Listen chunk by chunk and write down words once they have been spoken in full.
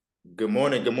Good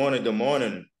morning, good morning, good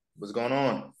morning. What's going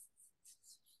on?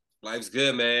 Life's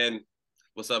good, man.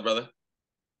 What's up, brother?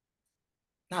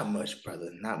 Not much,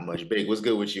 brother. Not much. Big, what's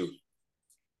good with you?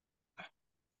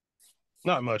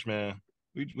 Not much, man.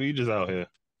 We just out here.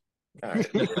 All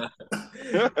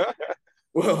right.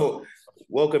 Well,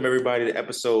 welcome everybody to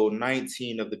episode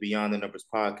 19 of the Beyond the Numbers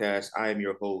podcast. I am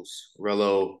your host,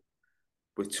 Rello,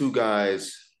 with two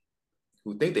guys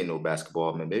who think they know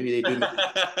basketball, man. Maybe they do,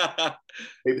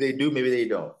 maybe they do, maybe they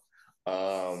don't.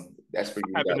 That's for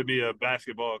you Happen guys. to be a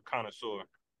basketball connoisseur.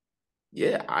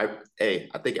 Yeah, I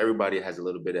think everybody has a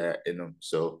little bit of that in them.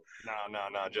 So No,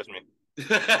 just me.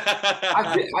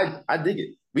 I dig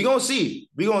it. We gonna see.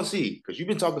 We gonna see. Because you've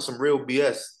been talking some real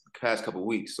BS the past couple of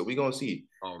weeks. So we gonna see.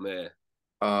 Oh man.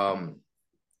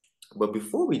 But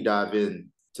before we dive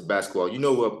in to basketball, you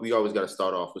know what? We always got to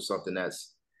start off with something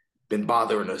that's been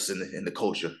bothering us in the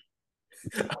culture.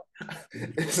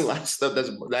 There's a lot of stuff that's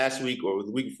last week or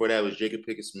the week before that was Jacob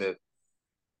Pickett Smith.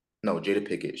 No, Jada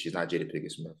Pickett. She's not Jada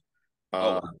Pickett Smith.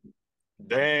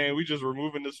 Dang, we just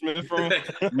removing the Smith from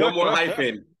No more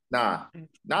hyphen. Nah,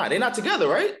 they're not together,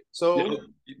 right? So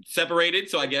separated.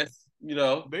 So I guess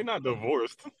they not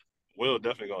divorced. Will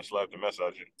definitely gonna slap the mess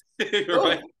out you.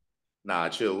 Right. Nah,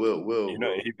 chill. Will. You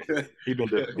know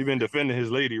he been defending his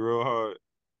lady real hard.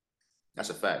 That's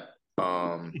a fact.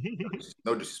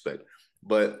 No disrespect,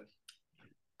 but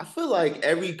I feel like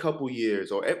every couple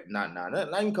years, or not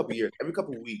even a couple years, every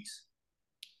couple weeks,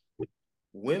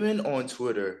 women on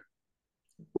Twitter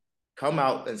come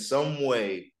out in some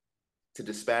way to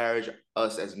disparage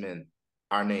us as men,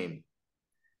 our name,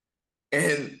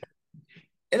 and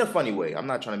in a funny way. I'm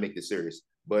not trying to make this serious,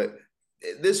 but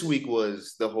this week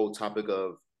was the whole topic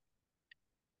of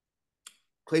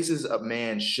places a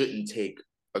man shouldn't take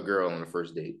a girl on the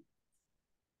first date.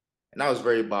 And I was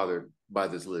very bothered by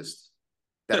this list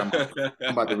that I'm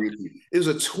about to read to you. It was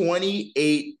a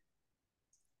 28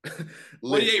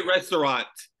 restaurant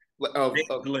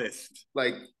list.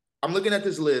 Like, I'm looking at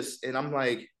this list and I'm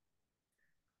like,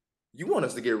 you want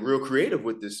us to get real creative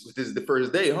with this the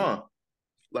first day, huh?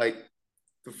 Like,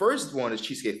 the first one is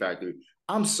Cheesecake Factory.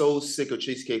 I'm so sick of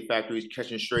Cheesecake Factory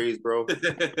catching strays, bro.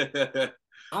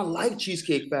 I like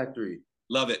Cheesecake Factory.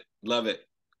 Love it.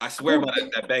 I swear by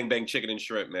that bang bang chicken and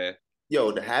shrimp, man.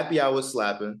 Yo, the happy hour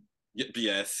slapping.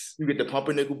 Yes. You get the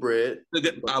pumpernickel bread.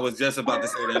 I was just about to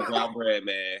say that brown bread,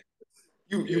 man.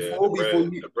 You full before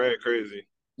the bread crazy.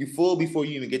 You full before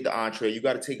you even get the entree. You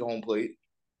got to take a home plate.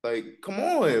 Like, come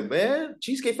on, man.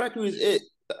 Cheesecake Factory is it.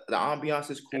 The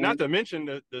ambiance is cool. And not to mention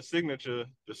the signature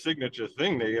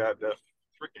thing they got, the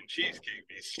freaking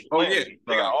cheesecake. Oh yeah,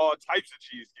 they got all types of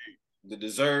cheesecake. The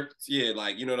desserts, yeah,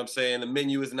 like you know what I'm saying. The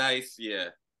menu is nice, yeah.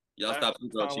 Y'all stop.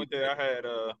 I went there.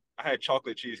 I had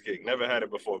chocolate cheesecake. Never had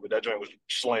it before, but that joint was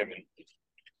slamming.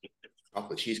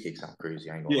 Chocolate cheesecake sounds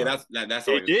crazy. I ain't gonna lie. That's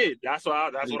it did. That's what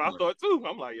I thought too.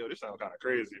 I'm like, yo, this sounds kind of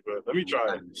crazy, but let me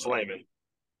try it. Slamming.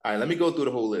 All right, let me go through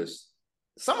the whole list.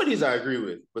 Some of these I agree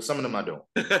with, but some of them I don't.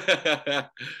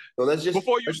 So let's just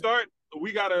before you start,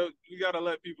 we gotta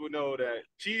let people know that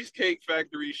Cheesecake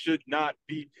Factory should not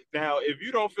be. Now, if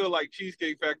you don't feel like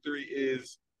Cheesecake Factory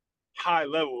is high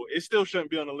level, it still shouldn't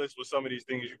be on the list with some of these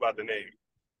things you about to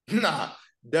name. Nah,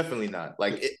 definitely not.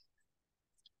 Like,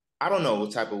 I don't know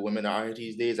what type of women are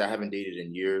these days. I haven't dated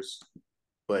in years,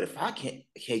 but if I can't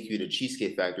take you to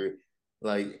Cheesecake Factory,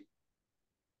 like,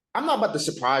 I'm not about to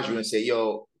surprise you and say,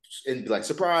 yo, and be like,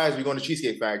 surprise, we're going to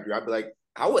Cheesecake Factory. I'd be like,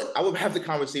 I would have the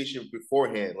conversation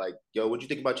beforehand, like, yo, what'd you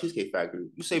think about Cheesecake Factory?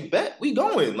 You say, bet, we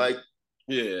going. Like,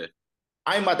 yeah.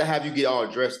 I ain't about to have you get all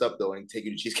dressed up though and take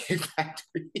you to Cheesecake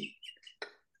Factory.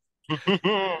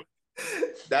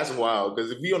 That's wild.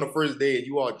 Because if we on the first day and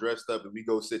you all dressed up and we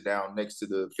go sit down next to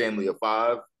the family of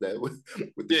five that with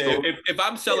the store. If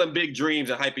I'm selling big dreams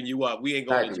and hyping you up, we ain't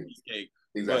going to Cheesecake.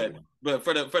 Exactly. But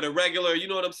for the regular, you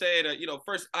know what I'm saying?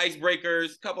 First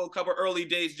icebreakers, couple early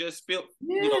days, just spill,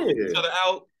 each other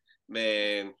out.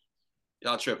 Man,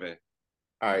 y'all tripping.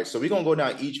 All right, so we're gonna go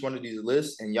down each one of these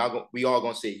lists, and we all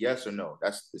gonna say yes or no.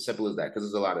 That's as simple as that, because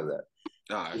there's a lot of that.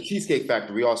 All right. The Cheesecake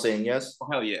Factory, we all saying yes?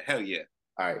 Oh, hell yeah.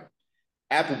 All right.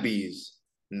 Applebee's,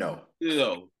 no.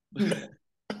 No.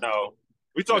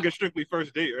 We talking strictly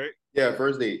first date, right? Yeah,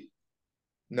 first date.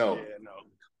 No. Yeah, no.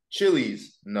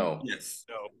 Chili's, no. Yes.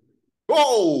 No.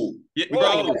 Whoa! Yeah,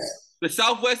 bro, the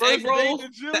Southwest egg rolls,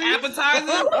 the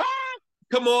appetizer.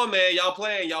 Come on, man. Y'all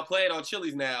playing on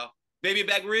Chili's now. Baby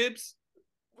back ribs.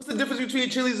 What's the difference between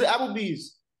Chili's and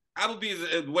Applebee's? Applebee's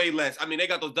is way less. I mean, they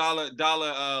got those dollar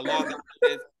long.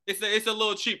 It's a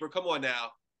little cheaper. Come on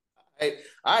now. Hey,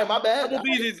 all right, my bad.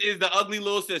 Applebee's is the ugly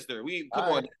little sister. Come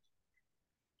on.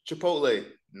 Chipotle,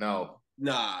 no.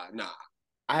 Nah.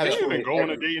 I have Ain't even Chipotle going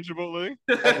every a date in Chipotle.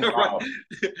 That's Right. wild.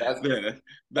 That's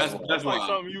That's wild. That's like wild.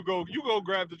 something you go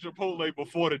grab the Chipotle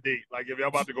before the date. Like if y'all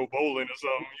about to go bowling or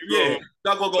something, Yeah,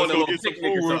 y'all gonna go on let's a go little get some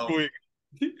picnic food or real something.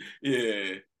 quick.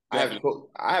 Yeah, I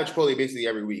have Chipotle basically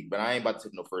every week, but I ain't about to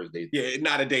take no first date. yeah,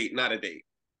 not a date.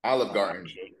 Olive Garden.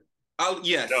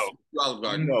 Yes, No. Olive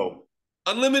Garden. No.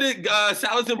 Unlimited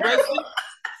salads and breadsticks.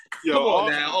 Yo, Come on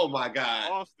Austin, now. Oh my god.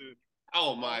 Austin.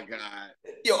 Oh my god.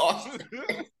 Yo, Austin.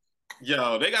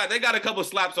 Yo, they got a couple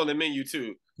slaps on the menu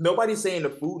too. Nobody's saying the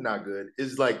food not good.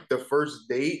 It's like the first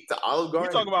date to Olive We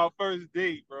Garden. talking about first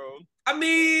date, bro. I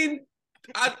mean,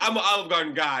 I'm an Olive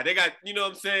Garden guy. They got, you know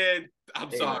what I'm saying?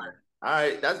 I'm sorry. All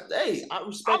right, I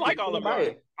respect. I like Olive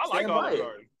Garden. I like Olive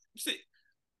Garden. See,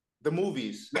 the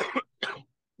movies.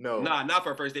 No, nah, not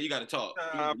for a first date. You got to talk.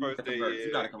 First date,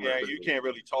 You got to come yeah, you can't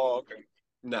really talk.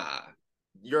 Nah.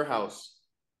 your house.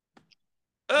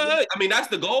 I mean, that's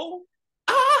the goal.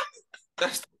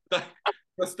 That's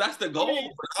the goal. I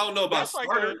mean, I don't know about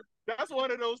starter. That's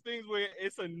one of those things where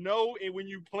it's a no, and when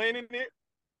you planning it,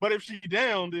 but if she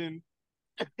down, then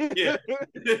yeah.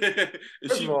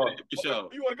 First of all,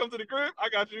 you want to come to the crib? I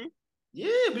got you.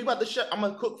 Yeah, we about to shut. I'm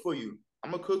gonna cook for you.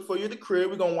 I'm gonna cook for you at the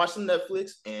crib. We're gonna watch some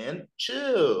Netflix and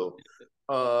chill.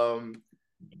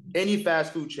 Any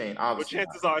fast food chain, obviously. But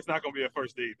chances are it's not gonna be a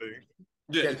first date thing.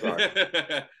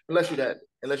 Yeah. unless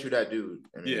you're that dude.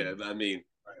 I mean,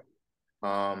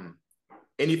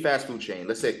 any fast food chain.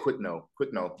 Let's say quick no.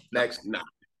 Next, nah.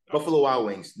 Buffalo Wild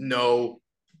Wings. No.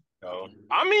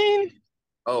 I mean,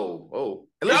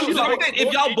 Unless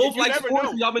if y'all both like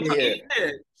sports, y'all been talking.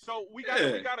 Yeah. So we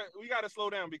gotta slow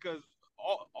down because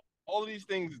all of these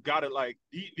things gotta like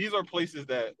these are places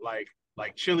that like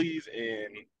Chili's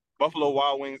and Buffalo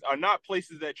Wild Wings are not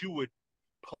places that you would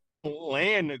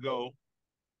plan to go.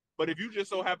 But if you just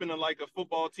so happen to like a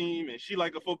football team and she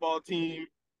like a football team,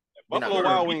 Buffalo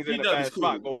Wild Wings in a bad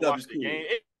spot, go watch the game.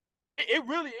 It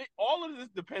really all of this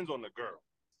depends on the girl.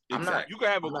 You could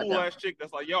have a cool ass chick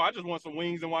that's like, yo, I just want some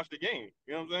wings and watch the game.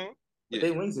 You know what I'm saying? But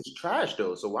their wings is trash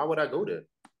though, so why would I go there?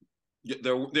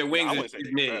 Their wings is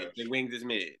mid. Their wings is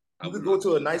mid. You could go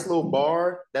to a nice little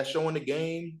bar that's showing the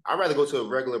game. I'd rather go to a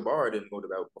regular bar than go to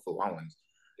Buffalo Wild Wings.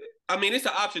 I mean, it's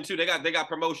an option too. They got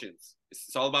promotions.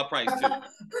 It's all about price too.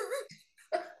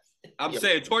 I'm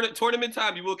saying tournament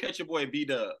time, you will catch your boy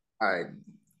B-Dub. All right.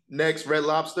 Next, Red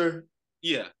Lobster.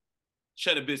 Yeah.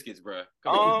 Cheddar biscuits, bro.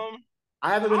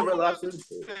 I haven't been to Red Lobster.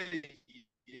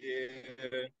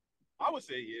 I would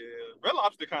say yeah. Red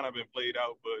Lobster kind of been played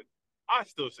out, but I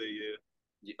still say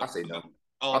yeah. I say no.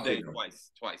 All day,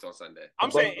 twice on Sunday.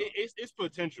 I'm saying it's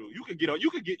potential. You could get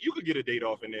a date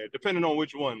off in there, depending on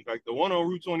which one. Like the one on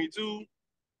Route 22.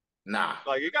 Nah.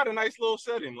 Like it got a nice little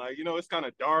setting. Like, you know, it's kind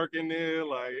of dark in there.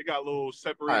 Like it got little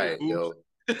separated booths.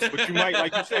 But you might,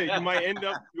 like you said, you might end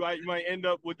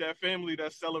up with that family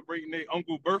that's celebrating their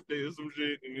uncle's birthday or some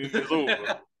shit, and then it's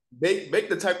over. Make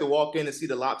the type to walk in and see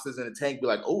the lobsters in the tank, be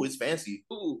like, oh, it's fancy.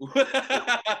 Ooh.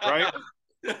 Right?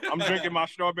 I'm drinking my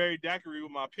strawberry daiquiri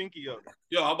with my pinky up.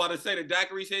 Yo, I'm about to say the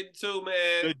daiquiri's hitting too,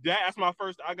 man.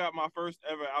 I got my first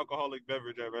ever alcoholic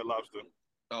beverage at Red Lobster.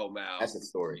 Oh, man. That's a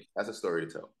story. That's a story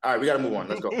to tell. All right, we got to move on.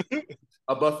 Let's go.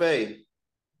 A buffet.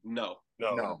 No.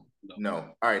 All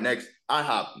right, next.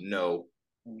 IHOP. No.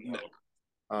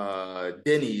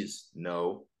 Denny's.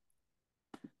 No.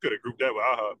 Could have grouped that with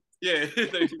IHOP. Yeah.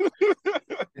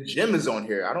 The gym is on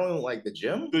here. I don't even like the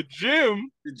gym. The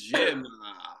gym?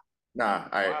 Nah.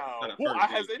 All right. Wow. Well,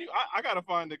 I gotta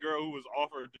find the girl who was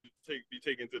offered to be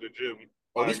taken to the gym.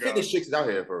 Oh, these fitness chicks is out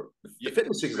here the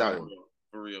fitness chicks is out here.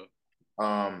 For real.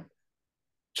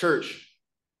 Church.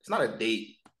 It's not a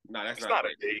date. No, that's not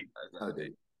a date. That's not a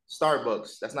date.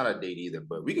 Starbucks. That's not a date either,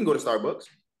 but we can go to Starbucks.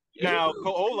 Now,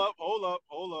 hold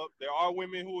up. There are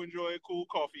women who enjoy a cool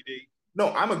coffee date. No,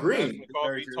 I'm agreeing.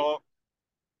 Coffee talk.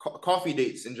 Coffee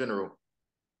dates in general.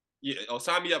 Yeah. Oh,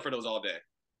 sign me up for those all day.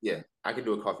 Yeah, I could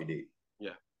do a coffee date.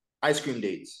 Yeah. Ice cream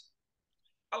dates.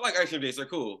 I like ice cream dates. They're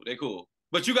cool.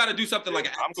 But you got to do something like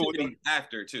an activity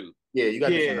after too. Yeah, you got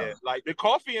to. Yeah, like the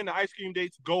coffee and the ice cream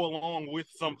dates go along with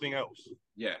something else.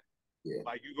 Yeah.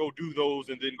 Like you go do those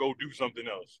and then go do something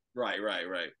else. Right.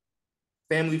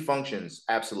 Family functions,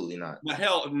 absolutely not. The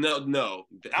hell, no.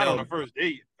 Not on the first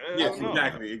date. Yes,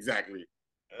 exactly.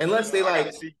 Unless they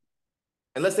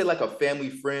like a family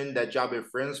friend that y'all been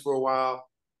friends for a while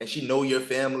and she know your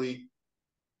family.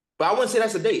 But I wouldn't say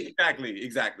that's a date.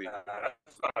 Exactly.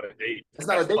 That's not a date. That's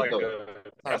not a date, like though.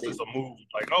 That's just a move.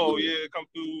 Like, oh, yeah, come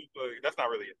through. But that's not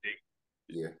really a date.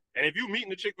 Yeah. And if you meeting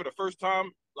the chick for the first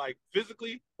time, like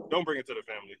physically, don't bring it to the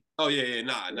family. Oh, yeah.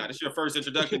 Nah. This is your first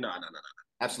introduction? Nah.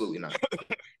 Absolutely not.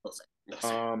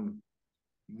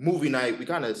 movie night. We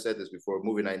kind of said this before.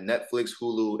 Movie night, Netflix,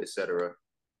 Hulu, etc.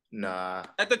 Nah.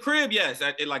 At the crib, yes.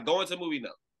 Like going to a movie,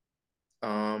 no.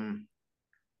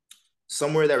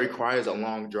 Somewhere that requires a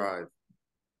long drive.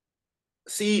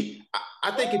 See,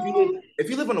 I think if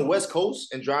you live on the West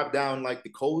Coast and drive down like the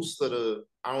coast of the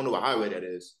I don't know what highway that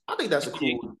is. I think that's a cool.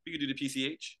 You can do the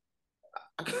PCH.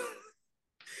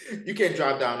 You can't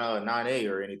drive down 9A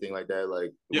or anything like that.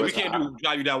 Like yeah, we can't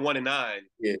drive you down 1 and 9.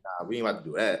 Yeah, nah, we ain't about to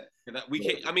do that. We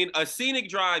can't. I mean, a scenic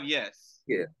drive, yes.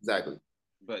 Yeah, exactly.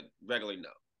 But regularly,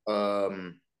 no.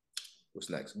 What's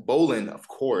next? Bowling, of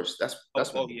course. That's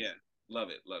yeah. Love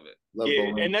it. Love yeah,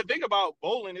 bowling. And the thing about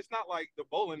bowling, it's not like the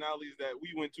bowling alleys that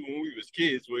we went to when we was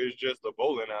kids, where it's just a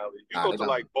bowling alley. You go to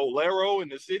like Bolero in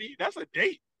the city, that's a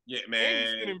date. Yeah, man. And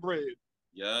skin and bread.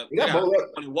 Yeah. Yeah, one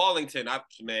in Wallington,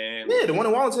 man. Yeah, the one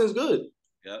in Wallington is good.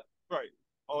 Yeah. Right.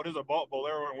 Oh, there's a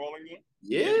Bolero in Wallington?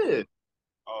 Yeah.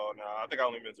 Oh, no, I think I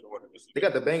only been to the one in the city. They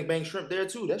got the Bang Bang Shrimp there,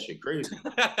 too. That shit crazy.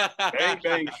 Bang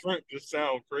Bang Shrimp just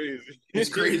sound crazy. It's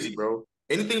crazy, bro.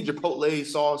 Anything Chipotle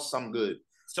sauce, I'm good.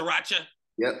 Sriracha.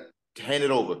 Yep. Hand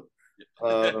it over.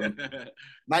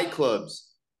 Nightclubs.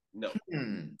 No.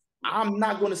 I'm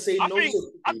not going to say no.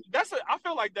 I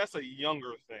feel like that's a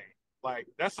younger thing. Like,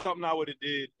 that's something I would have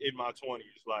did in my 20s.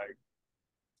 Like,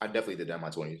 I definitely did that in my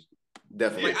 20s.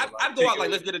 Definitely. Like, I'd go out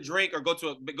like let's get a drink or go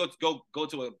to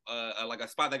a like a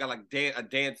spot that got like a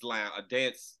dance lounge, a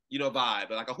dance vibe,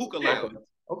 but like a hookah lounge.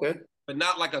 Okay. But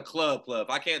not like a club.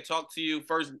 I can't talk to you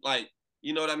first, like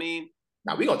you know what I mean.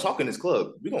 Now we gonna talk in this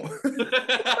club. We gonna.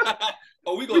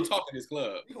 Oh, we gonna talk in this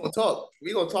club. We gonna talk.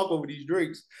 We gonna talk over these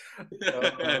drinks.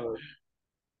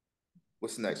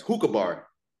 What's next? Hookah bar.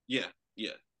 Yeah.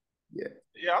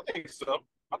 I think so.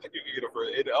 I think you can get it for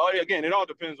it. Again, it all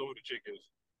depends on who the chick is.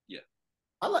 Yeah.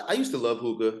 I used to love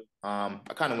hookah. I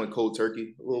kind of went cold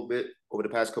turkey a little bit over the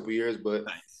past couple of years, but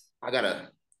nice.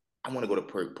 I want to go to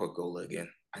Pergola again.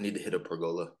 I need to hit a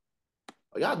Pergola.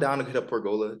 Are y'all down to hit a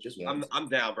Pergola? Just once. I'm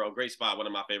down, bro. Great spot. One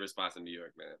of my favorite spots in New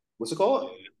York, man. What's it called?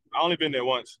 I only been there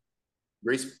once.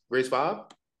 Grace 5?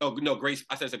 Oh no, Grace.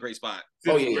 I said it's a great spot.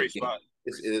 Oh yeah, great spot.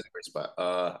 It is a great spot.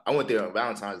 I went there on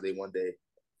Valentine's Day one day,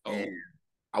 and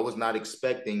I was not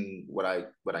expecting what I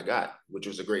got, which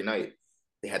was a great night.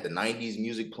 They had the '90s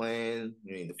music playing.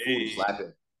 I mean, the food was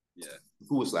slapping. Yeah, the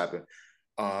food was slapping.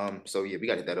 So yeah, we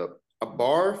got to hit that up. A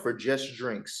bar for just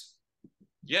drinks.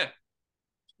 Yeah.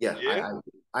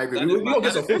 I agree. We gonna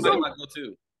get some food.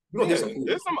 We gonna get some food.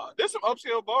 There's some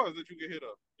upscale bars that you can hit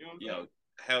up. You know what I'm saying?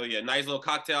 Hell yeah. Nice little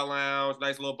cocktail lounge,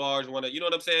 nice little bars. You know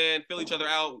what I'm saying? Fill each other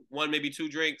out. One, maybe 2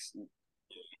 drinks.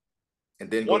 And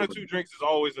then 1 or 2 drinks is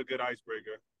always a good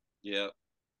icebreaker. Yeah.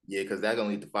 Yeah, because that's gonna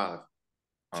lead to 5.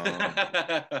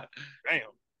 Damn.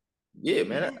 Yeah,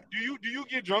 man. Do you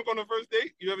get drunk on the first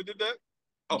date? You ever did that?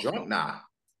 Oh, drunk? Nah.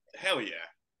 Hell yeah.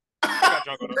 I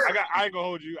ain't gonna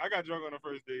hold you. I got drunk on the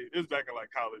first date. It was back in like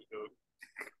college though.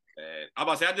 Man, I'm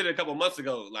about to say I did it a couple months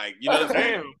ago. Like, you know what I'm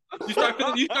saying? You start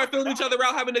feeling each other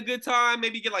out, having a good time,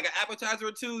 maybe get like an appetizer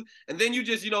or 2, and then you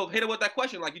just, hit them with that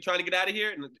question, like you trying to get out of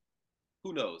here, and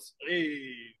who knows? Hey.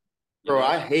 Bro,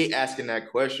 I hate asking that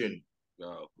question.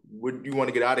 No. Would you want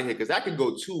to get out of here? Because that could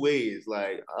go 2 ways.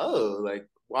 Like,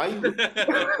 why you?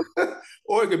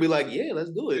 Or it could be like, yeah, let's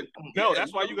do it. No,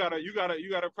 that's why you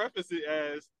gotta preface it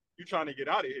as you trying to get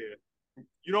out of here.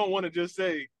 You don't want to just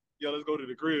say, yo, let's go to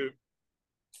the crib.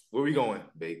 Where we going,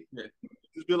 babe? Yeah.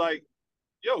 Just be like,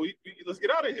 yo, let's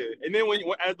get out of here. And then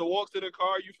as the walk to the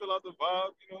car, you fill out the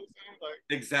vibe. You know what I'm saying? Like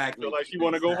exactly. Feel like you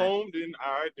want to go home, then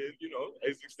all right, then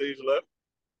exit stage left.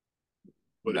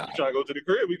 But if you try to go to the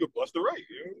crib, we could bust the right.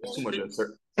 That's too much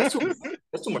uncertainty. That's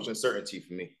too much uncertainty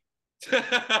for me.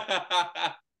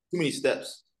 Too many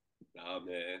steps. Oh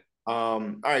man. All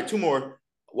right, 2 more.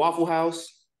 Waffle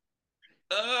House.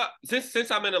 Since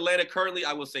I'm in Atlanta currently,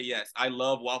 I will say yes. I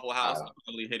love Waffle House. I'll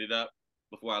probably hit it up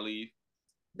before I leave.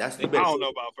 That's the best. I don't know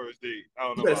about first date.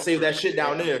 You better save that shit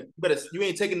down there. You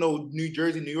ain't taking no New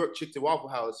Jersey, New York chick to Waffle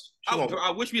House.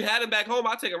 I wish we had him back home.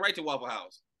 I'd take him right to Waffle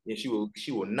House. Yeah, she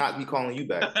will not be calling you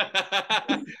back.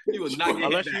 She will not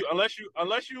get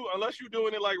unless you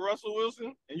doing it like Russell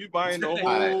Wilson and you buying the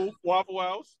whole Waffle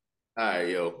House. All right,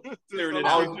 yo.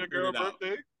 Your girl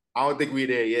birthday. I don't think we're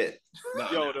there yet.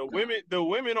 Yo, the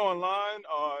women online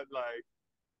are like.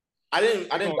 I didn't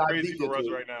dive crazy into for us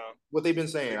right now. What they've been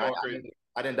saying.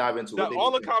 I didn't dive into it.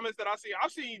 All the comments that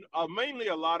I've seen mainly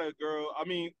a lot of girls. I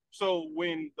mean, so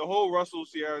when the whole Russell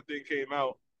Ciara thing came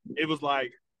out, it was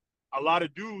like a lot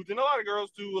of dudes and a lot of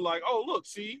girls too were like, oh look,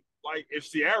 see, like if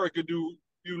Ciara could do,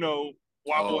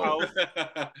 Waffle House,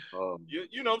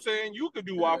 you know what I'm saying? You could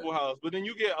do Waffle House, but then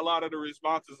you get a lot of the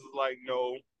responses is like,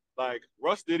 no, like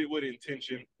Russ did it with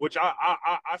intention, which I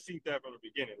seen that from the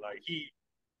beginning. Like he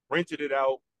rented it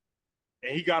out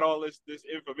and he got all this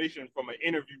information from an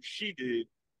interview she did,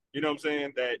 you know what I'm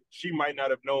saying, that she might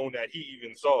not have known that he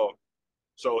even saw.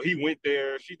 So he went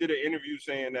there. She did an interview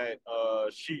saying that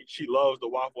she loves the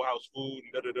Waffle House food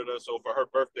and da-da-da-da. So for her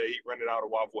birthday, he rented out a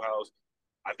Waffle House.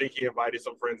 I think he invited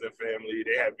some friends and family.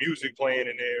 They had music playing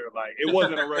in there. Like, it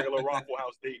wasn't a regular Waffle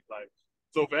House date. Like,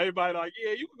 so for everybody, like,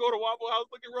 yeah, you can go to Waffle House,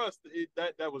 look at Russ.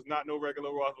 That was not no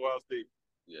regular Waffle House date.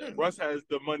 Yeah. Russ has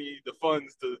the money, the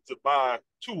funds to buy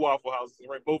 2 Waffle Houses and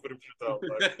rent both of them shit out.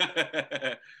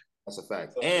 Like, that's a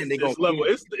fact. So and it's level.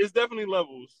 It's definitely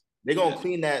levels. They're gonna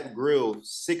clean that grill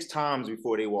 6 times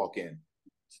before they walk in.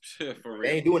 For real.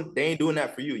 They ain't doing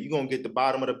that for you. You're gonna get the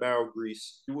bottom of the barrel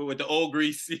grease. With the old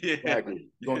grease. Yeah. Exactly.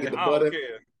 You're gonna get the I butter. don't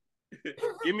care.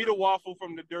 Give me the waffle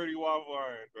from the dirty waffle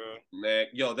iron, bro. Man,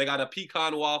 yo, they got a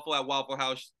pecan waffle at Waffle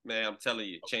House. Man, I'm telling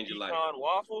you, change your life. Pecan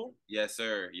waffle? Yes,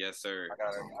 sir. Yes, sir.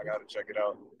 I gotta check it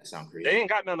out. That sounds crazy. They ain't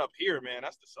got none up here, man.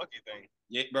 That's the sucky thing.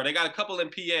 Yeah, bro, they got a couple in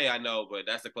PA, I know, but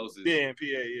that's the closest. Yeah, in PA,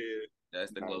 yeah.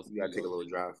 That's the closest. You gotta take a little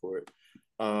drive for it.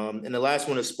 And the last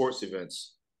one is sports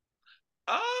events.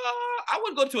 I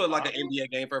would go to an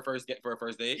NBA game for a first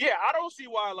date. Yeah, I don't see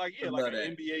why like an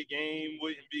NBA game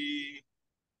wouldn't be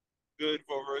good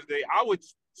for a first date. I would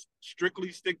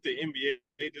strictly stick to NBA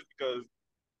just because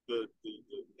the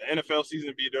NFL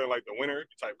season be during like the winter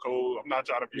type cold. I'm not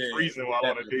trying to be freezing while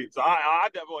on a date. So I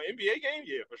definitely NBA game,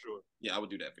 yeah, for sure. Yeah, I would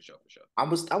do that for sure.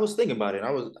 I was thinking about it.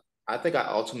 I think I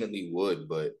ultimately would,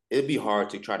 but it'd be hard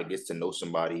to try to get to know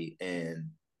somebody and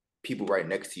people right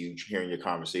next to you hearing your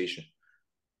conversation.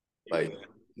 Like,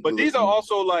 but these are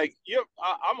also like,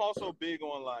 I'm also big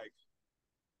on like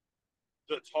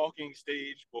the talking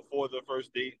stage before the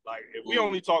first date. Like, if we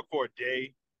only talk for a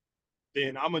day,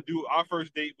 then I'm gonna do our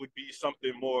first date would be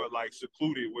something more like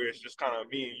secluded, where it's just kind of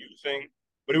me and you thing.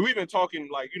 But if we've been talking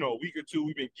like, a week or two,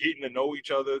 we've been getting to know each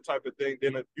other type of thing,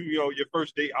 then your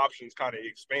first date options kind of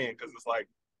expand, because it's like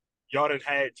y'all done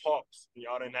had talks,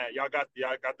 y'all got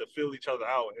to fill each other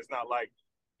out, and it's not like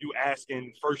you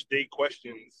asking first date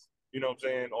questions, you know what I'm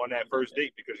saying, on that first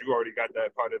date, because you already got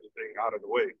that part of the thing out of the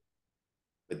way.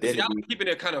 But then I'm keeping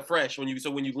it kind of fresh when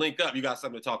you link up, you got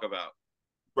something to talk about.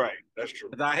 Right, that's true.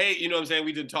 I hate, you know what I'm saying,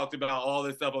 we just talked about all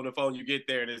this stuff on the phone, you get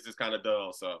there and it's just kind of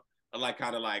dull. So I like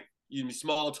kind of like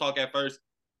small talk at first,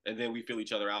 and then we feel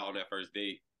each other out on that first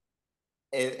date.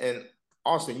 And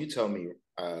Austin, you tell me,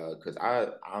 because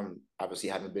I'm obviously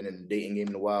haven't been in the dating game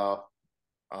in a while.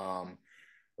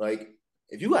 Like,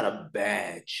 if you got a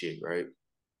bad chick, right?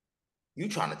 You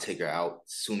trying to take her out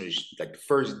as soon as like the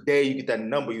first day you get that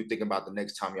number, you thinking about the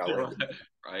next time y'all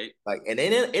right? Like, and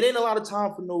it ain't a lot of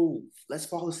time for no let's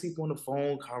fall asleep on the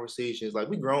phone conversations. Like,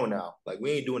 we grown now. Like,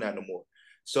 we ain't doing that no more.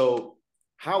 So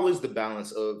how is the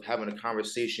balance of having a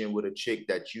conversation with a chick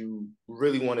that you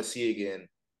really want to see again,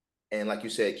 and like you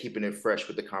said, keeping it fresh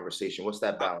with the conversation? What's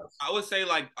that balance? I would say,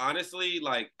 like, honestly,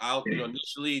 like, I'll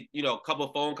initially, a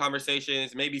couple phone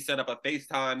conversations, maybe set up a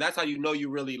FaceTime. That's how you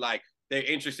really like they're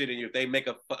interested in you. If they make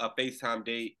a FaceTime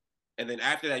date, and then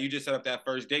after that, you just set up that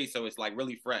first date, so it's like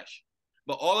really fresh.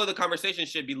 But all of the conversations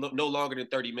should be no longer than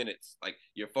 30 minutes, like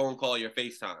your phone call, your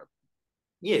FaceTime.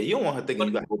 Yeah, you don't want her thinking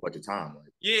you got a whole bunch of time.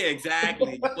 Like. Yeah,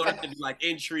 exactly. You want her to be like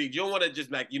intrigued. You don't want to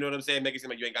just like, you know what I'm saying, make it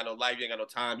seem like you ain't got no life, you ain't got no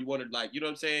time. You want her like, you know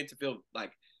what I'm saying, to feel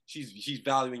like she's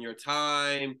valuing your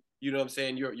time. You know what I'm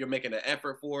saying? You're making an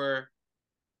effort for her.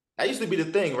 That used to be the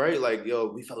thing, right? Like, yo,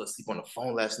 we fell asleep on the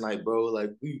phone last night, bro.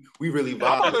 Like, we really vibed.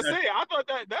 I was about to say, I thought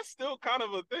that's still kind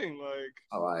of a thing. Like,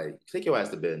 all right, take your ass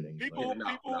to bed, nigga. People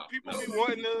be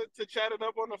wanting to chat it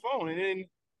up on the phone, and then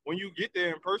when you get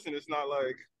there in person, it's not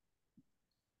like.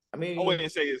 I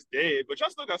wouldn't say it's dead, but y'all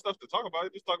still got stuff to talk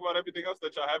about. Just talk about everything else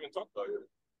that y'all haven't talked about yet.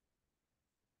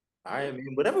 I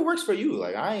mean, whatever works for you.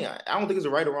 Like, I don't think it's a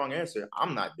right or wrong answer.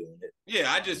 I'm not doing it. Yeah,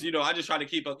 I just try to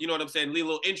keep you know what I'm saying, leave a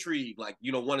little intrigue, like,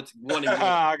 wanting.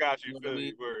 I got you.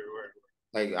 Word.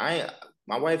 Like,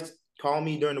 my wife called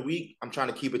me during the week. I'm trying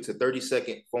to keep it to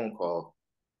 30-second phone call.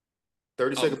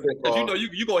 30-second phone call. Because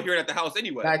you gonna hear it at the house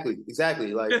anyway.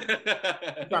 Exactly. Like,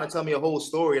 you're trying to tell me a whole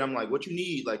story, and I'm like, what you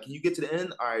need? Like, can you get to the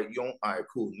end? All right, you don't. All right,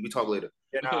 cool. We talk later.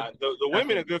 Yeah, the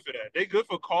women are good for that. They good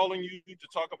for calling you to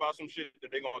talk about some shit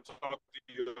that they're gonna talk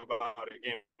to you about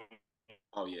again.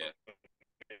 Oh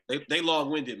yeah, they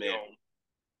long-winded, man.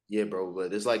 Yeah, bro,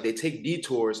 but it's like they take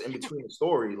detours in between the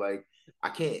story. Like, I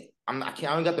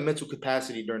don't got the mental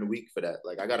capacity during the week for that.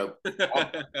 Like, I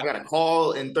gotta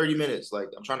call in 30 minutes. Like,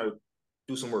 I'm trying to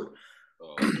do some work.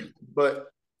 But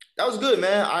that was good,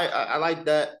 man. I like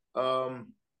that.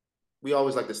 We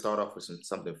always like to start off with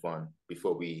something fun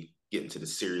before we get into the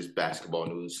serious basketball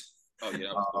news. Oh yeah,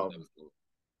 that was cool. That was cool.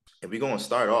 And we're gonna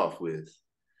start off with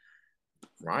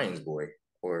Ryan's boy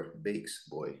or Bake's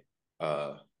boy,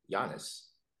 Giannis,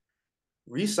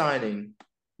 re-signing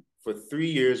for 3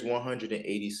 years,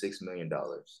 $186 million.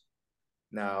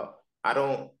 Now, I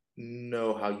don't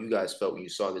know how you guys felt when you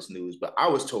saw this news, but I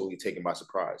was totally taken by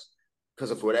surprise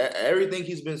because of what everything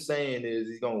he's been saying is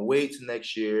he's gonna wait till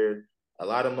next year. A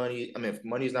lot of money. I mean,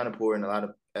 money is not important. A lot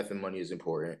of effing money is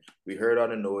important. We heard all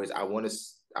the noise. I want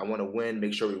to win.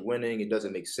 Make sure we're winning. It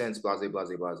doesn't make sense. Blase, blase,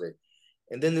 blase.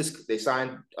 And then they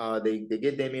signed. They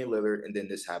get Damian Lillard, and then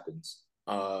this happens.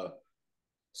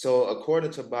 So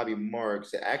according to Bobby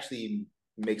Marks, it actually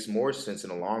makes more sense in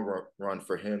the long run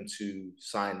for him to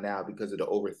sign now because of the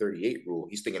over 38 rule.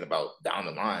 He's thinking about down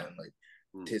the line, like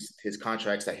his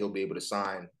contracts that he'll be able to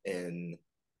sign in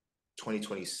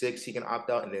 2026, he can opt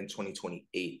out, and then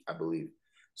 2028, I believe.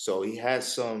 So he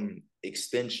has some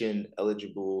extension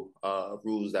eligible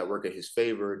rules that work in his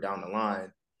favor down the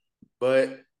line.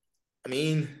 But I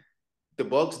mean, the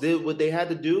Bucks did what they had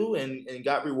to do and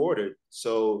got rewarded.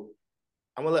 So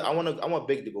I want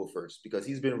Big to go first because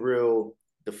he's been real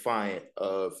defiant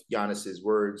of Giannis's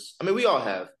words. I mean, we all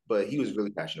have, but he was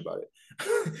really passionate about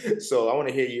it. So I want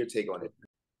to hear your take on it.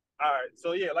 All right.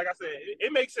 So yeah, like I said,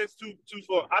 it makes sense too.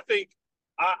 For I think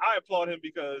I applaud him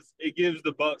because it gives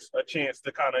the Bucks a chance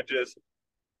to kind of just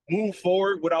move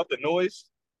forward without the noise.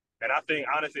 And I think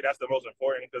honestly that's the most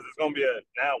important because it's gonna be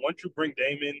now once you bring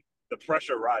Dame in, the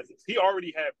pressure rises. He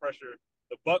already had pressure.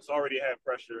 The Bucks already had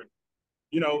pressure.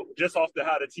 Just off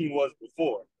how the team was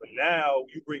before. But now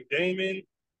you bring Dame in,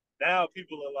 now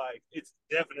people are like, it's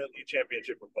definitely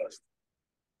championship or bust.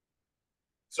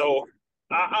 So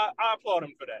I applaud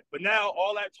him for that. But now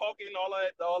all that talking, all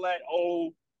that,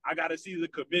 I gotta see the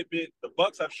commitment. The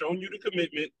Bucks have shown you the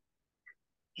commitment.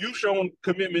 You've shown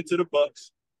commitment to the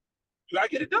Bucks. You gotta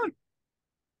get it done.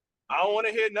 I don't want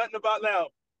to hear nothing about now.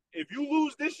 If you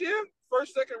lose this year,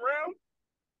 first, second round,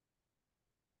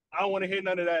 I don't want to hear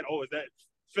none of that. Oh, is that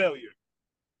failure?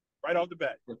 Right off the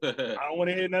bat. I don't want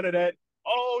to hear none of that.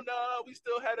 Oh, no, we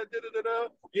still had a da-da-da-da.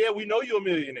 Yeah, we know you're a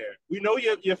millionaire. We know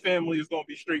your family is going to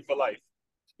be straight for life.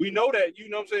 We know that, you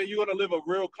know what I'm saying, you're going to live a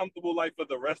real comfortable life for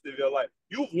the rest of your life.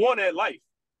 You've won at life.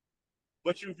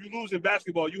 But if you lose in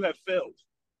basketball, you have failed.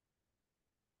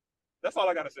 That's all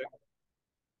I got to say.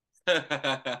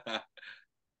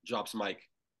 Drops mic.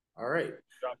 All right.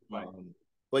 Drops mic.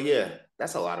 But yeah,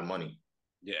 that's a lot of money.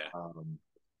 Yeah.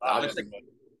 Obviously,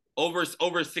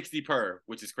 over 60 per,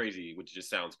 which is crazy, which just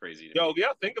sounds crazy. Yo, yeah,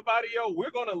 think about it, yo. We're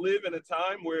gonna live in a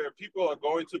time where people are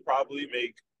going to probably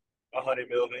make $100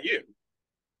 million a year.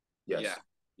 Yes.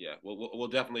 Yeah. We'll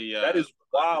definitely. That is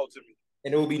wild to me.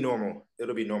 And it will be normal.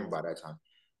 It'll be normal by that time.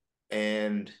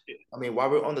 And I mean, while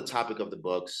we're on the topic of the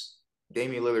Bucks,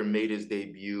 Damian Lillard made his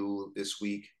debut this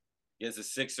week. Yes, the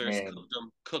Sixers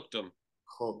cooked them.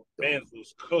 Man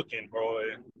was cooking, bro.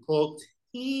 Cooked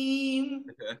him.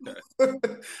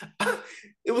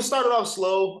 It was started off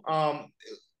slow.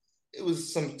 It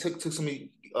was took some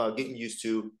getting used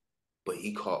to, but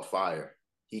he caught fire.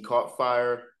 He caught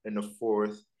fire in the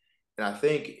fourth, and I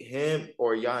think him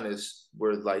or Giannis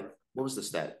were like, what was the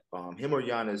stat? Him or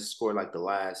Giannis scored like the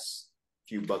last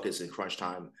few buckets in crunch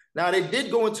time. Now they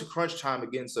did go into crunch time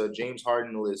against a James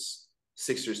Harden-less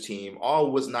Sixers team.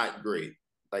 All was not great.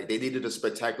 Like they needed a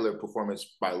spectacular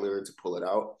performance by Lillard to pull it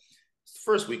out. It's the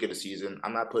first week of the season.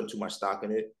 I'm not putting too much stock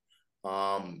in it.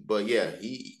 But yeah,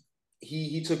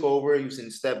 he took over. He was in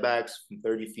step backs from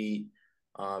 30 feet.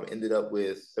 Ended up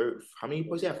with how many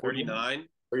points? Yeah, 39.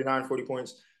 39, 40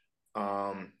 points.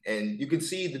 And you can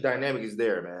see the dynamic is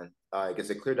there, man. It's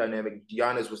a clear dynamic.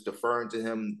 Giannis was deferring to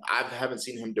him. I haven't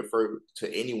seen him defer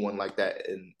to anyone like that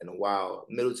in a while.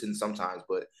 Middleton sometimes,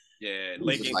 but yeah,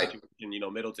 late game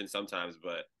situation, Middleton sometimes,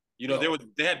 but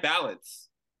they had balance.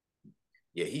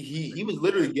 Yeah, he was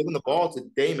literally giving the ball to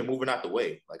Dame and moving out the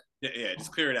way. Like yeah,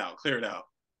 just clear it out.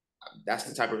 That's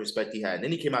the type of respect he had. And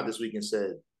then he came out this week and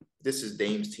said, "This is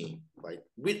Dame's team. Like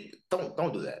we don't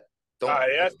do that. Don't."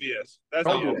 That's BS. That's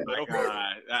don't BS. Do that. Oh my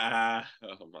god.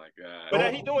 Oh my god.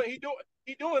 But he doing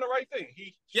the right thing.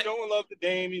 He's showing love to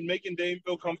Dame. He's making Dame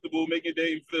feel comfortable, making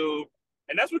Dame feel,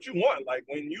 and that's what you want. Like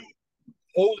when you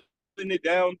holding it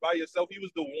down by yourself, he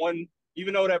was the one.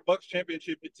 Even though that Bucks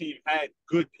championship team had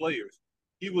good players,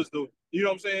 he was the. You know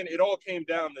what I'm saying? It all came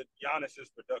down to Giannis's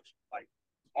production. Like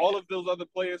all of those other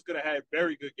players could have had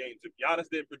very good games. If Giannis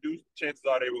didn't produce, chances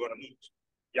are they were going to lose.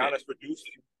 Giannis produced.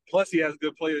 Plus, he has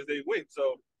good players. They win.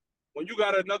 So when you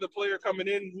got another player coming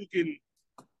in who can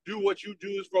do what you do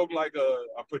is from like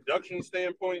a production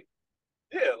standpoint,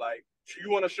 yeah, like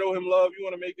you want to show him love, you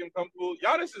want to make him comfortable.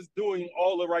 Giannis is doing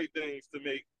all the right things to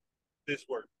make this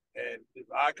work, and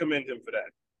I commend him for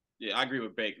that. Yeah, I agree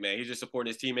with Bake, man. He's just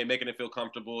supporting his teammate, making him feel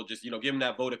comfortable. Just give him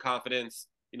that vote of confidence.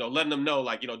 Letting them know,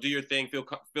 like, do your thing,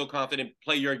 feel confident,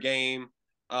 play your game.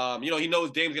 He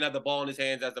knows Dame's gonna have the ball in his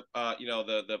hands as the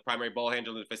the primary ball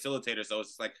handler and the facilitator. So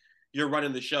it's like you're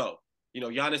running the show.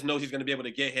 Giannis knows he's gonna be able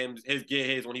to get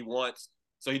his when he wants.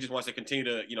 So he just wants to continue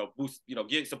to boost,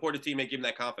 support his teammate, give him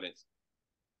that confidence.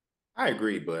 I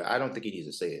agree, but I don't think he needs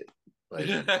to say it. Like,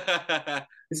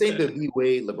 this ain't the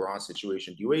D-Wade LeBron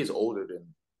situation. D-Wade is older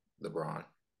than LeBron.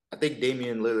 I think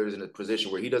Damian Lillard is in a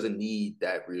position where he doesn't need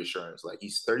that reassurance. Like,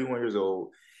 he's 31 years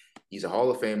old. He's a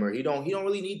Hall of Famer. He don't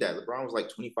really need that. LeBron was like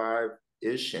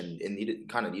 25-ish and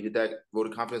needed that vote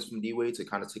of confidence from D-Wade to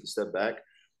kind of take a step back.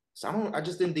 So I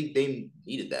just didn't think they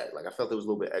needed that. Like, I felt it was a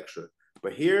little bit extra.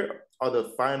 But here are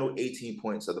the final 18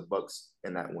 points of the Bucks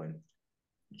in that win.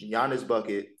 Giannis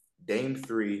bucket, Dame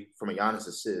 3 from a Giannis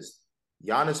assist.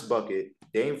 Giannis bucket,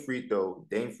 Dame free throw,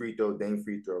 Dame free throw, Dame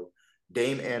free throw,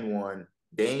 Dame and 1,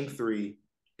 Dame 3,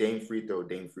 Dame free throw,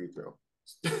 Dame free throw.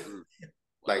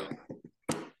 Like,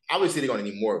 obviously they're going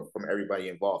to need more from everybody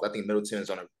involved. I think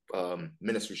Middleton's on a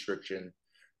minutes restriction,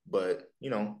 but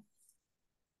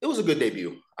it was a good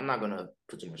debut. I'm not going to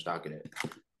put too much stock in it,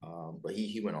 but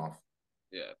he went off.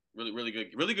 Yeah, really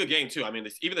good game too. I mean,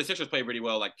 even the Sixers played pretty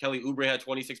well. Like Kelly Oubre had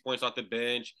 26 points off the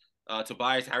bench.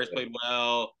 Tobias Harris played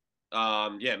well.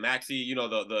 Maxey,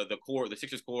 the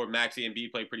Sixers core, Maxey and B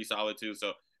played pretty solid too.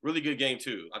 So really good game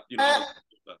too.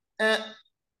 Embiid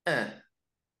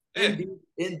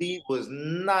was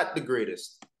not the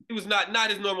greatest. He was not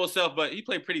his normal self, but he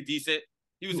played pretty decent.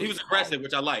 He was aggressive,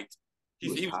 which I liked.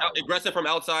 He was aggressive from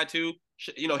outside too.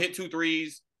 Hit 2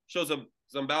 threes, showed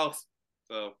some bounce.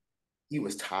 So he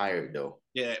was tired though.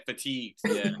 Yeah, fatigued.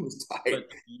 Yeah, he was tired.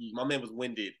 My man was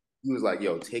winded. He was like,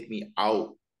 "Yo, take me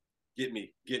out. Get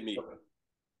me."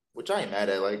 Which I ain't mad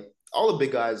at. Like, all the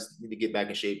big guys need to get back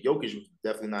in shape. Jokic was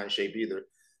definitely not in shape either.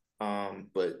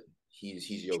 But he's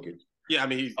Jokic. Yeah, I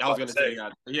mean, I was gonna say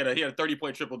he had a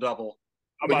 30-point triple double.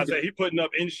 I'm about to say he putting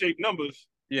up in shape numbers.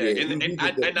 Yeah,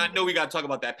 and I know we got to talk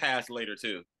about that pass later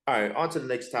too. All right, on to the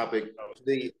next topic.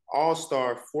 The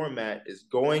All-Star format is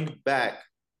going back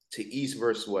to East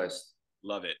versus West.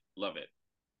 Love it.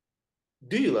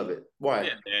 Do you love it? Why?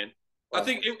 Yeah, man. I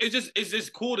think it's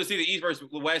just cool to see the East versus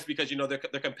West because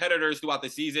they're competitors throughout the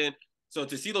season. So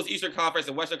to see those Eastern Conference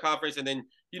and Western Conference, and then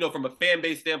from a fan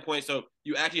base standpoint, so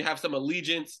you actually have some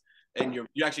allegiance and you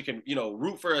actually can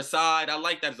root for a side. I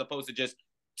like that as opposed to just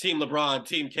Team LeBron,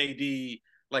 Team KD.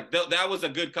 Like that was a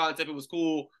good concept. It was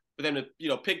cool for them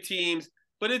to pick teams,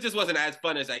 but it just wasn't as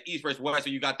fun as like East versus West. So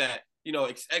you got that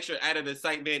extra added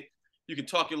excitement. You can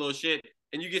talk your little shit,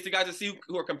 and you get the guys to see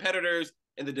who are competitors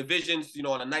and the divisions,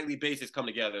 on a nightly basis come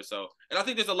together. So, and I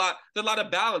think there's a lot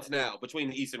of balance now between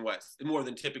the East and West, more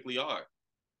than typically are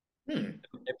in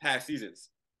past seasons.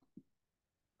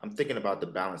 I'm thinking about the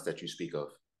balance that you speak of.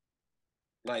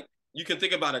 Like, you can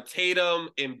think about a Tatum,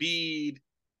 Embiid,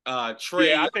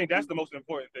 Trey. Yeah, I think that's the most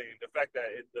important thing. The fact that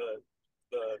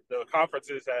the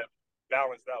conferences have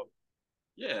balanced out.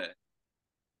 Yeah.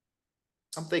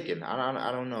 I'm thinking.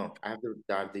 I don't know. I have to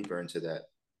dive deeper into that.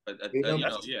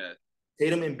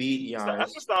 Tatum, Embiid, Giannis.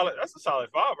 That's a solid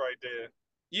 5 right there.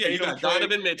 Yeah, Tatum, you got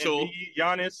Donovan Mitchell, Embiid,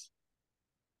 Giannis.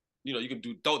 You can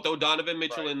throw Donovan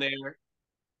Mitchell in there.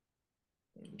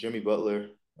 Jimmy Butler.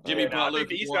 I think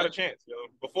the East got a chance, yo.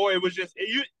 Before it was just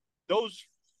those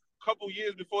couple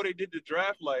years before they did the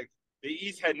draft, like the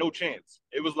East had no chance.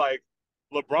 It was like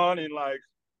LeBron and like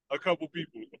a couple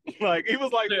people. Like he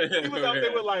was out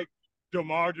there with like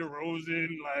DeMar DeRozan,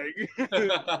 like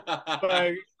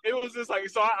it was just like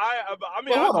so. I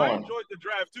enjoyed the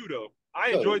draft too, though. I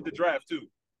enjoyed the draft too.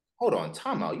 Hold on,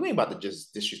 time out. You ain't about to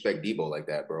just disrespect Debo like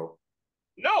that, bro.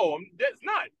 No, that's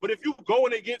not. But if you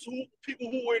going against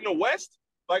people who were in the West,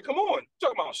 like, come on,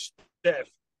 talking about Steph,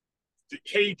 the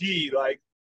KD, like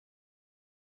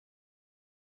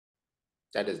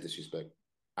that is disrespect.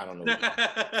 I don't know.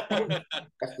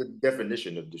 That's the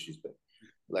definition of disrespect.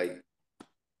 Like,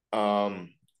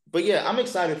 but yeah, I'm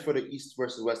excited for the East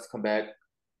versus West to come back.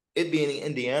 It being in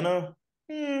Indiana,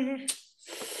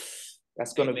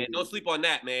 that's gonna be. Don't sleep on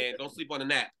that, man. Don't sleep on the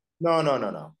nap.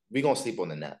 No. We gonna sleep on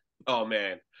the nap. Oh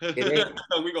man, we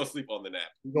gonna sleep on the nap.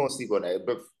 We gonna sleep on that.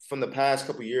 But from the past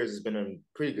couple of years, it's been in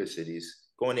pretty good cities.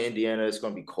 Going to Indiana, it's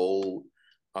gonna be cold.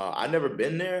 I've never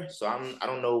been there, so I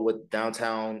don't know what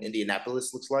downtown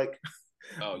Indianapolis looks like.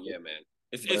 Oh yeah, man.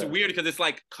 It's weird because it's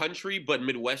like country but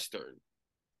Midwestern.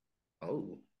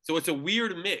 Oh. So it's a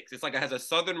weird mix. It's like it has a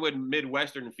southern with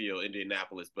Midwestern feel,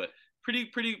 Indianapolis, but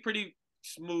pretty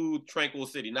smooth, tranquil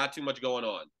city. Not too much going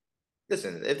on.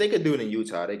 Listen, if they could do it in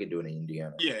Utah, they could do it in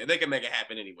Indiana. Yeah, they can make it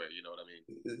happen anywhere. You know what I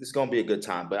mean? It's going to be a good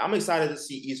time. But I'm excited to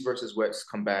see East versus West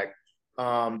come back. The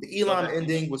Love Elon that.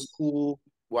 ending was cool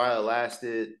while it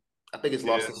lasted. I think it's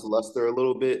lost its luster a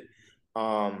little bit.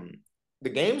 The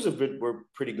games were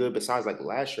pretty good. Besides, like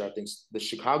last year, I think the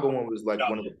Chicago one was like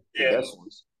one of the best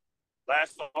ones.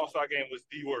 Last All-Star game was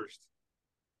the worst.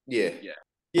 Yeah.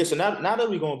 So now that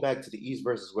we're going back to the East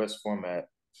versus West format,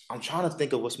 I'm trying to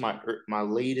think of what's my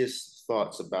latest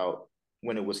thoughts about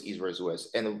when it was East versus West.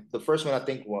 And the first one I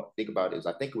think about is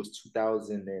I think it was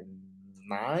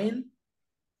 2009.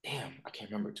 Damn, I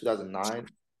can't remember. 2009.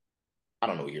 I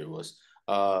don't know what year it was.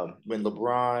 When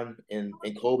LeBron and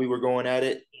Kobe were going at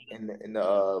it in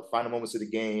the final moments of the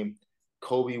game.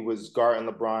 Kobe was guarding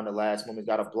LeBron the last moment,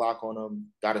 got a block on him,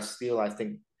 got a steal. I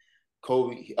think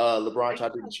LeBron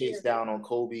tried to chase down on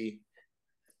Kobe,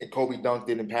 and Kobe dunked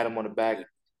it and pat him on the back.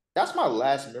 That's my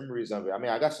last memories of it. I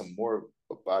mean, I got some more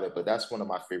about it, but that's one of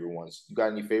my favorite ones. You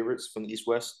got any favorites from the East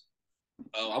West?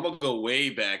 Oh, I'm gonna go way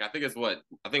back. I think it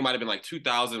might have been like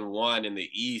 2001 in the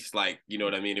East. Like, you know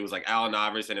what I mean? It was like Allen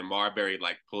Iverson and Marbury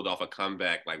like pulled off a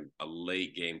comeback, like a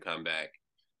late game comeback.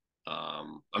 I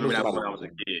remember that when I was a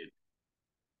kid.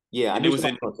 Yeah, and it was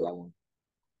in that one.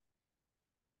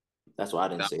 That's why I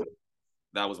didn't say it.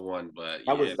 That was one, but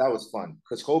that was fun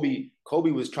because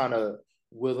Kobe was trying to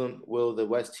will the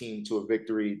West team to a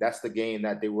victory. That's the game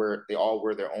that they all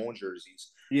wear their own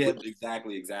jerseys. Yeah,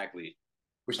 exactly.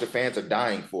 Which the fans are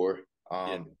dying for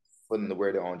them to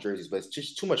wear their own jerseys. But it's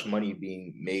just too much money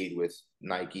being made with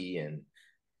Nike and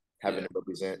having to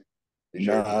represent the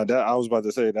jersey. I was about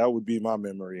to say that would be my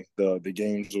memory. The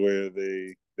games where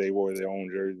they wore their own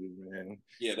jerseys, man.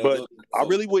 Yeah, but I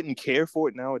really wouldn't care for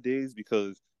it nowadays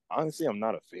because honestly, I'm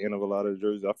not a fan of a lot of the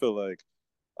jerseys. I feel like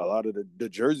a lot of the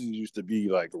jerseys used to be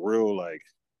like real, like,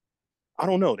 I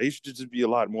don't know. They used to just be a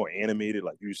lot more animated.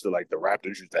 Like used to, like the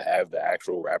Raptors used to have the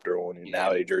actual Raptor on it.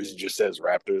 Now their jersey just says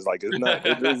Raptors. Like it's not.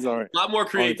 Their jerseys aren't a lot more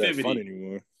creativity. Aren't that fun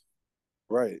anymore.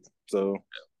 Right. So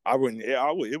it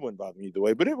wouldn't bother me either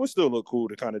way. But it would still look cool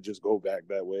to kind of just go back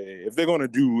that way. If they're gonna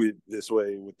do it this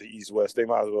way with the East West, they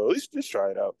might as well at least just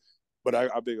try it out. But I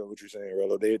big up what you're saying,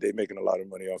 Rello. They making a lot of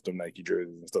money off them Nike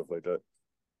jerseys and stuff like that.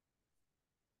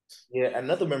 Yeah,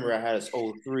 another memory I had is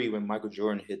 2003 when Michael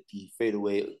Jordan hit the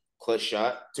fadeaway clutch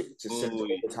shot to send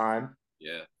it overtime.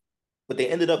 Yeah. But they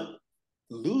ended up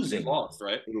losing. They lost,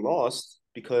 right? They lost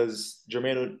because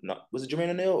Jermaine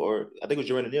O'Neal or I think it was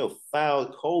Jermaine O'Neal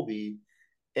fouled Kobe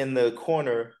in the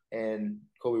corner and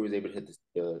Kobe was able to hit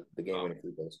the game-winning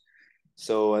free throws.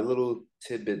 So a little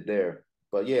tidbit there.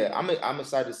 But yeah, I'm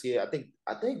excited to see it. I think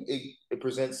it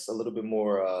presents a little bit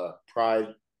more pride,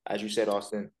 as you said,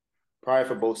 Austin. Pride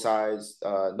for both sides.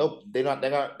 Nope, they're not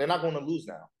going to lose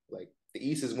now. Like the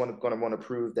East is going to want to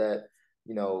prove that,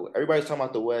 you know, everybody's talking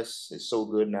about the West is so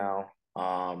good now.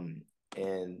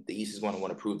 And the East is going to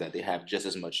want to prove that they have just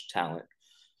as much talent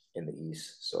in the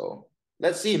East. So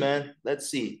let's see, man. Let's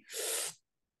see.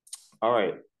 All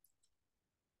right.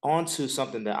 On to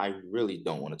something that I really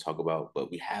don't want to talk about, but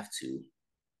we have to.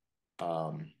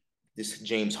 This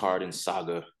James Harden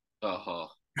saga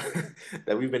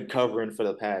that we've been covering for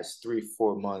the past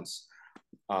 3-4 months.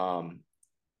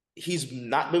 He's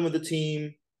not been with the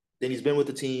team, then he's been with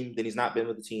the team, then he's not been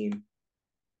with the team.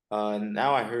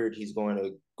 Now I heard he's going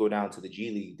to go down to the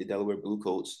G League, the Delaware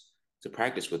Bluecoats, to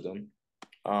practice with them.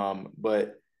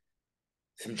 But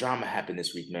some drama happened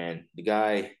this week, man. The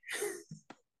guy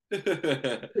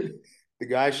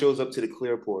shows up to the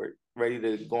Clearport, ready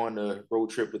to go on a road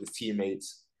trip with his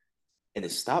teammates, and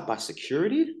is stopped by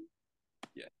security.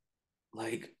 Yeah.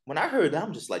 Like, when I heard that,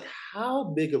 I'm just like, how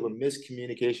big of a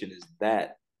miscommunication is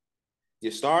that?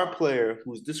 Your star player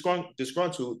who's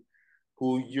disgruntled,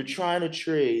 who you're trying to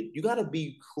trade, you got to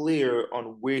be clear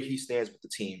on where he stands with the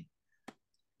team.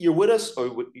 You're with us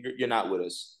or you're not with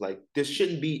us. Like, there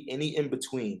shouldn't be any in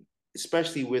between,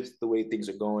 especially with the way things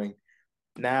are going.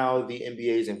 Now the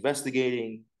NBA is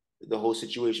investigating the whole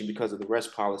situation because of the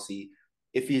rest policy.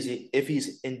 If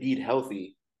he's indeed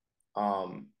healthy,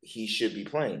 he should be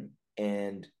playing.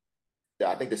 And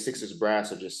I think the Sixers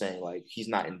brass are just saying like he's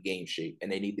not in game shape,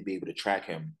 and they need to be able to track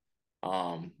him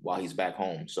while he's back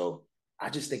home. So I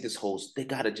just think they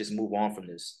gotta just move on from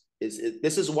this.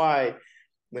 This is why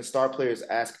when star players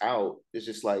ask out, it's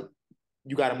just like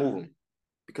you gotta move them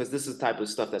because this is the type of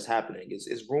stuff that's happening.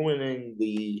 It's ruining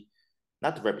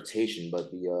not the reputation, but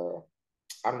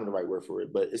I don't know the right word for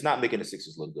it, but it's not making the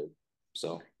Sixers look good.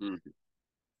 So,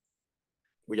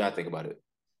 what y'all think about it?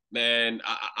 Man,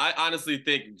 I honestly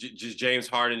think just James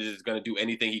Harden is going to do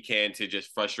anything he can to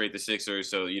just frustrate the Sixers.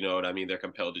 So, you know what I mean? They're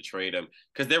compelled to trade him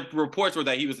because their reports were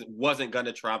that he wasn't going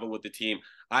to travel with the team.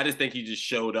 I just think he just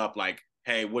showed up like,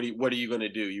 hey, what are you going to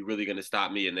do? You really going to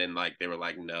stop me? And then like they were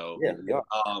like, no. Yeah.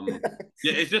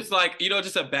 Yeah, it's just like, you know,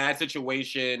 just a bad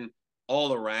situation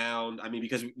all around. I mean,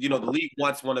 because, you know, the league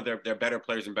wants one of their better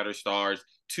players and better stars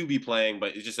to be playing,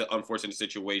 but it's just an unfortunate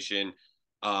situation.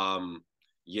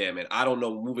 Yeah, man, I don't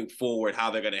know moving forward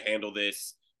how they're going to handle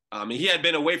this. He had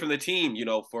been away from the team, you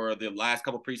know, for the last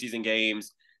couple preseason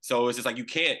games. So it's just like,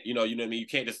 you know what I mean? You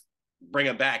can't just bring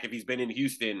him back if he's been in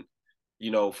Houston,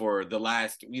 you know, for the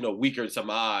last, you know, week or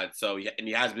some odd. So, and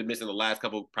he has been missing the last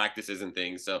couple practices and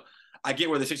things. So I get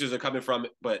where the Sixers are coming from,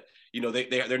 but, you know,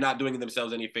 they're not doing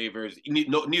themselves any favors.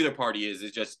 Neither party is.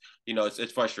 It's just, you know,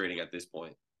 it's frustrating at this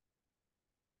point.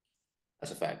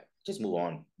 That's a fact. Just move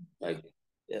on. Like,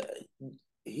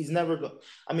 he's never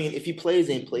I mean, if he plays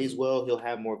and plays well, he'll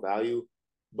have more value,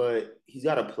 but he's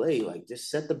got to play. Like,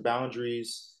 just set the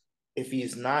boundaries. If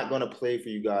he's not going to play for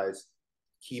you guys,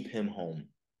 keep him home.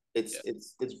 It's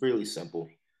really simple.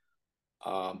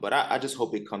 But I just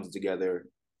hope it comes together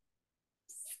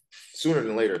sooner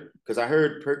than later, because I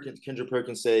heard Kendrick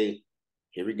Perkins say,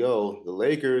 "Here we go, the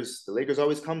Lakers. The Lakers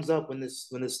always comes up when this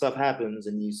stuff happens,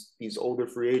 and these older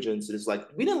free agents. And it's like,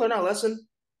 we didn't learn our lesson.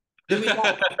 Did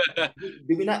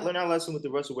we not learn our lesson with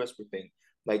the Russell Westbrook thing?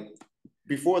 Like,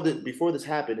 before this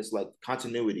happened, it's like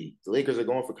continuity. The Lakers are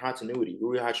going for continuity.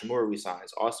 Rui Hachimura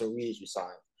resigns, Austin Reeves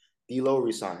resigns, D'Lo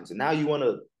resigns, and now you want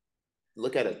to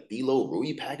look at a D'Lo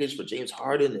Rui package for James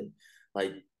Harden, and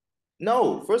like,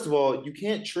 no. First of all, you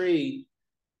can't trade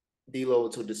D'Lo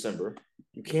until December.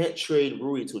 You can't trade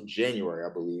Rui till January,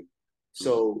 I believe.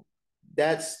 So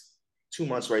that's 2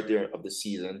 months right there of the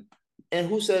season. And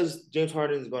who says James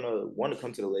Harden is going to want to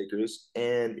come to the Lakers?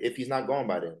 And if he's not going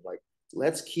by then, like,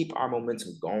 let's keep our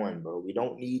momentum going, bro. We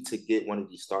don't need to get one of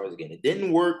these stars again. It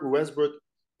didn't work with Westbrook.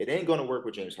 It ain't going to work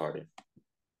with James Harden.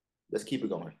 Let's keep it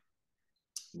going.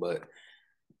 But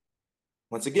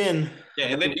once again. Yeah,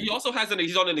 and then he also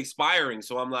he's on an expiring.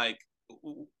 So I'm like,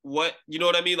 what, you know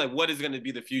what I mean? Like, what is going to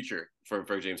be the future for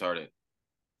James Harden?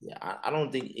 Yeah, I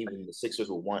don't think even the Sixers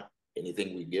will want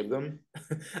anything we give them.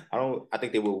 I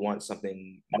think they will want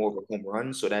something more of a home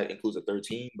run, so that includes a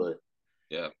 13. But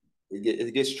yeah,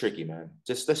 it gets tricky, man.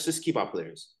 Let's just keep our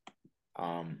players.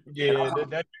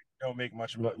 That don't make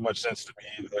much sense to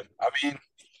me either. I mean,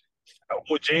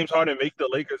 would James Harden make the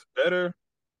Lakers better?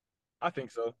 I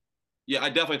think so. Yeah, I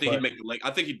definitely think he'd make the Lakers.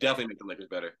 I think he'd definitely make the Lakers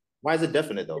better. Why is it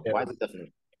definite though? Yeah. Why is it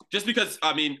definite? Just because,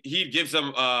 I mean, he gives them,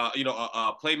 you know,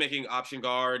 a playmaking option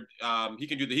guard.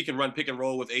 He can run pick and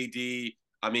roll with AD.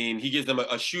 I mean, he gives them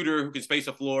a shooter who can space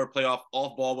the floor, play off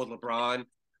ball with LeBron.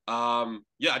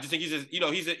 Yeah, I just think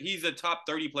he's a top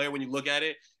 30 player when you look at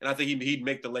it, and I think he'd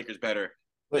make the Lakers better.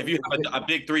 If you have a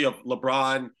big three of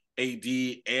LeBron,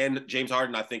 AD, and James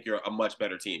Harden, I think you're a much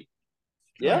better team.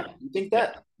 Yeah, you think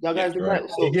that? Y'all guys think that?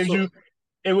 So,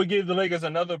 it would give the Lakers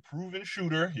another proven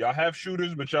shooter. Y'all have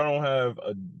shooters, but y'all don't have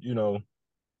y'all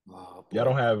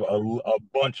don't have a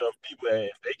bunch of people that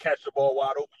if they catch the ball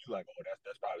wide open, you're like, oh,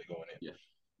 that's probably going in.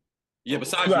 Yeah.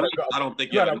 Besides Rui, I don't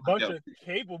think you got a bunch of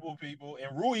capable people,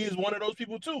 and Rui is one of those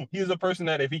people too. He is a person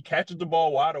that if he catches the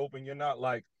ball wide open, you're not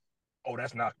like, oh,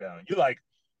 that's knockdown. You're like,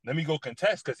 let me go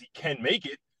contest because he can make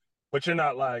it, but you're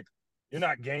not like,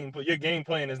 your game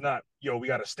plan is not, yo, we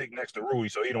got to stick next to Rui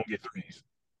so he don't get threes.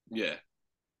 Yeah.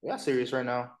 Y'all serious right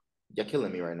now? You're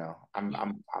killing me right now. I'm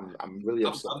really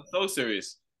upset. I'm so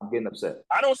serious. I'm getting upset.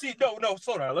 I don't see no.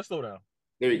 Slow down. Let's slow down.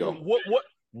 There you go.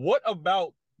 What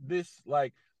about this?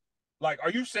 Like, are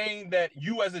you saying that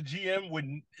you as a GM would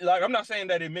like? I'm not saying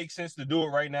that it makes sense to do it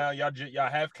right now. Y'all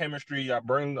have chemistry. Y'all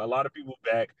bring a lot of people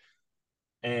back,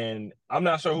 and I'm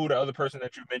not sure who the other person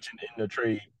that you mentioned in the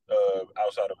trade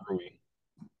outside of Rui.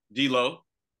 D'Lo.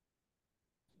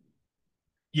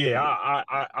 Yeah,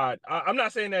 I'm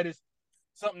not saying that it's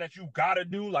something that you gotta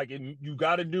do, you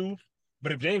gotta do.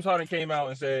 But if James Harden came out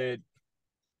and said,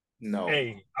 "No,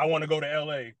 hey, I want to go to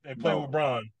LA and play with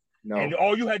Bron," and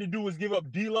all you had to do was give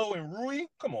up D'Lo and Rui,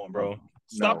 come on, bro.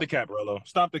 Stop the cap, Rello.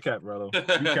 Stop the cap,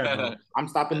 Rello. I'm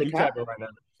stopping the cap right now.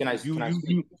 Can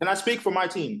I speak for my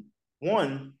team?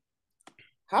 One,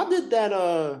 how did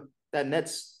that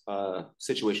Nets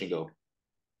situation go?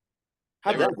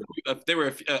 They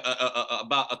were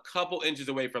about a couple inches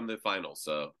away from the finals,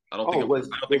 so I don't think it was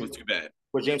too bad.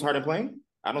 Was James Harden playing?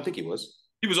 I don't think he was.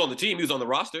 He was on the team. He was on the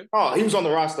roster. Oh, he was on the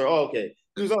roster. Oh, okay.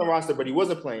 He was on the roster, but he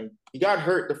wasn't playing. He got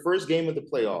hurt the first game of the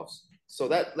playoffs. So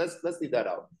that let's leave that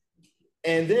out.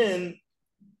 And then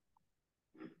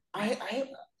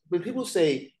when people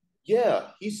say Yeah,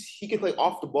 he can play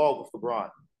off the ball with LeBron.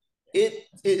 It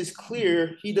is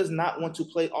clear he does not want to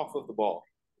play off of the ball.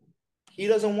 He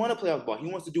doesn't want to play off the ball. He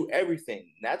wants to do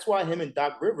everything. That's why him and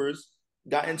Doc Rivers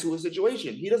got into a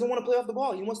situation. He doesn't want to play off the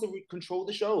ball. He wants to control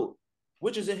the show,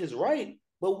 which is in his right.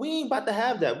 But we ain't about to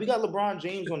have that. We got LeBron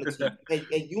James on the team,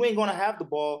 and you ain't gonna have the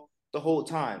ball the whole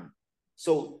time.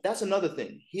 So that's another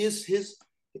thing. His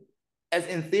as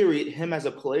in theory, him as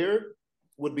a player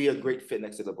would be a great fit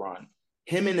next to LeBron.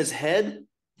 Him in his head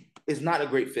is not a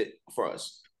great fit for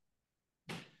us.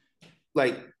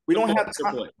 Like we don't have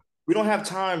time. We don't have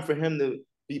time for him to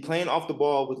be playing off the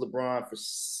ball with LeBron for,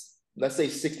 let's say,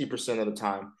 60% of the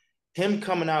time. Him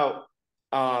coming out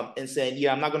and saying,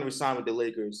 "Yeah, I'm not going to resign with the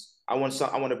Lakers. I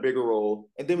want a bigger role,"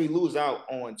 and then we lose out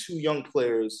on 2 young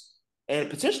players and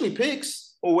potentially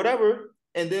picks or whatever,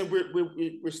 and then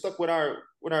we're stuck with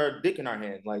our dick in our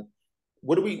hand. Like,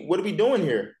 what are we doing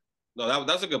here? No,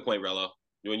 that's a good point, Rello.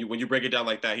 When you break it down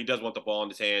like that, he does want the ball in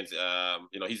his hands.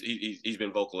 He's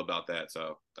been vocal about that.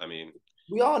 So I mean,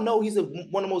 we all know he's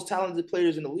one of the most talented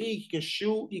players in the league. He can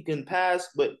shoot, he can pass,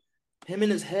 but him in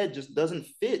his head just doesn't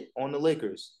fit on the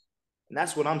Lakers, and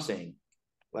that's what I'm saying.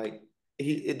 Like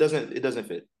it doesn't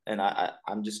fit, and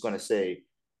I'm just gonna say,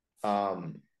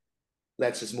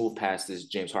 let's just move past this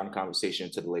James Harden conversation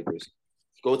to the Lakers.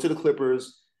 Go to the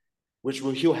Clippers,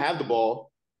 he'll have the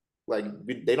ball. Like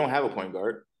they don't have a point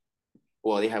guard.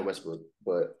 Well, they have Westbrook,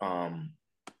 but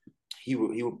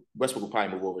Westbrook will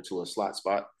probably move over to a slot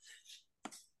spot.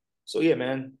 So yeah,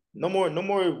 man, no more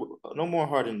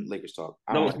Harden Lakers talk.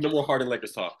 No more Harden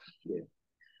Lakers talk. Yeah.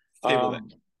 All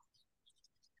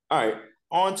right,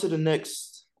 on to the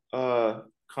next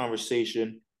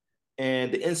conversation,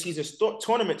 and the in-season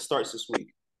tournament starts this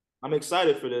week. I'm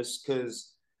excited for this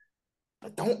because I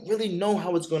don't really know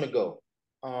how it's going to go.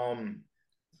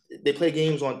 They play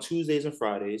games on Tuesdays and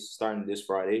Fridays, starting this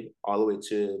Friday, all the way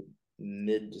to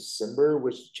mid-December,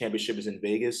 which championship is in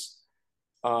Vegas.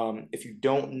 If you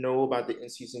don't know about the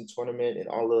in-season tournament and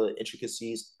all the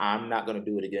intricacies, I'm not going to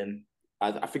do it again.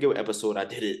 I forget what episode I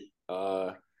did it,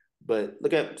 but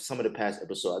look at some of the past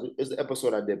episodes. It's the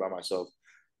episode I did by myself.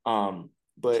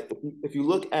 But if you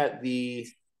look at the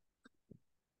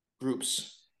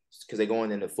groups, because they're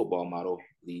going in the football model,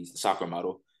 the soccer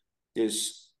model,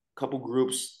 there's couple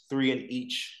groups, 3 in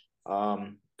each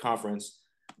conference.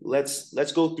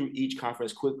 Let's go through each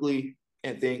conference quickly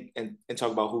and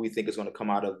talk about who we think is going to come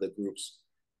out of the groups.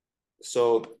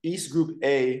 So East Group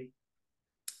A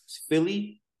is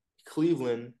Philly,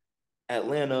 Cleveland,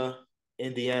 Atlanta,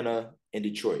 Indiana, and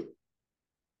Detroit.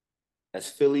 That's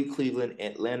Philly, Cleveland,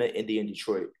 Atlanta, Indy, and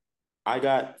Detroit. I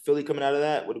got Philly coming out of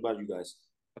that. What about you guys?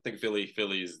 I think Philly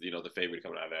is the favorite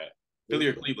coming out of that. Philly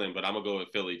or Cleveland, but I'm gonna go with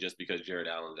Philly just because Jared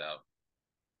Allen's out.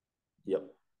 Yep.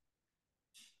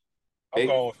 I'm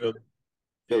going with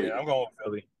Philly. Yeah, I'm going with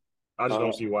Philly. I just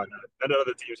don't see why not. None of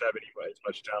the other teams have as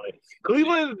much talent.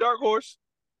 Cleveland is a dark horse.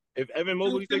 If Evan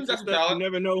Mobley takes a step, you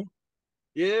never know.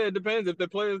 Yeah, it depends. If the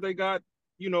players they got,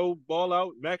 ball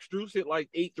out. Max Strus hit like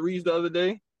 8 threes the other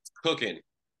day. Cooking.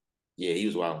 Yeah, he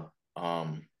was wild.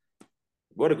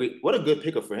 What a good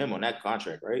pickup for him on that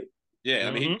contract, right? Yeah,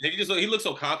 I mean, he looks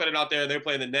so confident out there. They're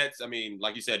playing the Nets. I mean,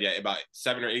 like you said, yeah, about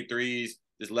 7 or 8 threes,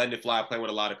 just letting it fly, playing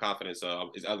with a lot of confidence.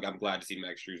 So I'm glad to see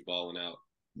Max Strus balling out.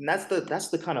 And that's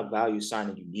the kind of value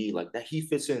signing you need. Like that, he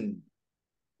fits in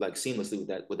like seamlessly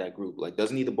with that group. Like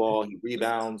doesn't need the ball, he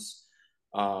rebounds.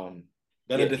 Gonna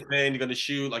defend, gonna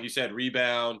shoot, like you said,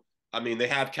 rebound. I mean, they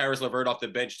have Karis LeVert off the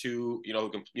bench too. Who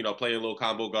can play a little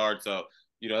combo guard. So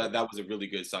that was a really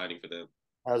good signing for them.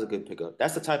 That was a good pickup.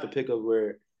 That's the type of pickup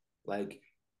where, like,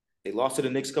 they lost to the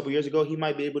Knicks a couple years ago. He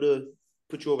might be able to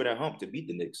put you over that hump to beat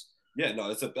the Knicks. Yeah,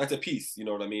 no, that's a piece. You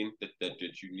know what I mean? That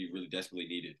you really desperately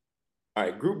needed. All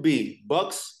right, Group B: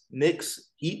 Bucks,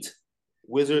 Knicks, Heat,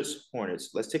 Wizards,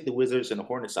 Hornets. Let's take the Wizards and the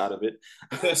Hornets out of it.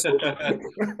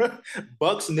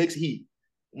 Bucks, Knicks, Heat.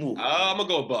 I'm gonna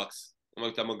go with Bucks.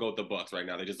 I'm gonna go with the Bucks right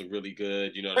now. They just look really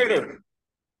good. You know,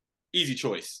 easy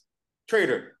choice.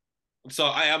 Traitor.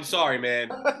 I'm sorry, man.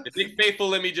 The big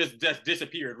faithful in me just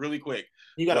disappeared really quick.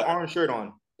 You got an orange shirt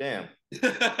on. Damn.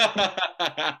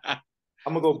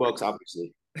 I'm gonna go Bucks,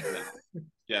 obviously.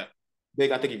 Yeah.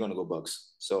 Big, I think you're gonna go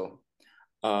Bucks. So,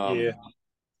 yeah.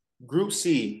 Group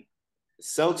C: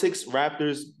 Celtics,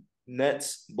 Raptors,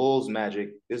 Nets, Bulls,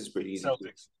 Magic. This is pretty easy.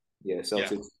 Celtics. Yeah,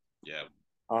 Celtics. Yeah.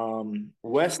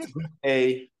 West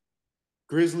A: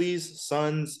 Grizzlies,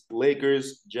 Suns,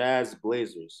 Lakers, Jazz,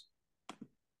 Blazers.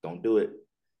 Don't do it.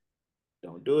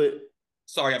 Don't do it.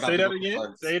 Sorry about Say that again.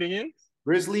 Suns. Say it again.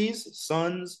 Grizzlies,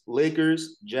 Suns,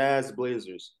 Lakers, Jazz,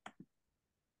 Blazers.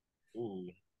 Ooh.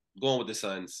 Going with the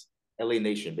Suns. LA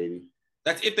Nation, baby.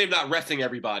 That's if they're not resting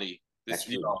everybody. That's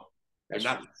true. They're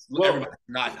not. Everybody's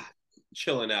not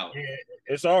chilling out. Yeah,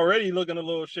 it's already looking a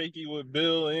little shaky with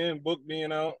Bill and Book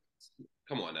being out.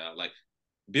 Come on now, like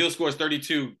Bill scores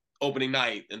 32 opening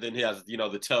night, and then he has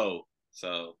the toe.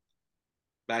 So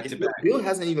back to back. Bill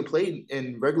hasn't even played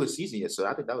in regular season yet, so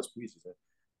I think that was preseason.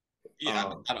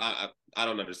 Yeah, I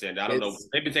don't understand that. I don't know.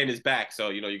 They've been saying his back, so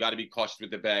you got to be cautious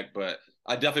with the back. But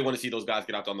I definitely want to see those guys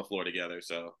get out on the floor together.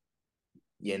 So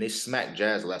yeah, and they smacked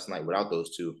Jazz last night without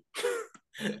those two.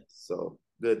 So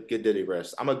good day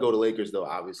rest. I'm gonna go to Lakers though.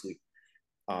 Obviously,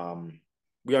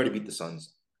 we already beat the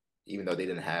Suns, even though they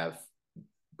didn't have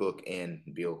Book and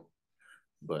Beal,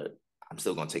 but I'm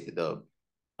still gonna take the dub.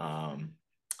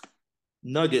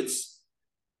 Nuggets,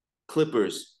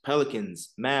 Clippers,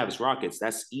 Pelicans, Mavs, Rockets.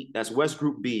 That's West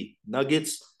Group B.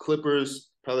 Nuggets,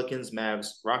 Clippers, Pelicans,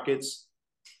 Mavs, Rockets.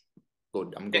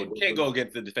 Can't go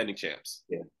against the defending champs.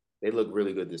 Yeah, they look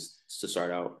really good to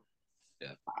start out.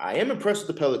 Yeah, I am impressed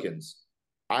with the Pelicans.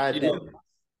 I didn't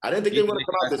think they were going to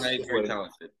come out this way.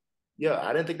 Talented. Yeah,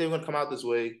 I didn't think they were going to come out this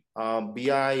way.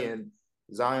 Bi and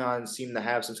Zion seem to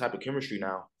have some type of chemistry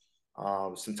now,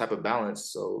 some type of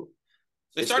balance. So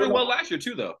they started well last year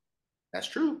too, though. That's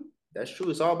true.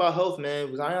 It's all about health,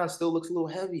 man. Zion still looks a little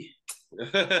heavy.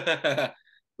 But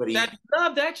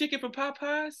love that chicken from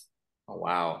Popeyes. Oh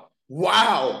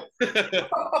wow!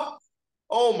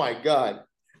 Oh my God!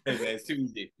 Hey man, it's too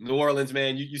easy. New Orleans,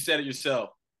 man. You said it yourself.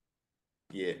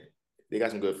 Yeah, they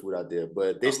got some good food out there,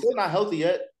 but they're still not healthy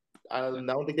yet. I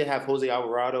don't think they have Jose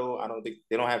Alvarado. I don't think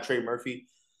they don't have Trey Murphy.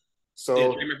 So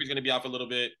yeah, Trey Murphy's going to be out for a little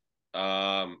bit.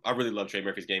 I really love Trey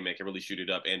Murphy's game. Man, can really shoot it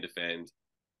up and defend.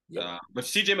 Yep. But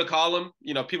CJ McCollum,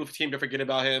 people seem to forget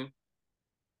about him.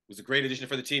 Was a great addition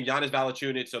for the team. Giannis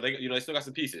Valanciunas, so they still got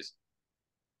some pieces.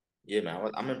 Yeah,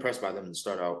 man, I'm impressed by them to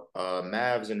start out.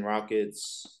 Mavs and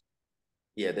Rockets.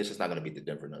 Yeah, they're just not going to beat the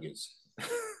Denver Nuggets.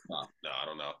 No, I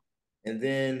don't know. And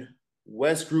then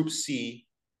West Group C.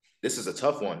 This is a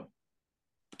tough one.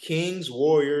 Kings,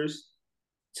 Warriors,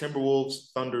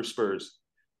 Timberwolves, Thunder, Spurs.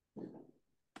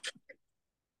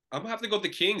 I'm gonna have to go with the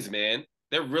Kings, man.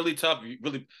 They're really tough,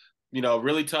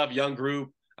 really tough young group.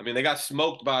 I mean, they got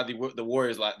smoked by the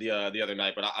Warriors the other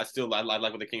night, but I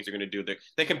like what the Kings are gonna do.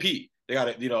 They compete. They got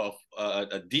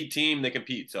a deep team. They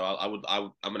compete. So I'm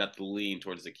gonna have to lean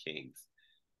towards the Kings.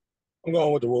 I'm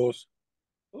going with the Wolves.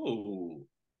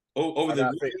 Over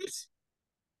the Warriors?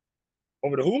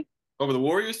 Over the who? Over the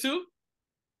Warriors too?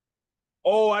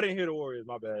 Oh, I didn't hear the Warriors.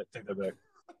 My bad. Take that back.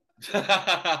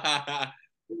 I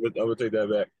would take that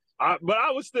back. But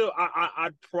I would still. I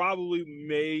probably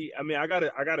may. I mean, I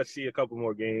gotta see a couple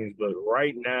more games. But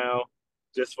right now,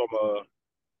 just from a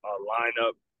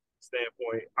lineup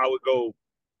standpoint, I would go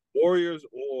Warriors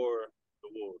or the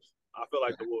Wolves. I feel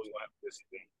like the Wolves will have this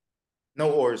season.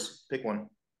 No Wars. Pick one.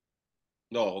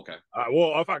 No, okay.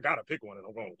 Well, if I gotta pick one, then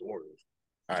I'm going with the Warriors.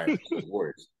 All right,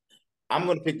 Warriors. I'm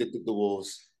gonna pick the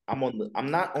Wolves.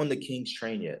 I'm not on the Kings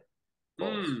train yet.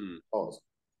 Pause.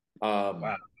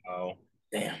 Wow.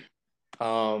 Damn.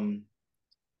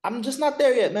 I'm just not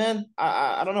there yet, man.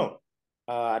 I don't know.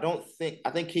 I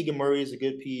think Keegan Murray is a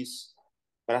good piece,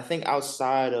 but I think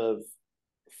outside of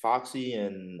Foxy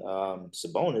and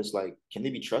Sabonis, like, can they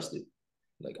be trusted?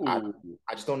 Like, I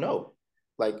just don't know.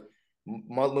 Like,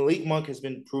 Malik Monk has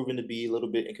been proven to be a little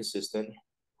bit inconsistent.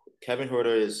 Kevin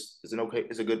Huerter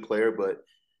is a good player, but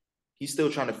he's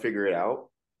still trying to figure it out.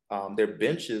 Their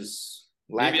bench is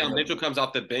lacking. Maybe Mitchell comes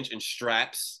off the bench and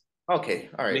straps. Okay,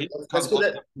 all right. Let's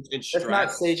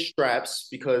not say straps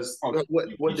because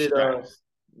what did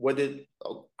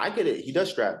I get it? He does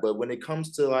strap, but when it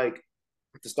comes to like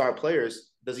the star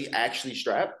players, does he actually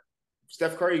strap?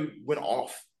 Steph Curry went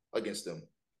off against them.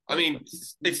 I mean,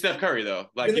 it's Steph Curry though.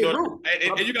 Like, and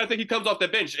you gotta think he comes off the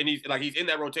bench and he's in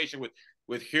that rotation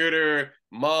with Huerter,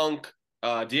 Monk,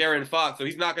 De'Aaron Fox, so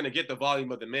he's not going to get the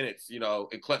volume of the minutes, in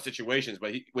clutch situations.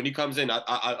 But when he comes in,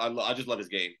 I just love his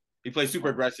game. He plays super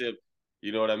aggressive.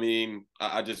 You know what I mean?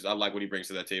 I like what he brings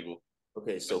to that table.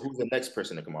 Okay, so who's the next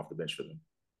person to come off the bench for them?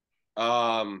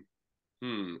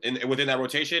 Within that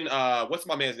rotation, what's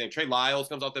my man's name? Trey Lyles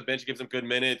comes off the bench, gives him good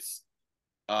minutes.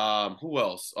 Who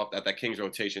else at that Kings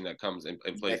rotation that comes and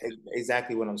plays?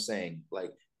 Exactly what I'm saying.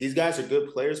 Like, these guys are good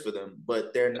players for them,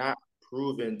 but they're not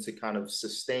proven to kind of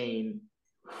sustain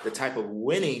the type of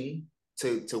winning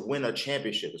to win a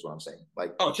championship is what I'm saying.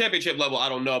 Like, championship level, I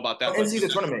don't know about that. In-season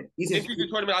tournament.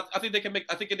 I think they can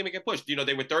make a push.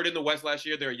 They were third in the West last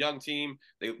year. They're a young team.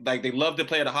 They love to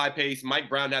play at a high pace. Mike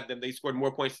Brown had them. They scored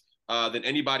more points than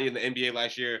anybody in the NBA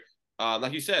last year.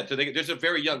 Like you said, so there's a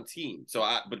very young team. So,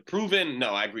 but proven,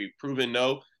 no, I agree. Proven,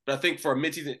 no. But But I think for an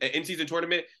in-season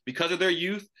tournament, because of their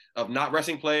youth, of not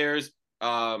resting players,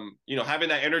 having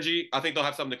that energy, I think they'll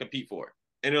have something to compete for,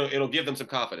 and it'll give them some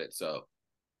confidence. So,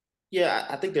 yeah,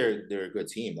 I think they're a good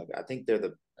team. Like I think they're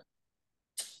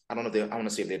I don't know. I want to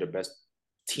say if they're the best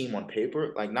team on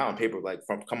paper, like not on paper, like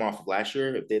from coming off of last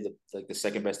year, if they're the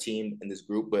second best team in this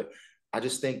group. But I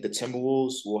just think the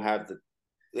Timberwolves will have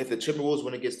if the Timberwolves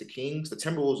win against the Kings, the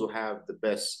Timberwolves will have the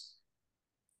best.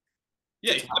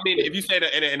 Yeah, I mean, if you say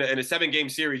that in a 7-game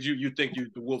series, you think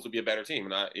the Wolves will be a better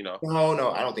team, and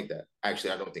No, I don't think that.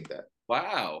 Actually, I don't think that.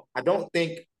 Wow. I don't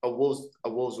think a Wolves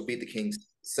will beat the Kings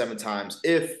 7 times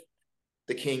if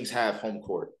the Kings have home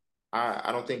court.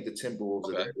 I don't think the Timberwolves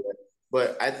are there yet.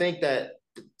 But I think that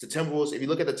the Timberwolves, if you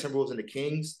look at the Timberwolves and the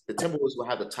Kings, the Timberwolves will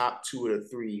have the top 2 or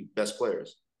 3 best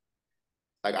players.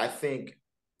 Like I think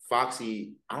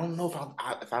Foxy, I don't know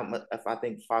if I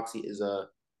think Foxy is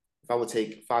if I would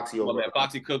take Foxy over. Man,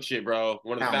 Foxy cook shit, bro.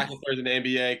 One of the fastest players in the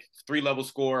NBA, 3-level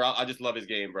scorer. I just love his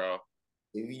game, bro.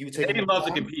 You take and he loves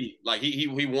to compete. Like he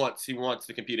wants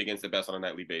to compete against the best on a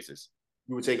nightly basis.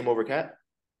 You would take him over Cat?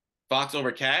 Fox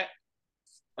over Cat?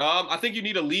 I think you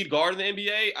need a lead guard in the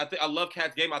NBA. I love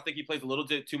Cat's game. I think he plays a little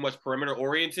bit too much perimeter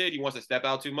oriented. He wants to step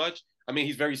out too much. I mean,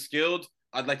 he's very skilled.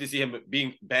 I'd like to see him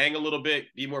bang a little bit,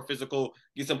 be more physical,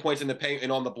 get some points in the paint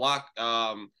and on the block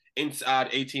inside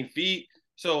 18 feet.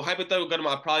 So hypothetical,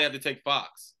 I'd probably have to take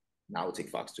Fox. I would take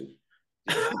Fox too.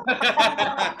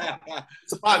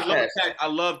 I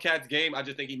love Cat's game. I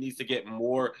just think he needs to get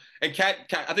more. And Cat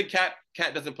I think Cat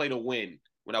doesn't play to win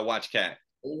when I watch Cat.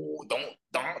 Oh, don't.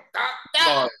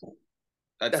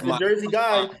 That's my Jersey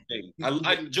guy.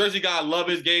 Jersey guy. I love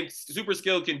his game. Super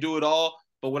skilled, can do it all.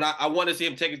 But when I want to see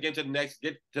him take his game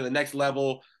get to the next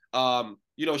level,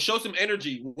 show some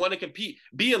energy, want to compete,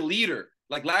 be a leader.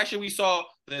 Like last year, we saw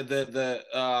the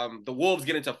Wolves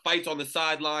get into fights on the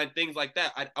sideline, things like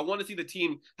that. I want to see the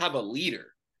team have a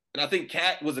leader, and I think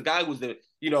Cat was the guy who's the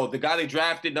guy they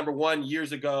drafted #1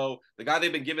 years ago, the guy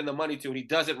they've been giving the money to, and he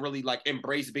doesn't really like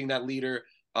embrace being that leader.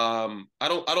 I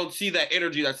don't see that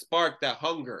energy, that spark, that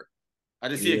hunger. I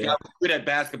just see a guy who's good at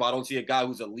basketball. I don't see a guy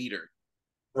who's a leader.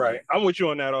 Right, I'm with you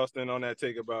on that, Austin. On that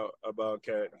take about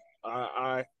Cat,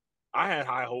 I had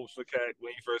high hopes for Cat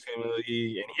when he first came in the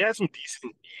league, and he had some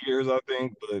decent years, I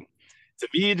think. But to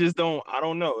me, I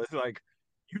don't know. It's like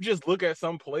you just look at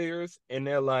some players and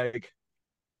they're like,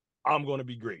 I'm going to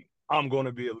be great. I'm going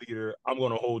to be a leader. I'm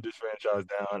going to hold this franchise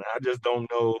down. I just don't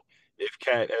know if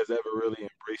Cat has ever really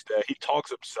embraced that. He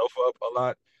talks himself up a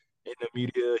lot in the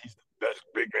media. He's the best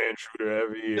big man shooter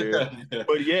every year.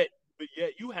 But yet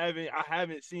I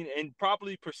haven't seen, and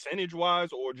probably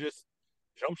percentage-wise or just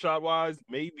jump shot wise,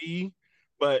 maybe,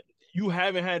 but you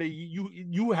haven't had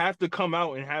you have to come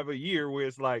out and have a year where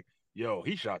it's like, yo,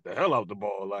 he shot the hell out the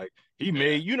ball. Like he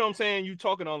made, you know what I'm saying? You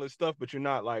talking all this stuff, but you're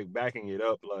not like backing it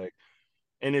up. Like,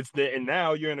 and and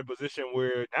now you're in a position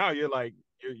where now you're like,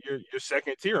 you're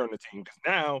second tier on the team. Cause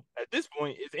now at this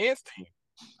point it's Ant's team.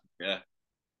 Yeah.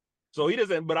 So he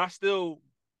doesn't, but I still,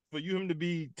 for him to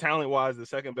be talent-wise the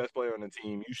second best player on the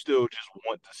team, you still just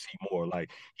want to see more. Like,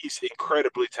 he's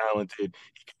incredibly talented.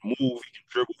 He can move, he can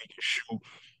dribble, he can shoot.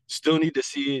 Still need to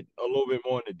see it a little bit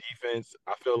more in the defense.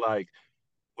 I feel like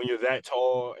when you're that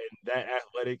tall and that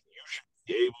athletic, you should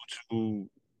be able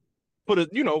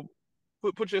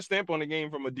to put your stamp on the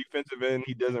game from a defensive end.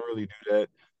 He doesn't really do that.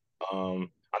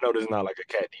 I know this is not like a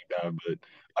Cat deep dive, but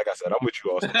like I said, I'm with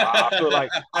you, Austin.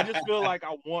 I just feel like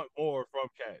I want more from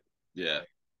Cat. Yeah.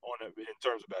 In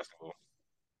terms of basketball,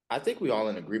 I think we all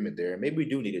in agreement there. Maybe we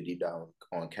do need a deep dive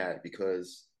on Cat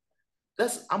because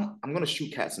I'm gonna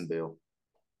shoot Cat some bail.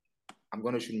 I'm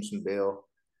gonna shoot him some bail.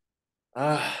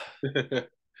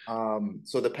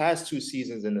 So the past 2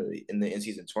 seasons in the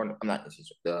in-season tournament, I'm not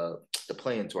in-season, the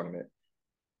play-in tournament.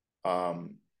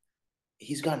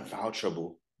 He's gotten foul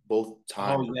trouble both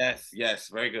times. Oh yes,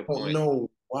 very good point. I don't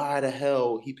know why the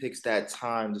hell he picks that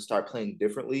time to start playing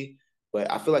differently. But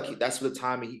I feel like that's the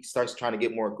time he starts trying to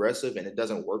get more aggressive, and it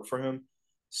doesn't work for him.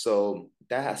 So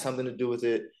that has something to do with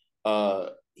it.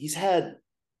 He's had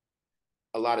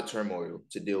a lot of turmoil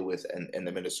to deal with in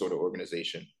the Minnesota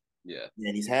organization. Yeah.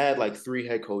 And he's had like 3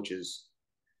 head coaches,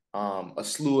 a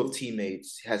slew of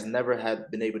teammates, has never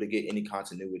been able to get any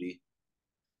continuity.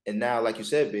 And now, like you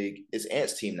said, Big, it's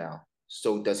Ant's team now.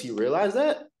 So does he realize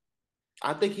that?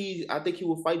 I think he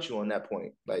will fight you on that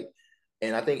point.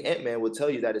 And I think Ant-Man will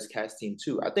tell you that it's Cat's team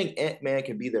too. I think Ant-Man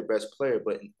can be their best player,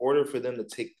 but in order for them to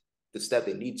take the step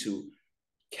they need to,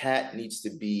 Cat needs to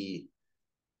be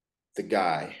the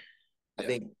guy. I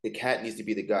think the Cat needs to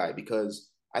be the guy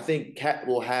because I think Cat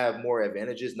will have more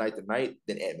advantages night to night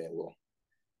than Ant-Man will.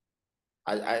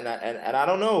 I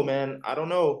don't know, man. I don't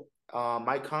know.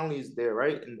 Mike Conley's there,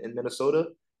 right, in Minnesota.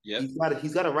 Yeah,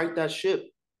 he's got to right that ship.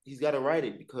 He's got to right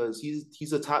it because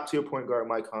he's a top tier point guard.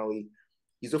 Mike Conley,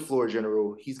 he's a floor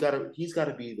general. He's got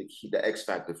to be the X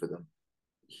factor for them.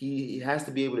 He has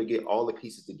to be able to get all the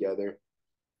pieces together,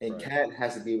 and Cat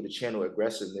has to be able to channel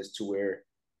aggressiveness to where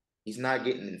he's not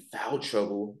getting in foul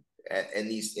trouble in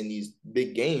these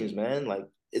big games, man. Like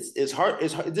it's hard.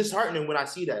 It's disheartening when I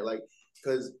see that, like,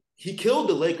 because he killed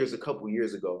the Lakers a couple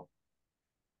years ago,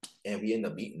 and we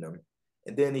ended up beating them.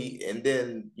 And then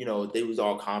they was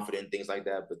all confident, things like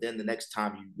that. But then the next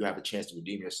time you have a chance to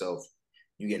redeem yourself,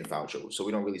 you get in foul trouble. So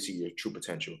we don't really see your true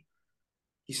potential.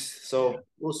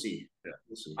 We'll see. Yeah.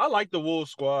 We'll see. I like the Wolves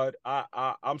squad.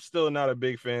 I'm still not a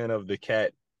big fan of the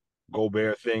Cat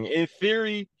Gobert thing. In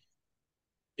theory,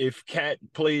 if Cat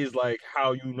plays like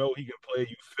how you know he can play,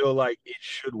 you feel like it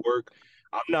should work.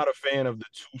 I'm not a fan of the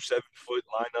 2 7-foot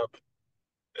lineup,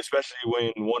 especially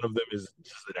when one of them is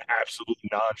just an absolute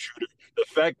non-shooter. The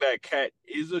fact that Cat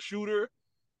is a shooter,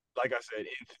 like I said,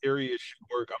 in theory it should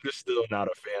work. I'm just still not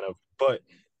a fan of it. But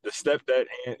the step that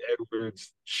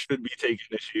Edwards should be taking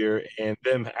this year, and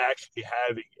them actually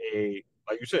having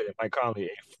like you said, Mike Conley,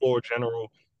 a floor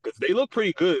general, because they look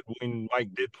pretty good when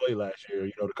Mike did play last year,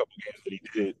 the couple games that he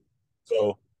did.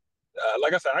 So,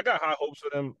 like I said, I got high hopes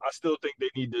for them. I still think they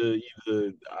need to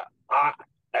either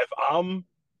if I'm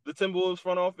the Timberwolves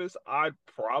front office, I'd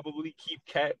probably keep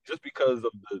Cat just because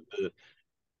of the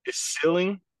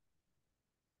ceiling.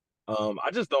 I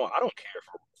don't care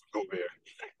for Gobert.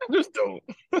 I just don't.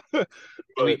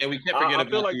 and we can't forget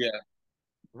about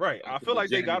right. I feel like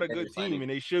they got a good team, and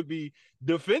they should be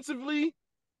defensively.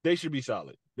 They should be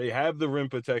solid. They have the rim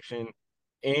protection,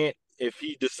 and if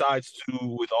he decides to,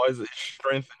 with all his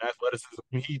strength and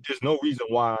athleticism, there's no reason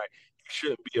why he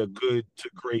shouldn't be a good to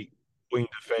great wing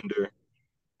defender.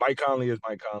 Mike Conley is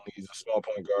Mike Conley. He's a small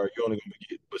point guard. You're only going to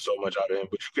get so much out of him,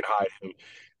 but you can hide him,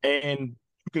 and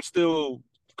you can still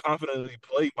confidently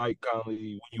play Mike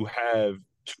Conley when you have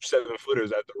 2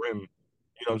 7-footers at the rim.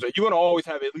 You know what I'm saying? You're going to always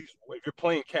have at least, if you're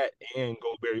playing Cat and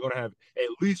Gobert, you're going to have at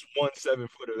least 1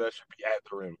 7-footer that should be at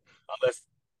the rim, unless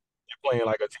you're playing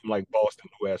like a team like Boston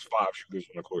who has 5 shooters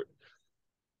on the court.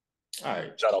 All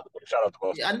right. Shout out to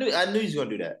Boston. Yeah, I knew he was going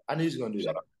to do that. I knew he was going to do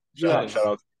that.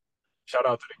 Shout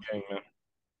out to the gang, man.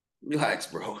 Relax,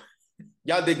 bro.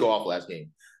 Y'all did go off last game.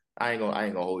 I ain't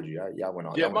gonna hold you. Y'all went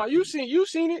off. Yeah, you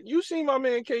seen it. You seen my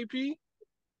man KP.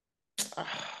 The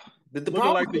looking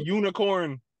problem, like the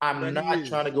unicorn. I'm not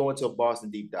trying to go into a Boston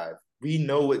deep dive. We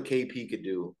know what KP could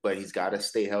do, but he's got to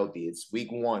stay healthy. It's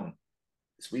week 1.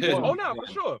 It's week 1. Oh, no,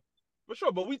 for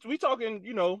sure. But we talking,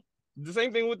 the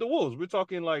same thing with the Wolves. We're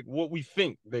talking like what we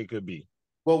think they could be.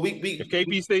 Well, if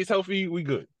KP stays healthy, we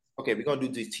good. Okay, we're gonna do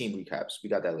these team recaps. We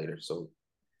got that later. So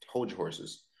hold your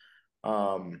horses.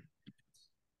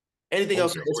 Anything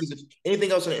else in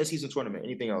the in-season tournament?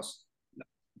 Anything else?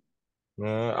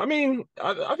 I mean,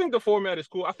 I think the format is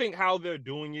cool. I think how they're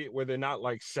doing it, where they're not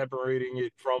like separating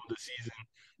it from the season,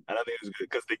 and I think it's good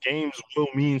because the games will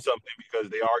mean something because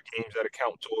they are games that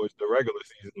account towards the regular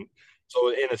season. So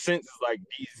in a sense, it's like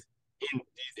these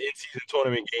in-season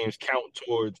tournament games count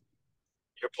towards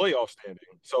your playoff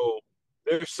standing. So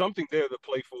there's something there to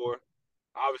play for.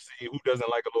 Obviously, who doesn't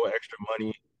like a little extra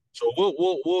money? So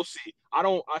we'll see. I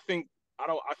think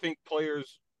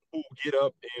players who get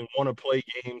up and want to play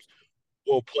games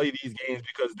will play these games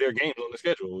because they're games on the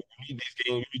schedule. You need these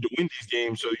games. You need to win these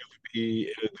games so you can be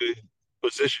in a good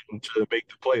position to make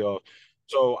the playoff.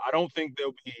 So I don't think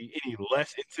there'll be any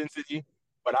less intensity,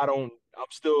 but I'm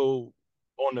still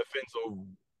on the fence of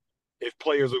if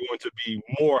players are going to be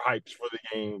more hyped for the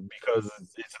game because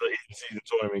it's an in-season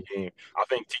tournament game. I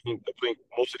think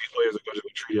most of these players are going to be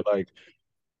treated like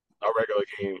a regular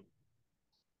game.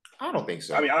 I don't think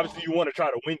so. I mean, obviously, you want to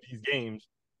try to win these games.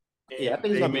 Yeah, I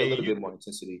think it's going to be a little bit more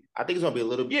intensity. I think it's going to be a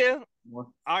little bit more.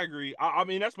 I agree. I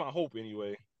mean, that's my hope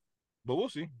anyway. But we'll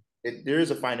see. There is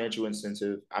a financial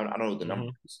incentive. I don't know what the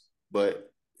number is.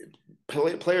 But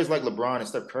players like LeBron and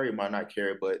Steph Curry might not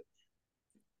care. But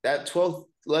that 12th,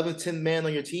 11th, 10th man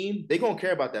on your team, they're going to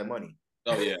care about that money.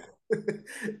 Oh, yeah.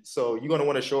 So you're going to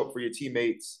want to show up for your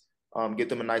teammates, get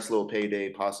them a nice little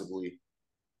payday possibly.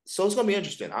 So it's going to be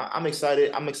interesting. I'm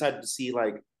excited. I'm excited to see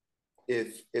like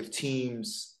if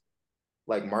teams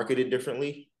like market it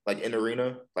differently, like in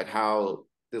arena, like how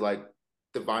the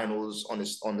vinyls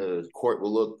on the court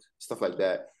will look, stuff like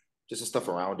that, just the stuff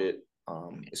around it.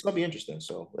 It's going to be interesting.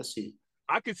 So let's see.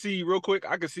 I could see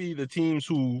the teams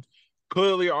who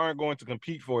clearly aren't going to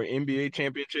compete for an NBA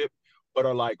championship, but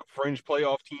are like fringe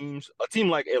playoff teams. A team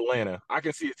like Atlanta, I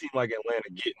can see a team like Atlanta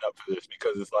getting up for this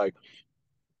because it's like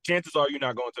chances are you're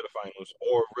not going to the finals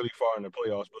or really far in the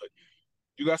playoffs, but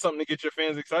you got something to get your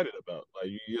fans excited about.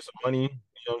 Like, you get some money, you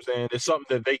know what I'm saying? It's something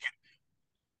that they can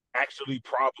actually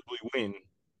probably win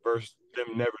versus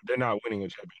them they're not winning a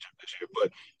championship this year.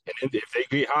 But and if they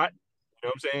get hot, you know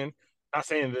what I'm saying? Not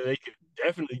saying that they could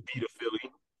definitely beat a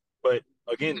Philly, but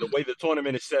again, the way the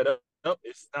tournament is set up,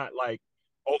 it's not like,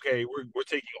 okay, we're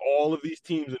taking all of these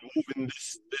teams and moving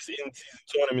this in-season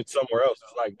tournament somewhere else.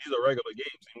 It's like these are regular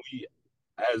games, and we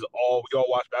all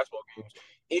watch basketball games.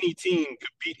 Any team could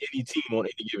beat any team on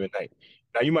any given night.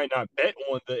 Now, you might not bet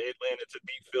on the Atlanta to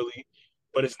beat Philly,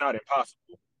 but it's not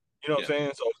impossible. You know what I'm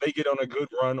saying? So if they get on a good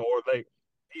run, or like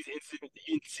these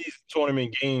in-season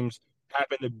tournament games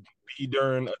happen to be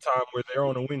during a time where they're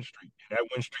on a win streak, and that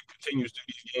win streak continues through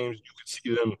these games, you could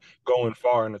see them going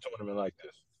far in a tournament like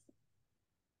this.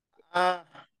 I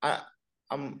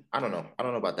I don't know. I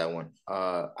don't know about that one.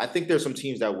 I think there's some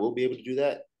teams that will be able to do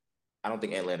that. I don't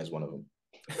think Atlanta's one of them.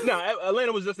 No,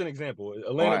 Atlanta was just an example.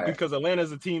 Because Atlanta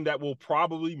is a team that will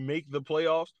probably make the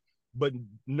playoffs, but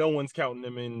no one's counting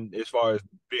them in as far as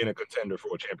being a contender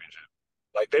for a championship.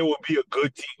 Like, they will be a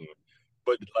good team,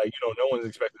 but no one's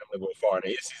expecting them to go far in the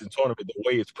in-season tournament. The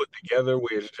way it's put together,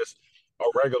 where it's just a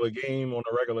regular game on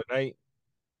a regular night,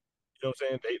 you know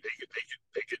what I'm saying?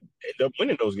 They could end up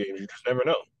winning those games. You just never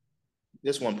know.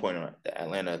 Just one point on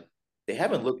Atlanta. They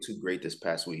haven't looked too great this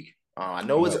past week. I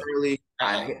know it's early.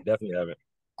 I definitely haven't.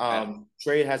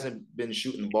 Trey hasn't been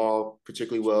shooting the ball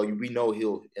particularly well. We know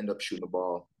he'll end up shooting the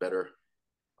ball better.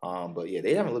 But yeah,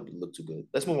 they haven't looked too good.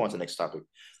 Let's move on to the next topic.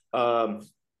 The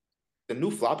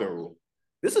new flopping rule.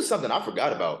 This is something I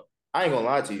forgot about. I ain't gonna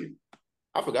lie to you.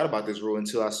 I forgot about this rule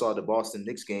until I saw the Boston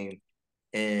Knicks game,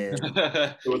 and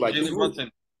it was like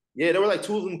there were like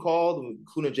two of them called,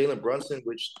 including Jalen Brunson,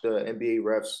 which the NBA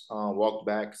refs walked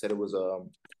back, said it was a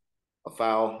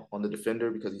foul on the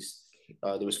defender because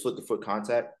there was foot-to-foot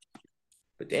contact.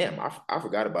 But damn, I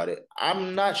forgot about it.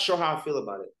 I'm not sure how I feel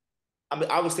about it. I mean,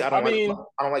 obviously, I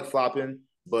don't like flopping,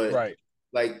 but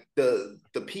like the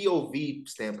POV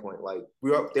standpoint, like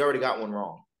they already got one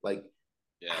wrong. Like,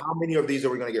 how many of these are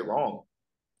we gonna get wrong?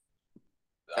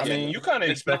 I mean, you kind of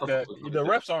expect that. The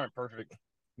refs aren't perfect.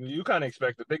 You kind of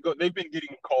expect that. They've been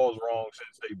getting calls wrong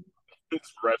since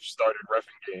refs started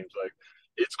reffing games. Like,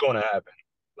 it's going to happen.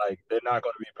 Like, they're not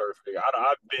going to be perfect.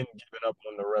 I've been giving up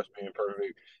on the refs being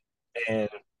perfect, and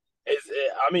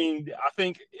I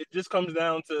think it just comes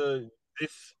down to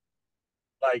this.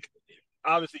 Like,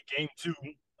 obviously, game 2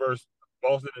 versus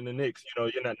Boston and the Knicks. No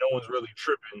one's really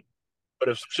tripping. But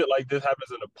if some shit like this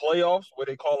happens in the playoffs where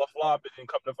they call a flop and then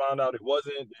come to find out it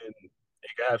wasn't, and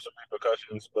it can have some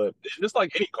repercussions. But it's just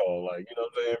like any call. Like, you know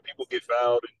what I'm saying? People get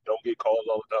fouled and don't get calls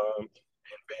all the time,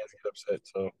 and fans get upset.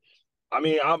 So, I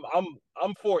mean,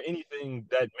 I'm for anything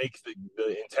that makes the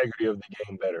integrity of the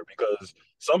game better, because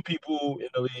some people in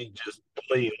the league just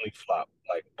blatantly flop,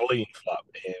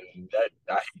 and that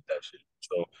I hate that shit.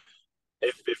 So,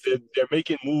 if they're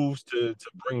making moves to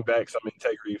bring back some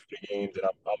integrity for the game, then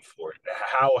I'm for it.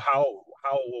 How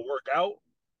it will work out,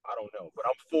 I don't know, but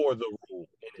I'm for the rule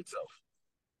in itself.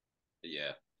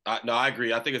 Yeah, no, I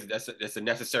agree. I think it's a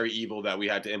necessary evil that we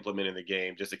had to implement in the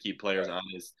game just to keep players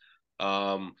honest.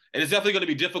 And it's definitely going to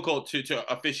be difficult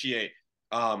to officiate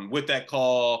with that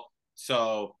call.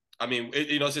 So I mean,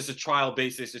 it's just a trial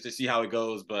basis just to see how it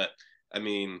goes. But I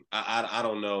mean, I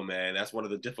don't know, man. That's one of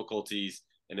the difficulties.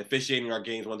 And officiating our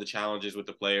games, one of the challenges with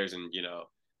the players, and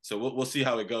so we'll see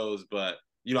how it goes. But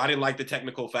I didn't like the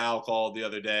technical foul call the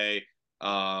other day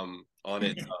on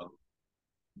it.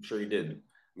 I'm sure you didn't.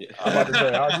 Yeah. I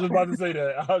was just about to say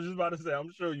that.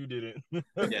 I'm sure you didn't.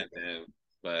 Yeah, man.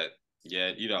 But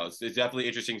yeah, it's definitely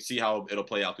interesting to see how it'll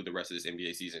play out through the rest of this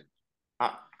NBA season.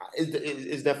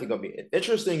 It's definitely gonna be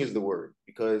interesting. Is the word,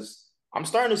 because I'm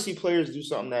starting to see players do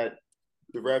something that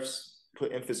the refs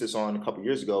put emphasis on a couple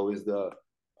years ago. Is the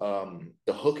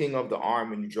hooking of the arm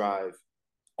when you drive,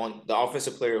 on the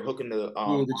offensive player hooking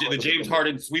the James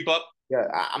Harden sweep up. Yeah,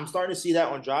 I'm starting to see that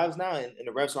on drives now, and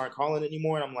the refs aren't calling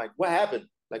anymore. And I'm like, what happened?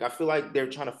 Like, I feel like they're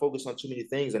trying to focus on too many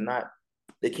things and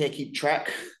they can't keep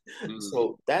track.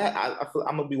 So that I feel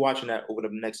I'm gonna be watching that over the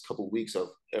next couple of weeks of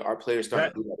our players starting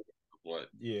to do that again. What?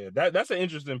 Yeah, that's an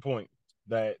interesting point.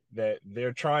 That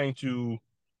they're trying to,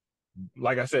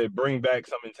 like I said, bring back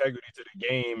some integrity to the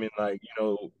game, and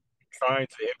trying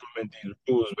to implement these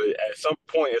rules. But at some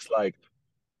point, it's like,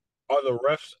 are the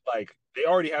refs like, they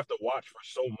already have to watch for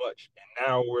so much, and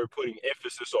now we're putting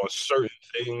emphasis on certain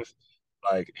things.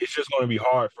 Like, it's just going to be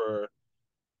hard for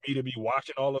me to be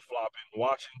watching all the flopping,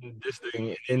 watching this thing,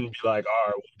 and then be like, all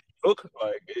right, look,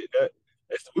 like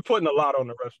we're putting a lot on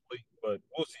the refs plate, but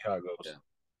we'll see how it goes.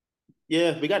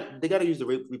 Yeah, they got to use the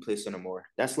replay center more.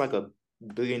 That's like a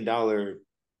 $1 billion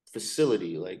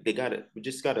facility. Like we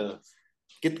just gotta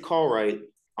get the call right.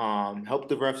 Help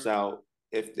the refs out.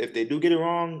 If they do get it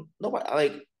wrong, nobody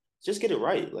like just get it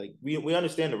right. Like we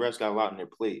understand the refs got a lot on their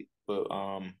plate, but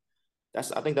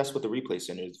I think that's what the replay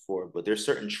center is for. But there's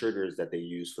certain triggers that they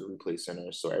use for the replay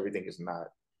center, so everything is not.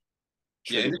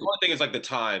 Yeah, and the one thing is like the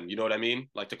time. You know what I mean?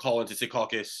 Like to call into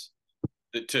caucus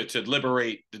to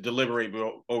deliberate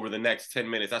over the next 10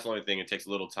 minutes. That's the only thing. It takes a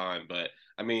little time, but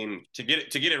I mean to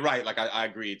get it right. Like I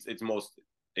agree. It's most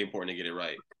important to get it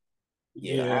right.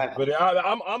 Yeah, but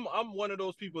I'm one of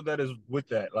those people that is with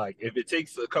that. Like, if it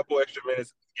takes a couple extra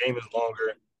minutes, the game is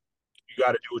longer. You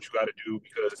got to do what you got to do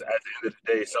because at the end of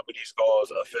the day, some of these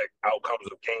calls affect outcomes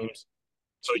of games.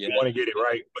 So you want to get it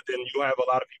right, but then you have a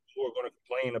lot of people who are going to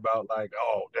complain about like,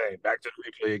 oh, dang, back to the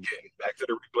replay again, back to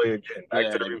the replay again,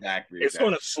 back to the replay. Exactly. It's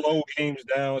going to slow games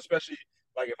down, especially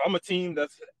like if I'm a team that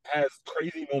has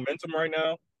crazy momentum right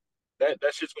now.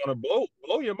 That shit's gonna blow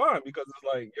your mind because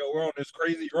it's like, yo, we're on this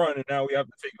crazy run and now we have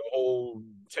to take a whole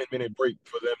 10-minute break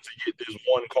for them to get this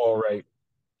one call right.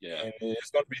 Yeah, and it's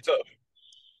gonna be tough.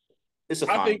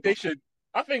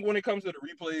 I think when it comes to the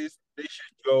replays, they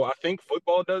should go. I think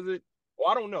football does it. Well,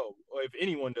 I don't know if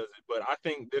anyone does it, but I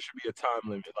think there should be a time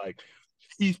limit. Like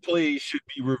these plays should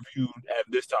be reviewed at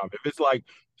this time. If it's like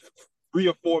 3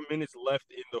 or 4 minutes left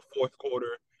in the fourth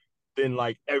quarter, then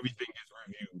like everything is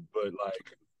reviewed. But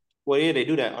like. Well, yeah, they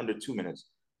do that under 2 minutes.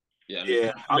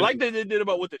 Yeah. I like that they did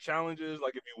about with the challenges.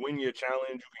 Like if you win your challenge,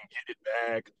 you can get it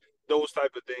back. Those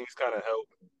type of things kind of help.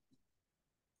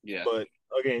 Yeah. But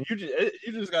again, you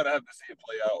just gotta have to see it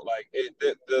play out. Like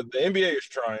the NBA is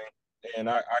trying, and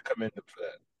I commend them for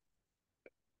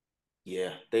that.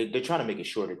 Yeah, they're trying to make it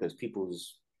shorter because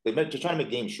they're trying to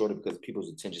make games shorter because people's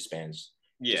attention spans.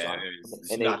 Yeah,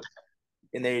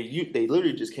 they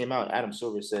literally just came out. Adam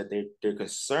Silver said they're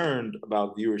concerned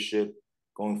about viewership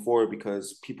going forward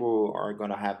because people are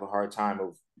going to have a hard time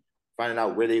of finding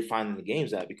out where they find the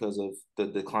games at because of the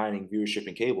declining viewership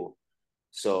in cable.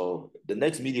 So the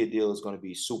next media deal is going to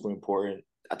be super important.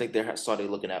 I think they started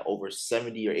looking at over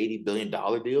 $70 or $80 billion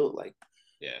deal. Like,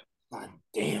 yeah, God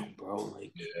damn, bro.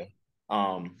 Like, yeah.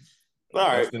 All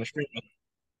right.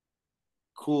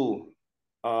 Cool.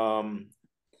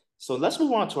 So let's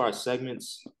move on to our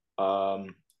segments.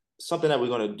 Something that we're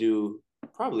going to do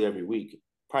probably every week.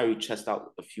 Probably test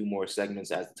out a few more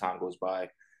segments as the time goes by.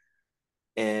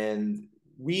 And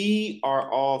we are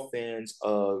all fans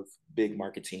of big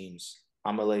market teams.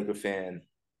 I'm a Laker fan.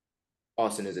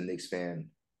 Austin is a Knicks fan.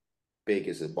 Big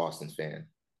is a Boston fan.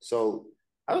 So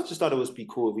I just thought it would be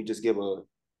cool if we just give a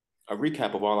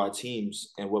recap of all our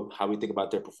teams and how we think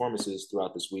about their performances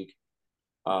throughout this week.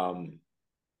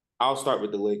 I'll start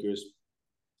with the Lakers.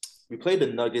 We played the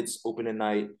Nuggets opening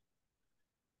night.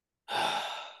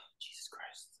 Jesus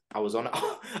Christ! I was on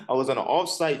an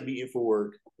off-site meeting for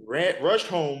work. Rushed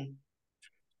home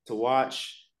to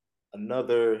watch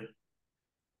another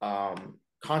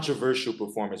controversial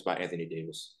performance by Anthony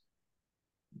Davis.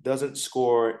 Doesn't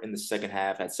score in the second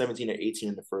half. Had 17 or 18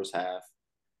 in the first half.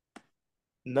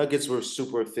 Nuggets were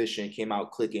super efficient, came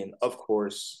out clicking. Of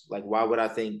course, like why would I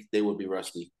think they would be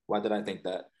rusty? Why did I think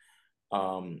that?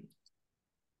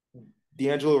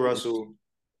 D'Angelo Russell,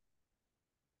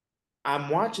 I'm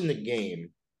watching the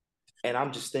game and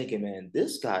I'm just thinking, man,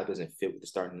 this guy doesn't fit with the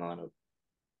starting lineup.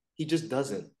 He just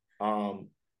doesn't.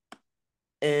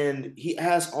 And he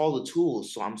has all the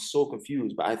tools, so I'm so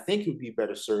confused. But I think he'd be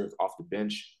better served off the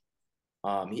bench.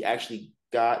 He actually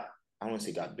I don't want to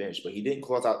say got benched, but he didn't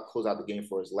close out the game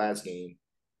for his last game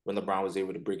when LeBron was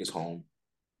able to bring us home.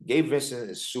 Gabe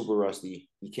Vincent is super rusty.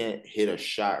 He can't hit a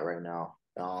shot right now,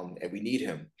 and we need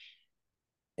him.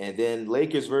 And then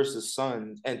Lakers versus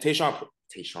Suns and Tayshaun.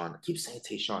 I keep saying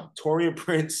Tayshaun. Taurean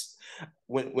Prince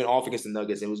went off against the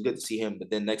Nuggets. It was good to see him, but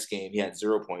then next game he had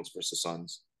 0 points versus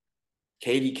Suns.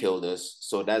 KD killed us,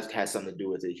 so that has something to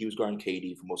do with it. He was guarding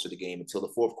KD for most of the game until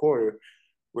the fourth quarter,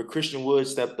 where Christian Wood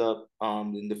stepped up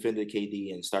and defended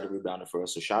KD and started rebounding for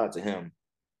us. So shout out to him.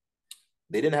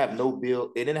 They didn't have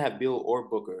Bill. They didn't have Bill or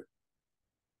Booker,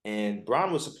 and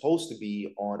Brown was supposed to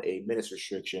be on a minutes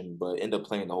restriction, but ended up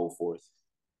playing the whole fourth.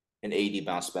 And AD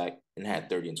bounced back and had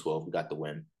 30 and 12. We got the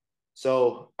win.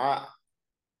 So I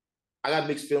got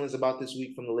mixed feelings about this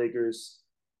week from the Lakers.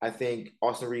 I think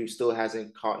Austin Reeves still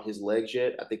hasn't caught his legs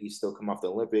yet. I think he's still come off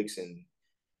the Olympics and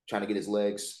trying to get his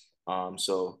legs.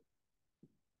 So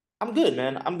I'm good,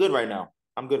 man. I'm good right now.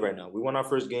 We won our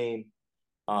first game.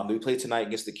 We play tonight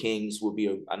against the Kings. Will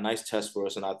be a nice test for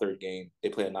us in our third game. They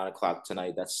play at 9:00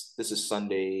 tonight. This is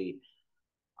Sunday,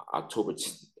 October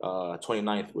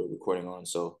 29th. We're recording on.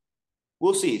 So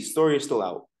we'll see. Story is still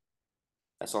out.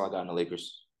 That's all I got in the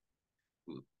Lakers.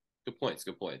 Good points.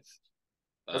 Good points.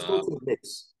 Let's go to the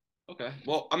Knicks. Okay.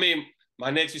 Well, I mean, my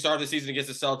Knicks, we started the season against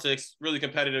the Celtics. Really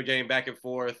competitive game, back and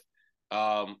forth.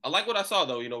 I like what I saw,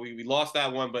 though. We lost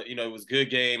that one, but, it was a good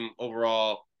game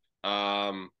overall.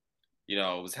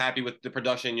 Was happy with the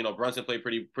production. Brunson played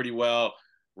pretty well.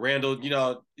 Randall, he's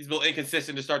a little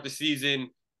inconsistent to start the season.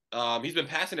 He's been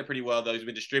passing it pretty well, though. He's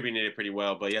been distributing it pretty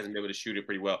well, but he hasn't been able to shoot it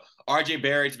pretty well. RJ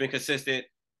Barrett's been consistent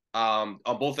on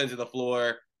both ends of the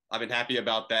floor. I've been happy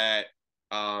about that.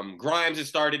 Grimes has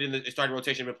started in the starting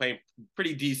rotation, been playing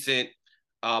pretty decent.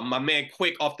 My man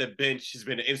Quick off the bench has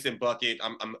been an instant bucket.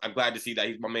 I'm glad to see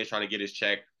that. My man's trying to get his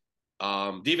check.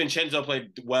 DiVincenzo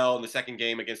played well in the second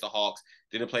game against the Hawks.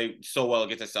 Didn't play so well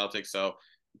against the Celtics, so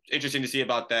interesting to see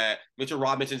about that. Mitchell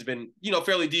Robinson's been,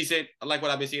 fairly decent. I like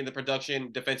what I've been seeing in the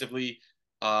production defensively.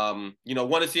 Want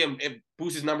to see him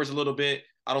boost his numbers a little bit.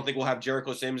 I don't think we'll have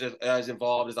Jericho Sims as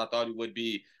involved as I thought he would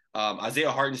be.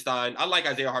 Isaiah Hartenstein. I like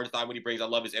Isaiah Hartenstein when he brings. I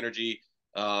love his energy.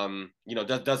 Does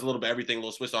a little bit of everything, a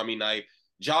little Swiss Army knife.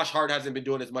 Josh Hart hasn't been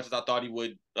doing as much as I thought he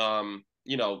would.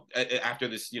 After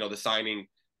this, the signing.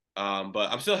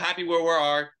 But I'm still happy where we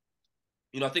are.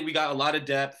 I think we got a lot of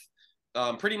depth.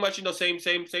 Pretty much,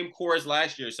 same core as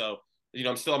last year. So,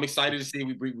 I'm excited to see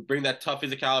we bring that tough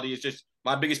physicality. It's just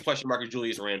my biggest question mark is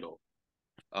Julius Randle.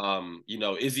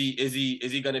 Is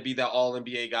he going to be that all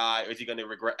NBA guy, or is he going to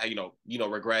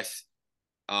regress?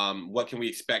 What can we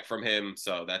expect from him?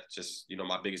 So that's just,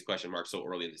 my biggest question mark so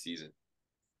early in the season.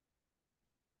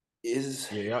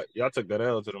 Y'all took that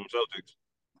L to them Celtics.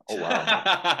 Oh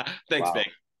wow! Thanks, wow. Bang.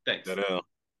 Thanks. That L.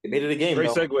 They made it a game. Great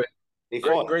segue.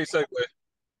 Great segue.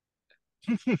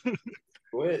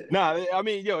 Go ahead. Nah, I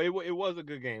mean, it was a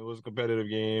good game. It was a competitive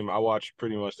game. I watched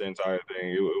pretty much the entire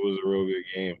thing. It was a real good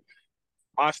game.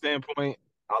 My standpoint,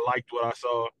 I liked what I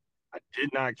saw. I did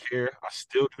not care. I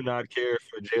still do not care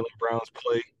for Jaylen Brown's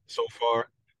play so far.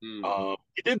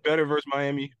 He did better versus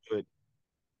Miami, but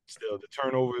still, the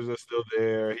turnovers are still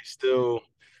there.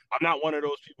 I'm not one of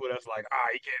those people that's like,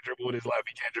 he can't dribble with his left.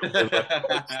 He can't dribble with his left.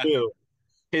 But still,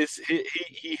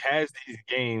 he has these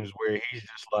games where he's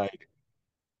just like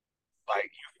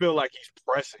you feel like he's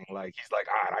pressing. Like he's like,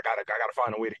 all right, I gotta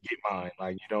find a way to get mine.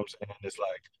 Like, you know what I'm saying? It's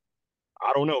like,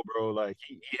 I don't know, bro. Like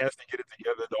he has to get it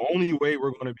together. The only way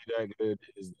we're gonna be that good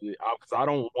is because I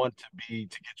don't want to get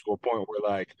to a point where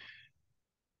like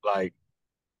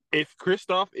if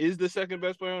Kristaps is the second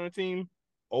best player on the team,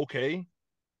 okay.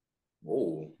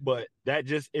 Whoa. But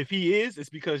if he is, it's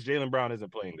because Jaylen Brown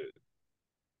isn't playing good.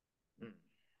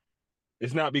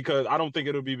 It's not because I don't think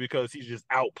it'll be because he's just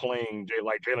outplaying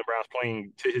Jaylen Brown's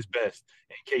playing to his best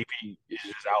and KP is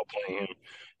just outplaying him.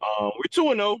 We're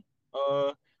 2-0.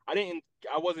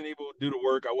 I wasn't able to do the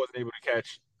work. I wasn't able to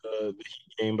catch the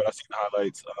Heat game, but I see the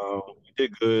highlights. We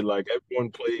did good. Like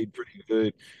everyone played pretty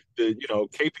good.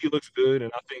 KP looks good,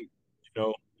 and I think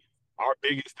our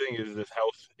biggest thing is this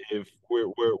health. If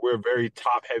we're a very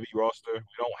top heavy roster, we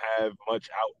don't have much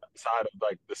outside of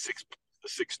like the six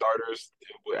starters,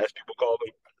 as people call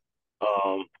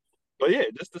them. But yeah,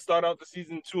 just to start out the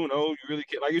season 2-0, you really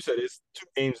can't, like you said, it's 2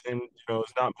 games in.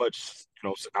 It's not much,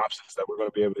 synopsis that we're going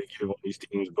to be able to give on these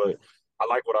teams. But I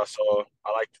like what I saw.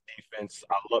 I like the defense.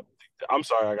 I'm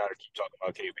sorry, I got to keep talking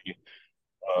about KP.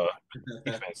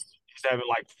 Defense. He's having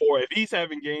like 4. If he's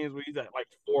having games where he's at like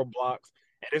 4 blocks,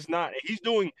 and it's not, he's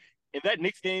doing in that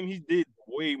Knicks game, he did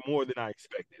way more than I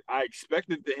expected. I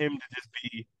expected him to just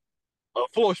be a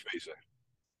floor spacer.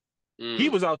 He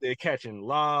was out there catching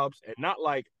lobs, and not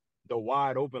like the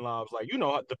wide open lobs, like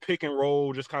the pick and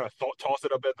roll, just kind of toss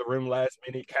it up at the rim last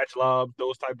minute, catch lobs,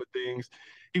 those type of things.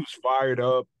 He was fired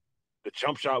up. The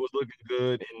jump shot was looking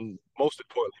good, and most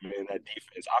importantly, man, that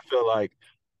defense. I feel like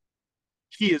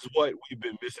he is what we've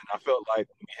been missing. I felt like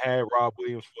when we had Rob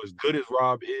Williams, for as good as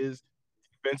Rob is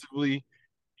defensively,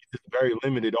 he's very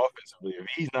limited offensively. If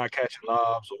he's not catching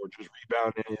lobs or just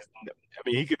rebounding,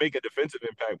 he could make a defensive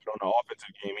impact, but on the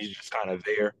offensive game, he's just kind of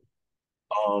there.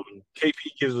 KP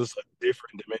gives us a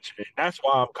different dimension, and that's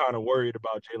why I'm kind of worried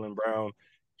about Jaylen Brown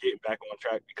getting back on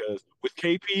track, because with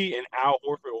KP and Al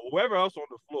Horford or whoever else on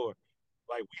the floor,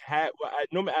 like I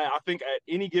think at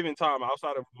any given time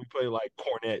outside of when we play like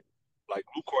Cornette, like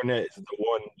Luke Cornette is the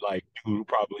one like dude who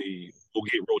probably will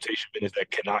get rotation minutes that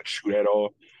cannot shoot at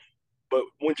all. But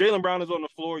when Jaylen Brown is on the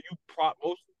floor,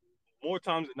 more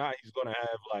times than not, he's going to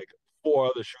have like 4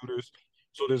 other shooters.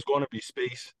 So there's going to be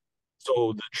space.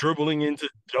 So the dribbling into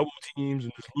double teams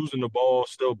and just losing the ball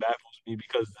still baffles me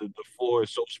because the floor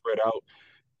is so spread out.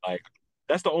 Like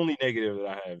That's the only negative that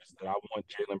I have is that I want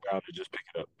Jaylen Brown to just pick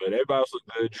it up. But everybody else looked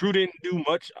good. Drew didn't do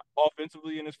much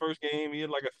offensively in his first game. He had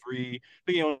like a 3. I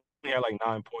think he only had like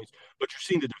 9 points. But you've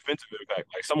seen the defensive impact.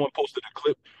 Like someone posted a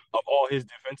clip of all his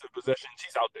defensive possessions.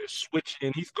 He's out there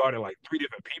switching. He's guarding like 3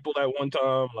 different people at one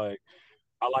time. Like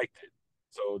I liked it.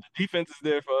 So the defense is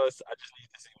there for us. I just need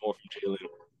to see more from Jaylen.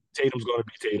 Tatum's going to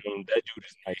be Tatum. That dude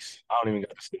is nice. I don't even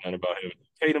got to say nothing about him.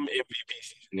 Tatum MVP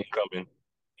season incoming.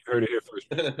 You heard it here first.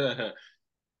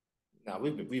 Nah,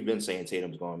 we've been saying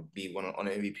Tatum's going to be on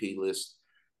the MVP list.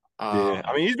 Yeah,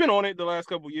 I mean he's been on it the last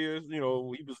couple of years. You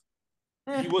know,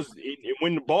 he was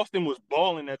when Boston was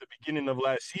balling at the beginning of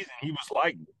last season. He was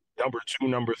like number 2,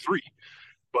 number 3.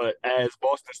 But as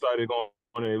Boston started going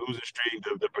on a losing streak,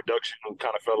 the production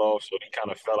kind of fell off, so he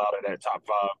kind of fell out of that top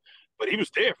 5. But he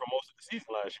was there for most of the season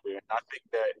last year. And I think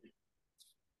that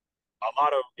a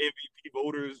lot of MVP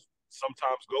voters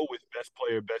sometimes go with best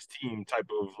player, best team type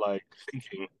of like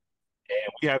thinking.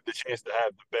 And we have the chance to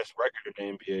have the best record in the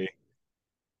NBA.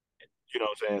 You know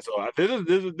what I'm saying?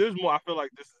 So there's more. I feel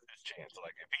like this is his chance.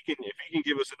 Like if he can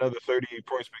give us another 30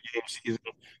 points per game season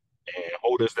and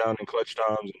hold us down in clutch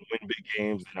times and win big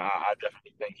games, then I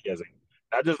definitely think he has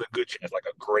not just a good chance, like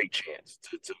a great chance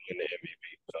to win the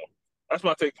MVP. So that's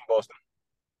my take from Boston.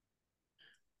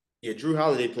 Yeah, Drew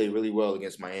Holiday played really well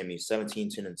against Miami, 17,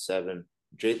 10, and 7.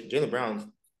 Jaylen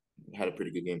Brown had a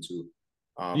pretty good game too.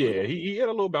 Yeah, he had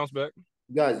a little bounce back.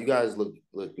 You guys look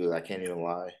good. I can't even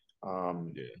lie.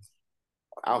 Yeah.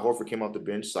 Al Horford came off the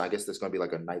bench, so I guess that's gonna be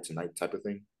like a night to night type of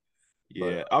thing.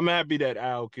 Yeah, but, I'm happy that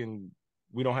Al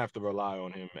we don't have to rely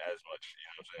on him as much. You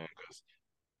know what I'm saying? Because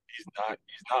he's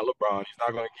not LeBron. He's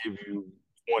not gonna give you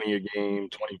 20 a game,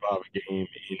 25 a game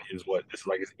in his this is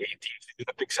like his 18th season,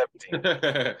 I think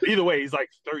 17. Either way, he's like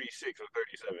 36 or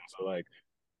 37. So like,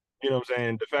 you know what I'm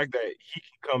saying? The fact that he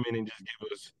can come in and just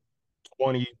give us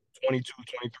 20, 22,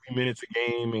 23 minutes a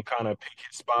game and kind of pick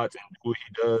his spots and do what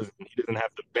he does, and he doesn't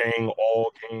have to bang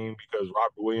all game because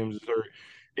Robert Williams is hurt.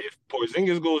 If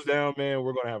Porzingis goes down, man,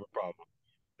 we're gonna have a problem.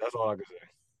 That's all I can say.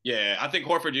 Yeah, I think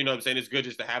Horford, you know what I'm saying, it's good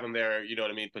just to have him there, you know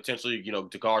what I mean, potentially, you know,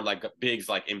 to guard like bigs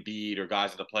like Embiid or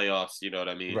guys in the playoffs, you know what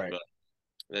I mean? Right. But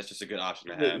that's just a good option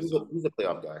to have. He's a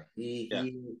playoff guy. He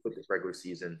put this regular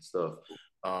season stuff.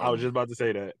 I was just about to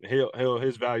say that.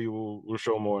 His value will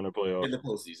show more in the playoffs. In the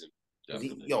postseason.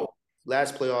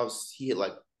 Last playoffs, he hit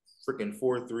like freaking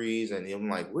 4 threes, and I'm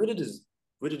like, where did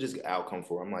this Al come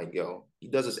from? I'm like, yo, he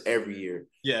does this every year.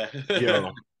 Yeah.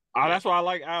 Yo. That's why I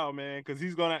like Al, man, because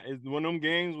he's one of them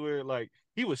games where like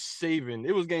he was saving.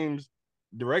 It was games,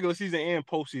 the regular season and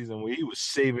postseason, where he was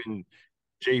saving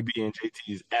JB and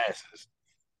JT's asses,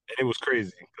 and it was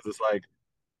crazy because it's like,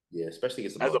 yeah, especially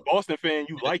as a Boston fan,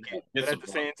 you like it, but at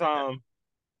the same time,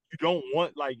 you don't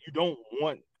want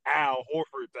Al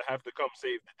Horford to have to come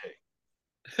save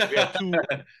the day. We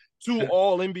have two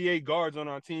All NBA guards on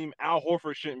our team. Al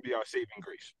Horford shouldn't be our saving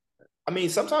grace. I mean,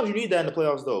 sometimes you need that in the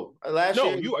playoffs, though.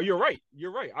 You're right.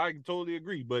 You're right. I totally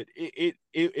agree. But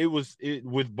it was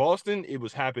with Boston, it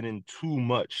was happening too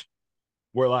much.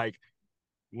 Where like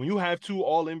when you have 2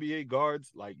 All NBA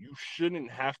guards, like you shouldn't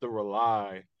have to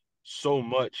rely so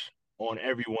much on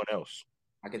everyone else.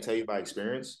 I can tell you by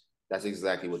experience, that's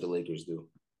exactly what the Lakers do.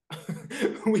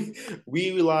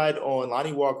 we relied on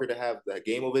Lonnie Walker to have the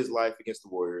game of his life against the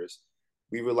Warriors.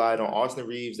 We relied on Austin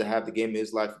Reeves to have the game of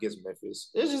his life against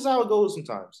Memphis. It's just how it goes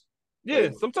sometimes. Yeah,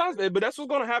 sometimes, but that's what's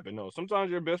going to happen, though. Sometimes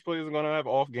your best players are going to have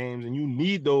off games, and you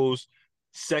need those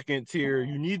second tier.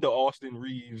 You need the Austin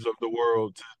Reeves of the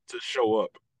world to show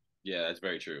up. Yeah, that's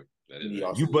very true. That is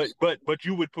but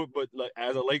you would like,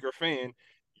 as a Laker fan,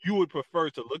 you would prefer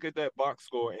to look at that box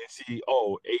score and see,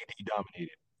 oh, AD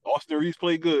dominated. Austin Reeves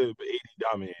played good, but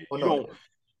AD dominated.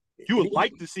 You would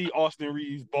like to see Austin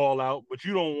Reeves ball out, but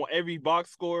you don't want every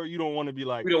box score. You don't want to be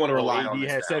like, we don't want to rely AD on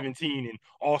had 17 and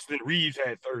Austin Reeves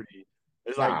had 30.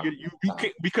 It's like you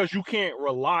can't, because you can't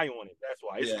rely on it. That's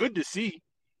why it's good to see.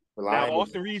 Now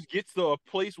Austin Reeves gets to a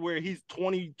place where he's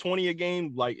 20 a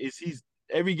game. Like he's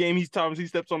every game he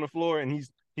steps on the floor and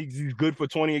he's good for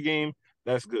 20 a game.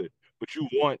 That's good. But you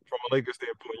want, from a Lakers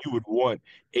standpoint, you would want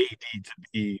AD to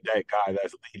be that guy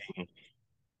that's leading,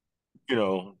 you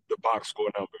know, the box score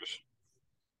numbers.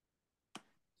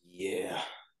 Yeah.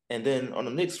 And then on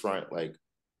the Knicks front, like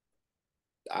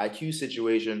the IQ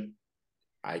situation,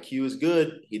 IQ is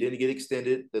good. He didn't get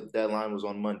extended. The deadline was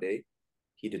on Monday.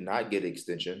 He did not get an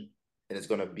extension. And it's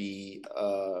going to be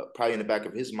probably in the back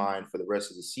of his mind for the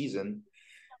rest of the season.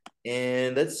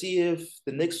 And let's see if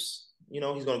the Knicks, you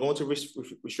know, he's going to go into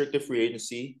restricted free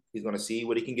agency. He's going to see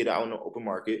what he can get out in the open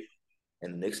market.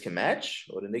 And the Knicks can match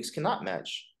or the Knicks cannot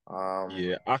match.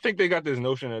 Yeah, I think they got this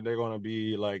notion that they're going to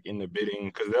be like in the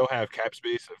bidding because they'll have cap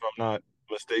space, if I'm not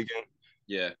mistaken.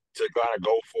 Yeah, to kind of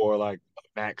go for like a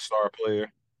max star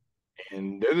player.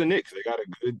 And they're the Knicks. They got a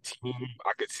good team.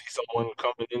 I could see someone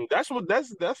coming in. That's for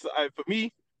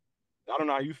me. I don't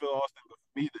know how you feel, Austin, but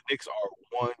for me, the Knicks are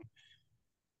one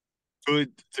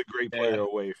good to great player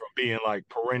away from being like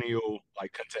perennial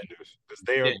like contenders because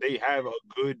they have a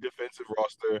good defensive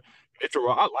roster.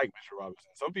 I like Mitchell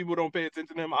Robinson. Some people don't pay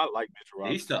attention to him. I like Mitchell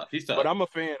Robinson. He's tough. But I'm a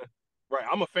fan. Right,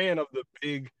 I'm a fan of the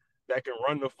big that can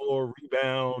run the floor,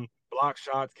 rebound, block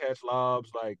shots, catch lobs.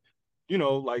 Like,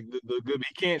 like the good.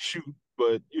 He can't shoot,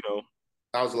 but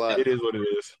that was a lot. It is what it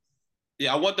is.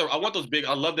 Yeah, I want those big.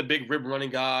 I love the big rib running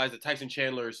guys, the Tyson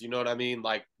Chandlers. You know what I mean?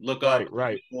 Like look up,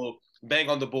 right, bang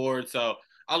on the board. So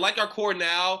I like our core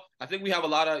now. I think we have a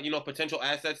lot of potential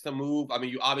assets to move. I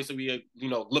mean, we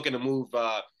looking to move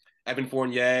Evan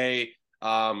Fournier.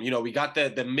 We got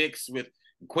the mix with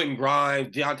Quentin Grimes,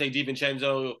 Deontay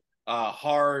DiVincenzo,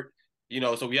 Hart.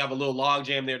 So we have a little log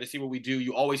jam there to see what we do.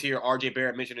 You always hear RJ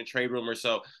Barrett mentioned in trade rumors.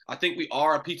 So I think we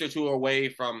are a piece or two away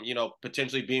from,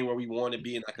 potentially being where we want to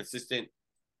be in a consistent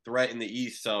threat in the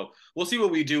East. So we'll see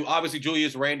what we do. Obviously,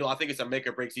 Julius Randle, I think it's a make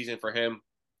or break season for him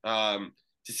to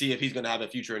see if he's going to have a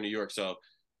future in New York. So,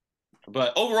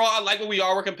 but overall, I like what we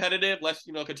are. We're competitive. Let's,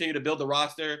 continue to build the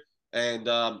roster. And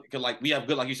we have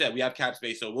good, like you said, we have cap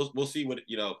space. So we'll see what,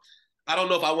 I don't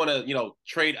know if I want to,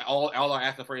 trade all our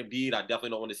assets for Embiid. I definitely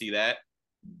don't want to see that.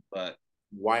 But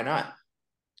why not?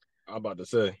 I'm about to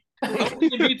say.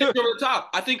 Embiid's over the top.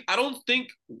 I don't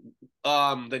think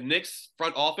the Knicks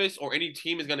front office or any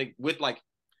team is gonna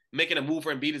making a move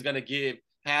for Embiid is gonna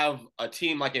have a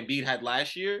team like Embiid had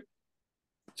last year.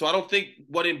 So I don't think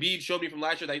what Embiid showed me from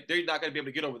last year, they're not going to be able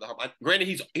to get over the hump. Granted,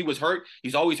 he was hurt.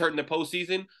 He's always hurt in the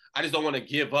postseason. I just don't want to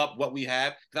give up what we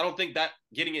have because I don't think that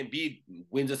getting Embiid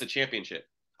wins us a championship.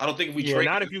 I don't think if we trade.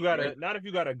 Not if you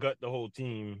gotta gut the whole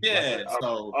team. Yeah.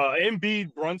 So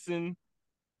Embiid, Brunson,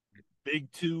 big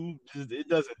two, it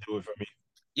doesn't do it for me.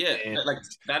 Yeah,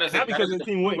 that is not because the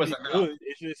team wouldn't be good.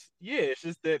 It's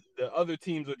just that the other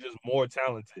teams are just more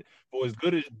talented. For as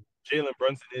good as Jalen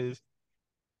Brunson is.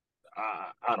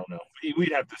 I don't know.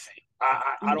 We'd have to see.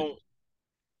 I don't.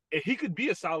 He could be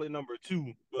a solid number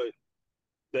 2, but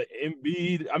the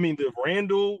Embiid, the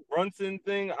Randall Brunson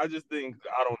thing, I just think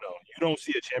I don't know. You don't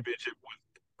see a championship with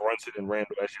Brunson and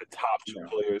Randall as your top 2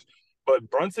 players, but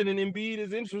Brunson and Embiid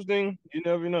is interesting. You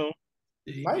never know.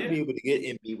 You might be able to get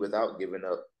Embiid without giving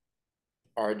up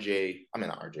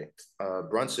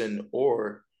Brunson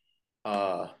or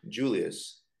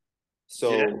Julius.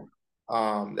 So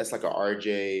that's like a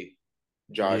RJ.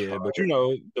 Josh, but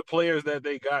the players that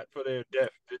they got for their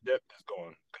depth, the depth is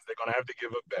gone because they're gonna have to give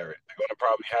up Barrett. They're gonna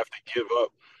probably have to give up.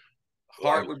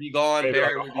 Hart would be gone.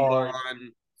 Barrett would be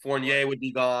gone. Fournier would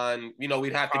be gone.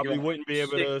 We'd have probably wouldn't be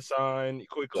able to sign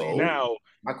quickly. So, now,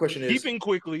 my question is keeping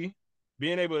quickly,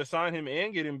 being able to sign him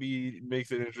and get Embiid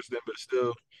makes it interesting, but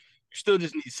you still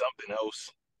just need something else.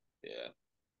 Yeah.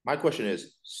 My question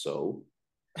is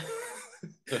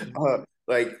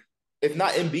if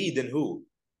not Embiid, then who?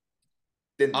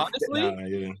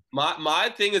 Honestly,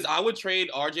 my thing is I would trade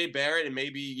RJ Barrett and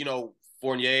maybe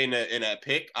Fournier in a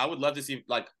pick. I would love to see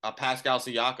like a Pascal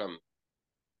Siakam.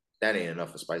 That ain't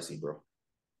enough for Spicy, bro.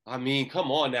 I mean,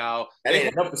 come on now. That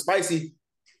ain't enough for Spicy.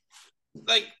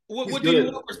 Like, what do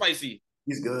you want for Spicy?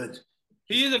 He's good.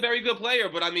 He is a very good player,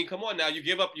 but I mean, come on now. You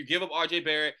give up RJ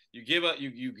Barrett. You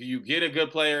get a good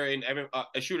player in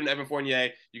a shooter in Evan Fournier.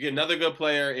 You get another good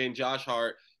player in Josh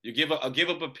Hart. You give up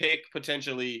a pick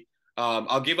potentially.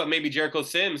 I'll give up maybe Jericho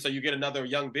Sims, so you get another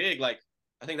young big. Like,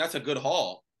 I think that's a good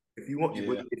haul. If you want,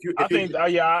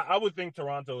 I would think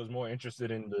Toronto is more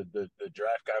interested in the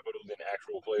draft capital than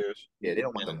actual players. Yeah, they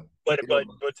don't want them. But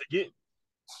to get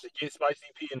Spicy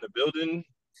P in the building,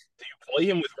 do you play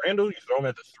him with Randall? You throw him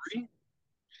at the 3?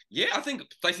 Yeah, I think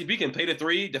Spicy P can play the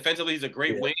 3. Defensively, he's a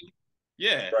great wing.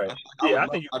 Yeah, right. I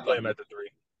think you can play him at the 3.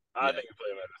 I think you play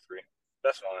him at the 3.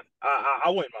 That's fine. I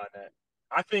wouldn't mind that.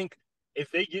 I think. If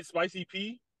they get Spicy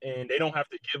P and they don't have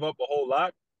to give up a whole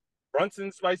lot, Brunson,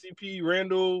 Spicy P,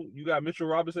 Randall, you got Mitchell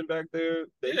Robinson back there.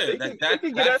 They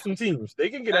can get at some teams. They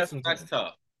can get at some teams. That's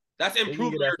tough. That's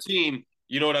improving your team,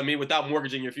 you know what I mean, without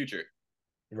mortgaging your future.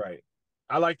 Right.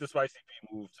 I like the Spicy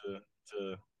P move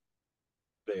to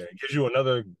there. It gives you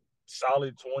another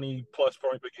solid 20-plus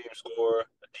point per game scorer,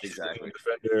 a decent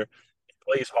defender. He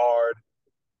plays hard.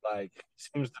 Like,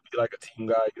 seems to be like a team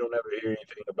guy. You don't ever hear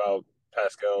anything about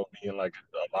Pascal being like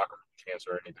a locker room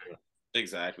cancer or anything.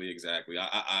 Exactly.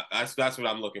 That's what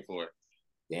I'm looking for.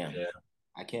 Damn. Yeah.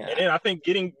 I can't. And then I think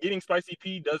getting Spicy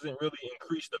P doesn't really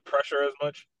increase the pressure as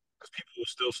much because people will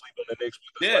still sleep on the Knicks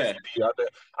with the Yeah. Embiid out there.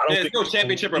 I don't think no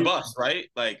championship or bust, right?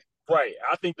 Like, right.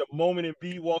 I think the moment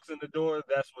Embiid walks in the door,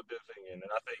 that's what they're thinking,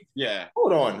 and I think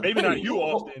Hold on, maybe not you,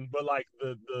 Austin, but like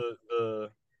the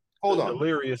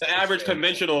delirious the average fans.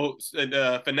 Conventional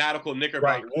fanatical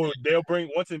Knickerbocker. Right. Well, they'll bring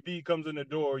once Embiid comes in the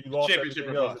door, you lost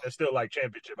everything else, and it's still like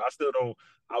championship. I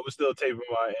would still taper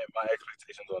my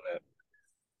expectations on that.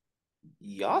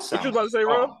 Y'all sound. What you about to say,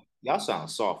 Ron? Y'all sound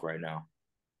soft right now.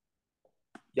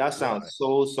 Y'all sound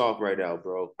so soft right now,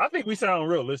 bro. I think we sound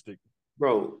realistic.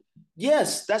 Bro,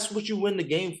 yes, that's what you win the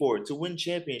game for, to win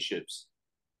championships.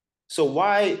 So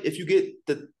why, if you get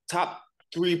the top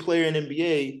 3 player in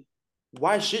NBA,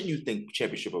 why shouldn't you think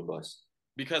championship or bust?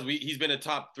 Because he's been a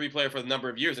top 3 player for a number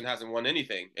of years and hasn't won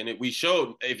anything. And we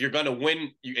showed if you're going to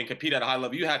win and compete at a high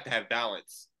level, you have to have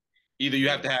balance. Either you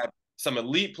have to have some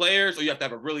elite players or you have to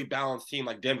have a really balanced team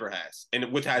like Denver has,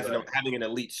 and with having an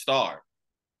elite star.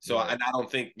 So I don't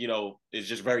think, it's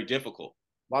just very difficult.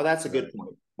 Well, that's a good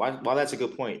point. While that's a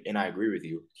good point, and I agree with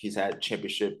you, he's had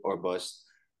championship or bust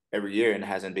every year and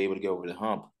hasn't been able to get over the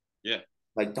hump. Yeah.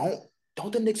 Like, don't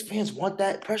the Knicks fans want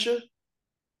that pressure?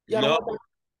 No.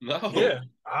 Yeah.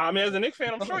 I mean, as a Knicks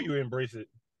fan, I'm sure you embrace it.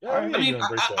 Yeah, I mean,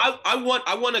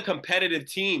 I want a competitive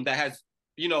team that has,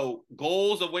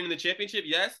 goals of winning the championship,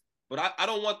 yes, but I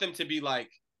don't want them to be like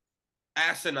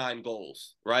asinine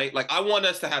goals, right? Like, I want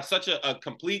us to have such a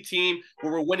complete team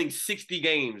where we're winning 60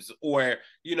 games, or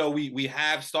we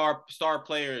have star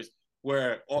players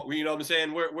where, you know what I'm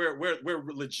saying, we're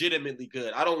legitimately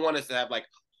good. I don't want us to have like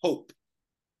hope.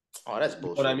 Oh, that's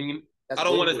bullshit. You know what I mean? I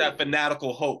don't want us to have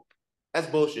fanatical hope. That's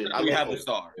bullshit. We have the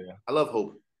star. Yeah. I love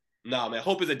hope. No, man,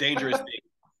 hope is a dangerous thing.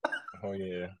 Oh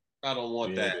yeah, I don't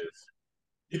want that.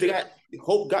 You think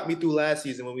hope got me through last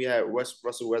season when we had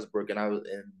Russell Westbrook, and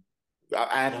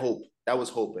I had hope. That was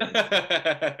hope. Like,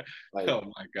 oh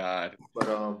my god. But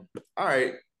all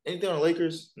right. Anything on the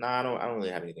Lakers? Nah, I don't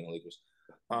really have anything on the Lakers.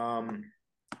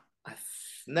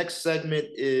 Next segment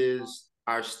is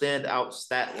our standout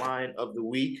stat line of the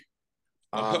week.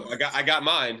 I got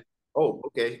mine. Oh,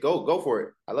 okay. Go for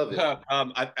it. I love it.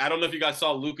 I don't know if you guys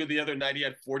saw Luka the other night. He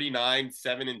had 49,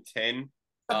 7, and 10.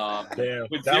 Damn.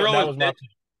 With zero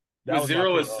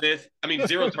assists. I mean,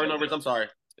 0 turnovers. I'm sorry.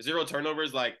 0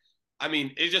 turnovers. Like, I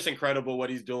mean, it's just incredible what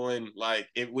he's doing. Like,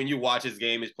 when you watch his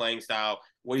game, his playing style,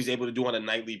 what he's able to do on a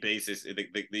nightly basis,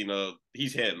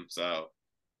 he's him. So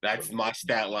that's my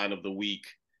stat line of the week.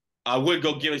 I would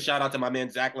go give a shout out to my man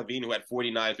Zach LaVine, who had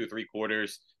 49 through 3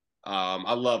 quarters.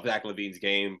 I love Zach LaVine's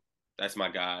game. That's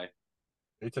my guy.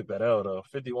 They took that L though.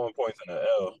 51 points in the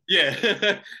L. Yeah,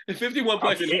 51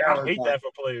 points in the L. I hate that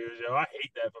for players, yo. I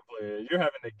hate that for players. You're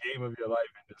having the game of your life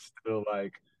and just still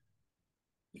like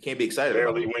you can't be excited.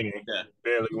 Barely winning. Yeah.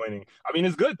 Barely winning. I mean,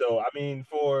 it's good though. I mean,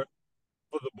 for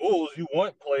the Bulls, you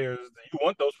want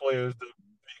those players to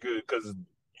be good because you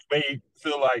may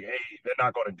feel like, hey, they're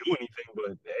not going to do anything,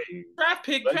 but hey, draft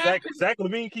pick. Zach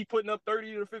LaVine keep putting up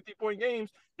 30 to 50-point games.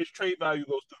 His trade value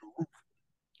goes through the roof.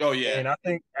 Oh yeah, and I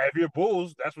think if you're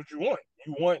Bulls, that's what you want.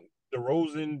 You want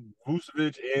DeRozan,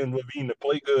 Vucevic, and LaVine to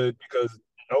play good because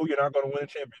you're not going to win a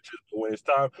championship. But when it's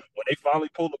time, when they finally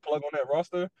pull the plug on that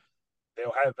roster,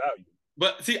 they'll have value.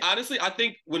 But see, honestly, I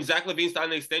think when Zach LaVine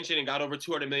signed an extension and got over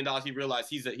 $200 million, he realized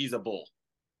he's a Bull.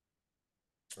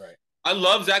 Right. I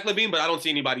love Zach LaVine, but I don't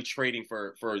see anybody trading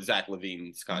for Zach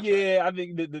LaVine's contract. Yeah, I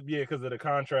think because of the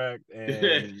contract and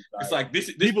it's like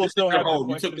this. People still have home.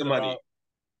 You took the money.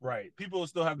 Right. People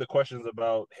still have the questions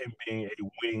about him being a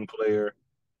winning player.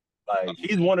 Like,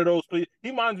 he's one of those players. He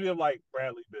reminds me of, like,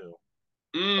 Bradley Beal.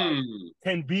 Like,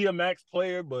 can be a max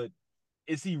player, but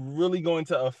is he really going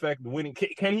to affect winning?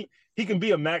 Can he can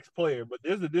be a max player, but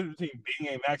there's a difference between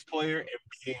being a max player and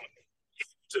being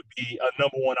to be a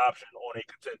number one option on a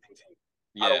contending team.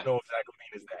 Yeah. I don't know if Zach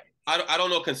LaVine is that. I don't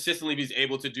know consistently if he's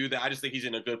able to do that. I just think he's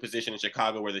in a good position in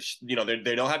Chicago where they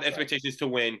don't have expectations to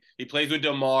win. He plays with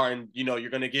DeMar, and you're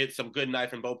going to get some good night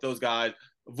from both those guys.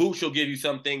 Vooch will give you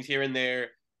some things here and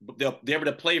there. They're able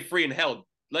to play free and held.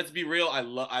 Let's be real. I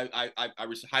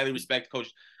highly respect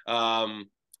Coach.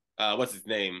 What's his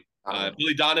name?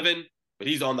 Billy Donovan, but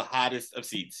he's on the hottest of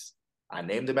seats. I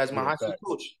named him as my hot seat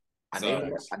coach. I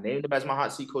named him as my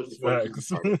hot seat coach. He's definitely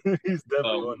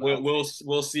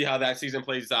we'll see how that season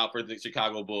plays out for the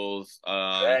Chicago Bulls.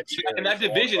 And that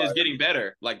division is getting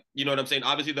better. Like, you know what I'm saying?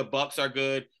 Obviously, the Bucks are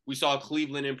good. We saw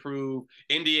Cleveland improve.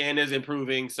 Indiana's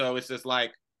improving. So it's just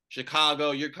like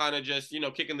Chicago, you're kind of just,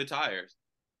 kicking the tires.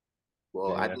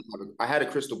 Well, yeah. I had a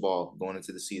crystal ball going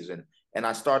into the season, and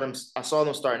I saw them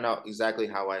starting out exactly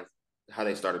how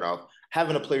they started off,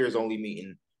 having a players only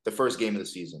meeting the first game of the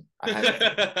season.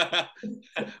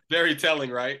 Very telling,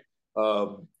 right?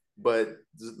 But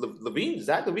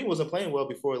Zach LaVine wasn't playing well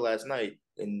before last night,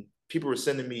 and people were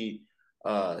sending me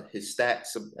his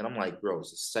stats, and I'm like, bro,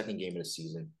 it's the second game of the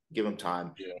season. Give him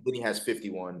time. Yeah. Then he has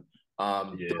 51. Yeah.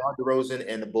 DeMar DeRozan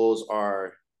and the Bulls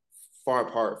are far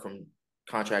apart from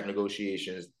contract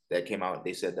negotiations that came out.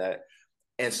 They said that,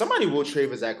 and somebody will trade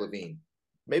for Zach LaVine.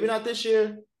 Maybe not this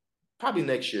year, probably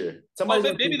next year. Somebody's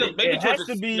maybe it has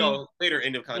towards to be later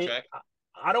end of contract.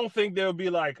 I don't think there'll be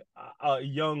like a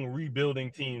young rebuilding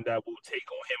team that will take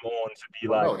him on to be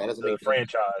the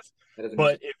franchise.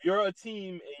 But if you're a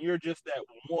team and you're just that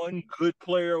one good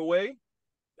player away,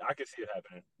 I can see it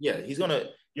happening. Yeah, he's gonna.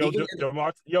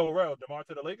 DeMar to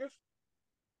the Lakers.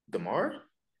 DeMar?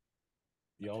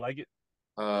 You don't like it?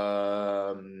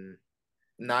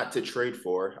 Not to trade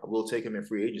for. I will take him in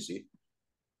free agency.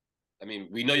 I mean,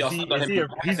 we know y'all. Is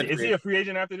he a free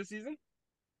agent after the season?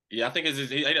 Yeah, I think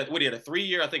he had a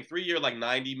 3-year, like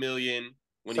 $90 million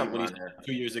when he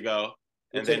 2 years ago,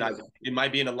 and then it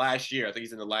might be in the last year. I think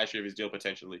he's in the last year of his deal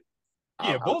potentially.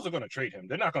 Yeah, Bulls are going to trade him.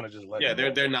 They're not going to just let him.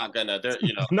 Yeah, they're not gonna. They're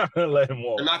not going to let him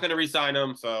walk. They're not going to re-sign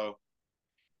him. So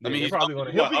I mean, he's probably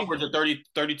going to upwards of 30,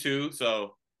 32.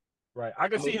 So right, I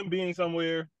can see him being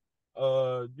somewhere,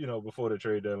 before the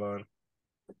trade deadline.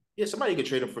 Yeah, somebody could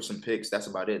trade him for some picks. That's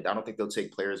about it. I don't think they'll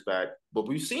take players back. But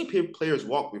we've seen players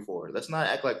walk before. Let's not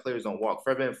act like players don't walk.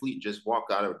 Fred VanVleet just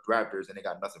walked out of Raptors and they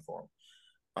got nothing for him.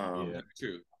 Yeah,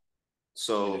 true.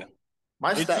 So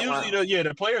it's usually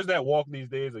the players that walk these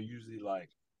days are usually like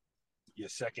your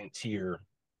second tier.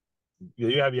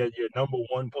 You have your number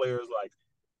one players like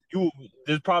you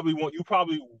probably won't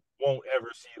ever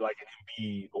see like an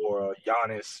Embiid or a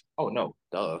Giannis. Oh no,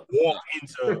 duh. Walk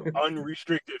into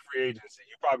unrestricted free agency.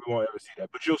 You probably won't ever see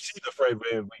that, but you'll see the Fred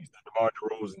VanVleets, the DeMar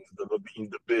DeRozans, the LaVines,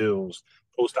 the Bills,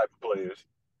 those type of players.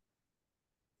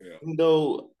 Yeah. Even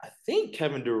though I think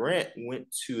Kevin Durant went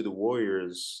to the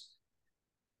Warriors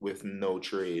with no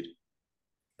trade.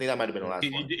 I think that might have been the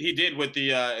last one. He did with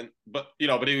the but he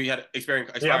had experience.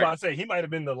 Yeah, I'm about to say he might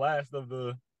have been the last of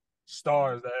the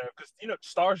stars that because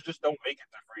stars just don't make it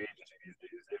to free agency these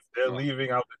days. If they're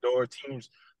leaving out the door, teams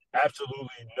absolutely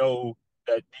know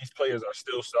that these players are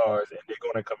still stars and they're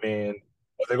going to come in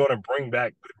or they're going to bring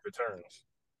back good returns.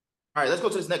 All right, let's go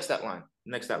to this next stat line.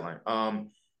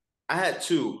 I had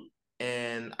two,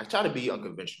 and I try to be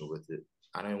unconventional with it.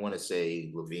 I didn't want to say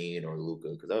LaVine or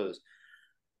Luka because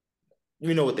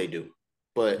you know what they do.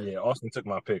 But yeah, Austin took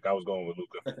my pick. I was going with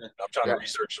Luka. I'm trying to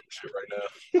research some shit right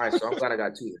now. All right, so I'm glad I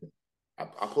got two.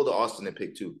 I pulled the Austin and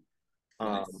pick two.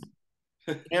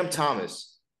 Cam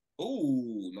Thomas.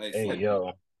 Ooh, nice. Hey,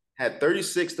 yo. Had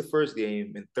 36 the first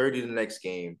game and 30 the next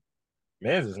game.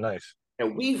 Man's is nice.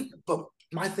 And but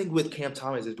my thing with Cam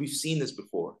Thomas is we've seen this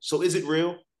before. So is it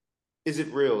real? Is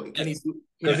it real? Can he do?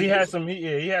 Because he had some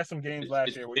games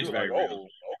last year where he was like, oh,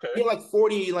 okay. He had like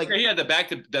 40, he had the back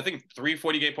to I think 3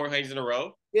 40-game point games in a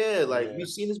row. Yeah, we've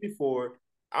seen this before.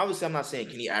 Obviously, I'm not saying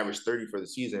can he average 30 for the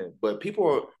season, but people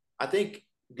are. I think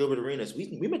Gilbert Arenas.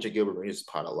 We mentioned Gilbert Arenas'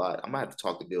 pot a lot. I might have to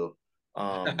talk to Gil.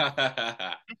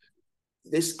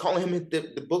 They're calling him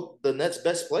the Nets'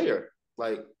 best player.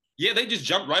 Yeah, they just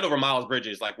jumped right over Miles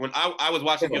Bridges. Like when I was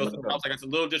watching Gil, I was like, it's a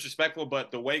little disrespectful, but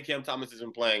the way Cam Thomas has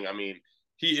been playing, I mean,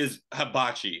 he is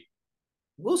hibachi.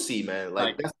 We'll see, man.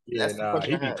 He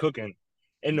be cooking.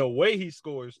 And the way he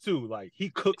scores too,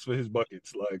 he cooks for his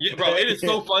buckets. Yeah, bro, it is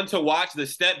so fun to watch the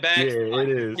step backs. Yeah, it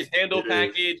is. His handle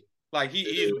package.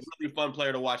 He's a really fun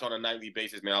player to watch on a nightly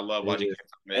basis, man. I love watching him.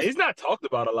 And he's not talked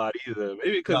about a lot either.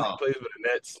 Maybe because he plays with the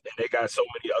Nets and they got so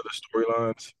many other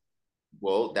storylines.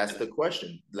 Well, that's the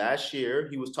question. Last year,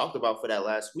 he was talked about for that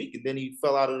last week, and then he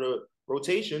fell out of the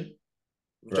rotation.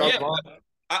 Right. Yeah,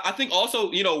 I think also,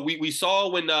 we saw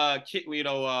when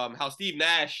how Steve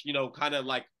Nash, kind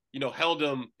of held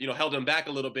him back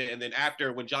a little bit, and then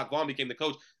after when Jacques Vaughn became the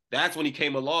coach, that's when he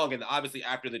came along, and obviously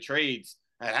after the trades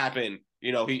had happened,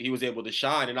 he was able to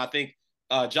shine, and I think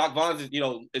Jacques Vaughn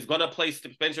is going to play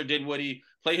Spencer Dinwiddie,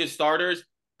 play his starters.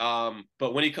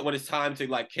 But when it's time to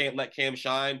let Cam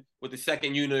shine with the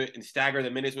second unit and stagger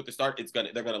the minutes with the start,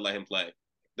 they're gonna let him play.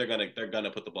 They're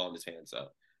gonna put the ball in his hand. So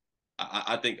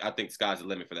I think sky's the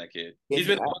limit for that kid. He's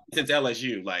been since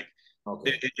LSU.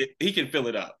 He can fill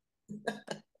it up.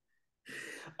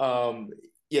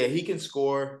 Yeah, he can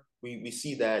score. We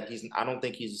see that. I don't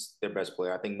think he's their best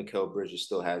player. I think Mikal Bridges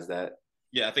still has that.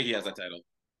 Yeah, I think he has that title.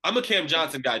 I'm a Cam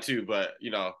Johnson guy too, but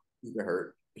he's been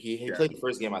hurt. He played the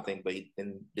first game, I think, but he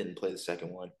didn't play the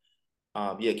second one.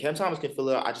 Cam Thomas can fill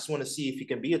it out. I just want to see if he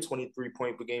can be a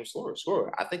 23-point per game scorer.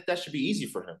 I think that should be easy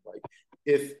for him.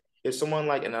 If someone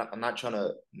and I'm not trying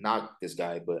to knock this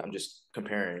guy, but I'm just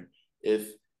comparing. If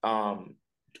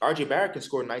RJ Barrett can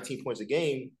score 19 points a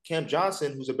game. Cam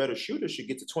Johnson, who's a better shooter, should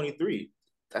get to 23.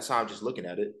 That's how I'm just looking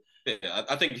at it. Yeah,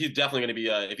 I think he's definitely going to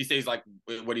be, if he stays like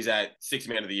what he's at, sixth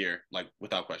man of the year, like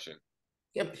without question.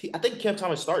 Yeah, I think Cam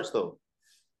Thomas starts though.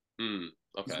 Okay.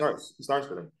 He starts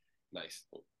for them. Nice.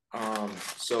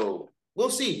 So we'll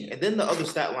see. And then the other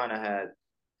stat line I had,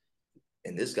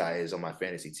 and this guy is on my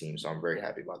fantasy team, so I'm very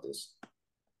happy about this.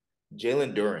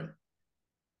 Jalen Duren.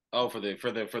 Oh, for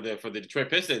the Detroit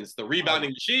Pistons, the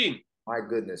rebounding machine. My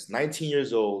goodness, 19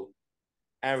 years old,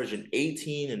 averaging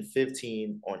 18 and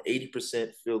 15 on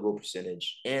 80% field goal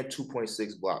percentage and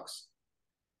 2.6 blocks.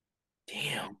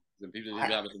 Damn. He's been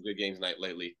having some good games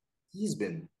lately. He's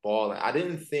been balling. I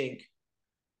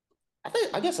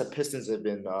guess the Pistons have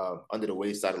been under the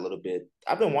wayside a little bit.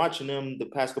 I've been watching them the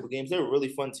past couple games. They're a really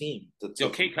fun team.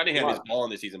 Kate Cunningham is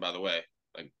balling this season, by the way.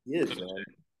 Like, he is, man.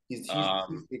 He's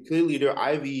clearly their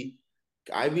Ivy.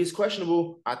 Ivy is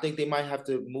questionable. I think they might have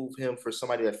to move him for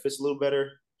somebody that fits a little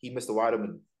better. He missed a wide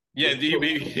open. Yeah,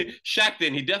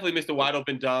 Shackton, he definitely missed a wide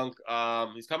open dunk.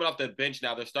 He's coming off the bench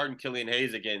now. They're starting Killian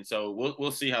Hayes again, so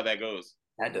we'll see how that goes.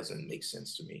 That doesn't make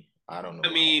sense to me. I don't know.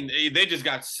 I mean, they just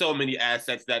got so many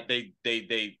assets that they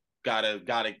gotta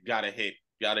hit.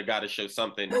 Gotta show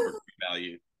something for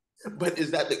value. But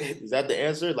is that the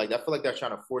answer? Like, I feel like they're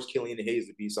trying to force Killian Hayes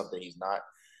to be something he's not.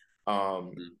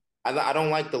 I don't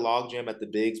like the logjam at the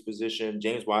bigs position.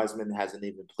 James Wiseman hasn't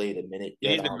even played a minute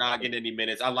yet. He's been not getting any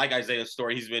minutes. I like Isaiah's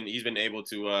story. He's been able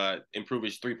to improve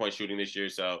his 3-point shooting this year.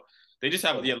 So they just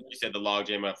have, like you said, the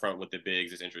logjam up front with the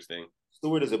bigs is interesting.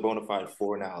 Stewart is a bona fide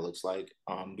 4 now. It looks like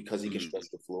because he can stretch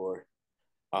the floor.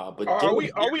 But are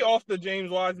we off the James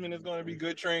Wiseman is going to be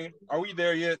good train? Are we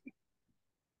there yet?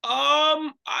 I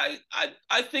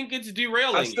think it's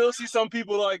derailing. I still see some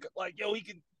people like yo,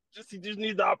 he just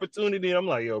needs the opportunity. And I'm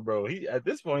like, yo, bro, he at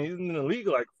this point he's in the league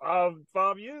like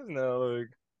five years now. Like,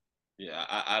 yeah,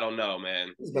 I don't know, man.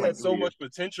 He had so much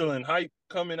potential and hype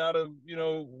coming out of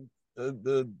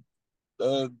the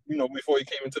before he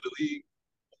came into the league.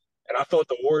 And I thought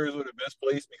the Warriors were the best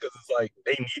place because it's like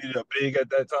they needed a big at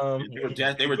that time. They were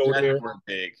desperate for a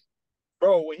big.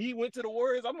 Bro, when he went to the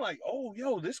Warriors, I'm like, oh,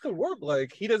 yo, this could work.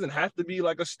 Like, he doesn't have to be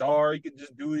like a star. He could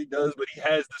just do what he does, but he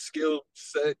has the skill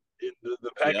set and the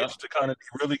package to kind of be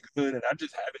really good. And I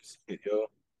just haven't seen it, yo.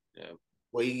 Yeah.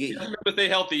 Well, he doesn't stay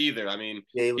healthy either. I mean,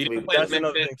 he didn't play at Memphis.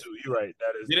 Another thing too. You're right.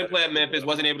 He didn't play at Memphis.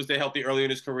 Wasn't able to stay healthy early in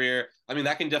his career. I mean,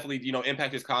 that can definitely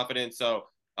impact his confidence. So,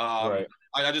 right.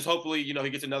 I just hopefully he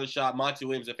gets another shot. Monty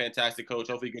Williams is a fantastic coach.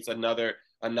 Hopefully, he gets another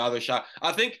shot.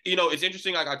 I think it's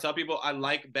interesting. Like I tell people, I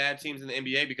like bad teams in the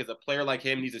NBA because a player like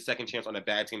him needs a second chance on a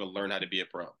bad team to learn how to be a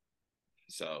pro.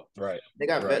 So they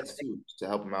got vets too to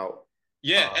help him out.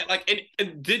 Yeah,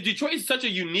 and Detroit is such a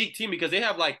unique team because they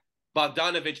have like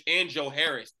Bogdanovich and Joe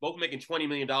Harris both making $20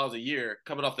 million a year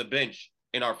coming off the bench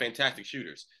and are fantastic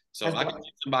shooters. So I can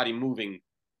see somebody moving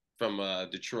from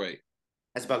Detroit.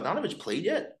 Has Bogdanovich played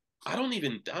yet? I don't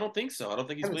think so. I don't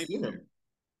think he's played. Seen him.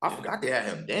 I forgot they had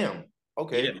him. Damn.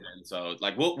 Okay. Yeah, man. So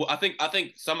like I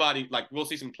think somebody like we'll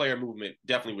see some player movement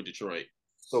definitely with Detroit.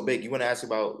 So Big, you want to ask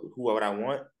about who would I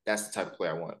want? That's the type of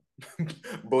player I want.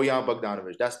 Bojan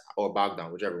Bogdanovic. Or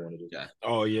Bogdan, whichever one it is. Yeah.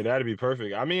 Oh yeah, that'd be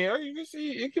perfect. I mean, you can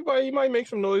see he might make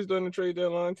some noise during the trade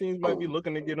deadline. Teams might be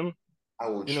looking to get him. I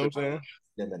will. You know what I'm saying?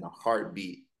 Them in a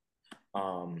heartbeat. But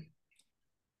all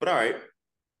right,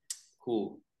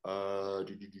 cool.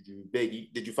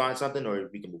 Big, did you find something, or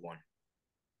we can move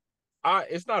on?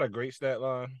 It's not a great stat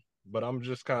line, but I'm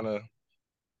just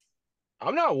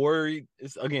I'm not worried.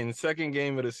 It's again second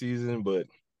game of the season, but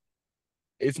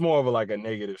it's more of a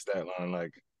negative stat line.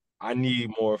 Like I need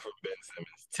more from Ben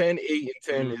Simmons. 10, 8,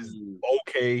 and 10 is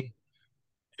okay.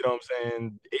 You know what I'm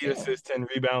saying? 8 assists, 10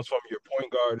 rebounds from your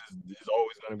point guard is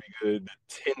always going to be good.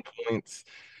 10 points.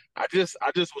 I just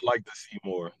would like to see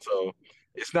more. So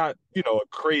it's not a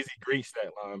crazy great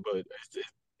stat line, but it's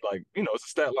it's a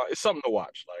stat line. It's something to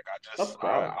watch.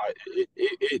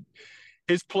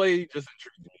 His play just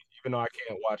intrigues me, even though I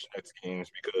can't watch next games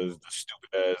because the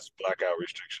stupid ass blackout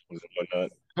restrictions and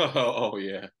whatnot. Oh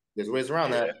yeah, there's ways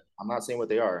around that. I'm not saying what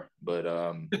they are, but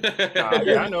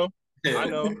I know.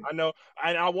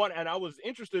 And I was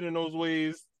interested in those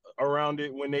ways around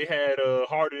it when they had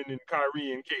Harden and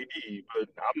Kyrie and KD, but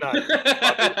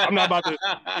I'm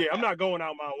not going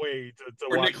out my way to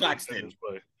watch Nick Claxton.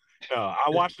 But no, I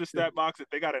watched the stat box. If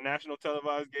they got a national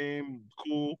televised game,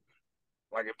 cool.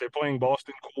 Like if they're playing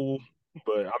Boston, cool.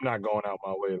 But I'm not going out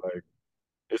my way. Like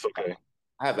it's okay.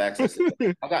 I have access.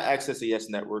 I got access to Yes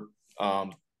Network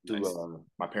through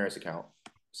my parents' account.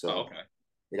 So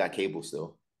they got cable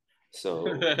still. So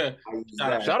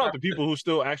shout out to people who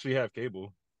still actually have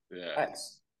cable. Yeah.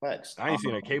 Facts. I ain't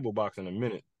seen a cable box in a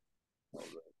minute.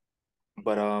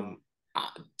 But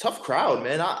tough crowd,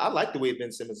 man. I like the way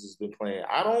Ben Simmons has been playing.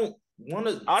 I don't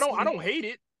hate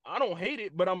it. I don't hate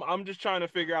it, but I'm just trying to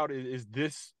figure out is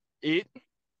this it,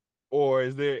 or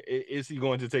is he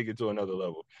going to take it to another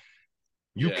level?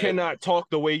 You cannot talk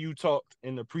the way you talked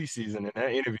in the preseason in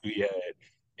that interview he had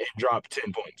and drop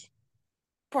 10 points.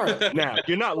 Now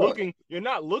you're not looking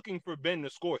for Ben to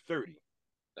score 30.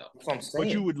 That's what I'm saying.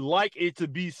 But you would like it to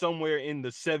be somewhere in the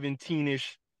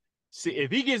 17-ish.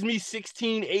 If he gives me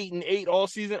 16, 8, and 8 all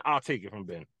season, I'll take it from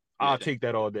Ben. I'll take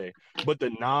that all day. But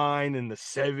the 9 and the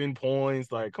 7 points,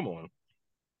 like, come on.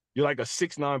 You're like a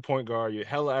 6'9" point guard. You're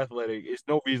hella athletic. It's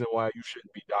no reason why you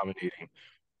shouldn't be dominating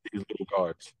these little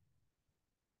guards.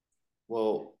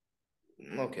 Well,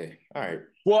 okay. All right.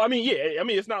 Well, I mean,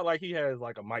 it's not like he has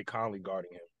like a Mike Conley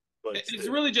guarding him. But it's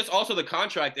really just also the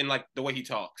contract and like the way he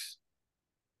talks.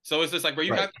 So it's just like, bro,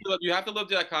 you have to live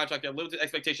to that contract and live to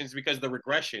expectations, because the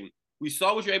regression. We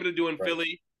saw what you're able to do in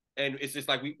Philly, and it's just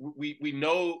like we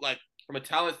know, like, from a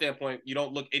talent standpoint, you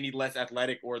don't look any less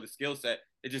athletic or the skill set.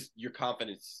 It's just your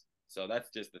confidence. So that's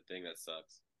just the thing that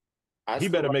sucks. He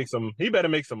better make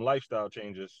some lifestyle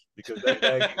changes, because that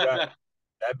bag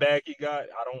he got,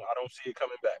 I don't see it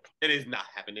coming back. It is not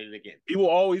happening again. He will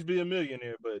always be a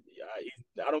millionaire, but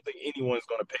I don't think anyone's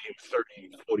going to pay him 30,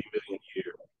 40 million a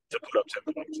year to put up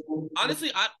 10 points.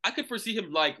 Honestly, I could foresee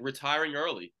him like retiring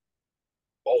early.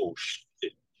 Oh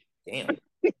shit! Damn.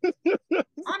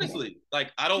 Honestly,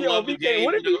 like, I don't love the game.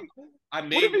 What if he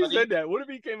money. said that? What if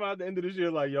he came out at the end of this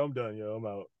year like, "Yo, I'm done. Yo, I'm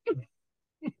out."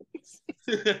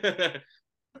 I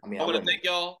mean, I want to thank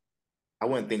y'all. I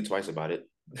wouldn't think twice about it.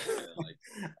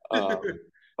 But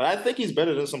I think he's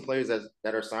better than some players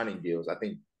that are signing deals. I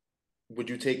think. Would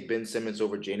you take Ben Simmons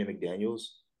over Jaden McDaniels?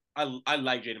 I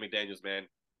like Jaden McDaniels, man.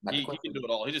 He can do it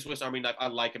all. He just Swiss Army knife. I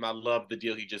like him. I love the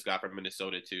deal he just got from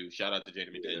Minnesota too. Shout out to Jaden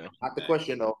McDaniels. Not the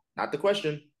question though. Not the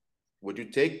question. Would you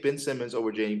take Ben Simmons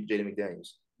over Jaden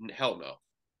McDaniels? Hell no.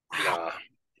 Nah.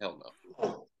 Hell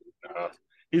no. Nah.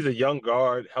 He's a young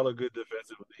guard, hella good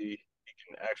defensively. He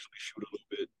can actually shoot a little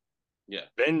bit. Yeah.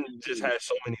 Ben just has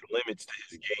so many limits to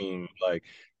his game. Like,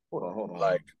 hold on.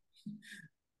 Like,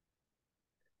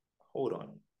 hold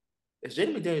on. Is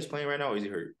Jaden McDaniels playing right now, or is he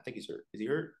hurt? I think he's hurt. Is he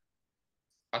hurt?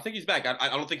 I think he's back. I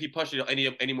don't think he punched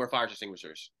any more fire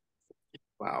extinguishers.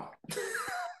 Wow.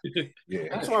 Yeah.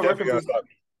 Basketball Reference. He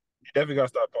definitely got to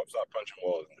stop punching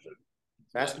walls.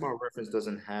 Basketball Reference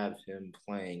doesn't have him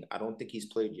playing. I don't think he's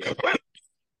played yet.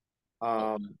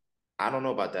 I don't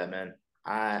know about that, man.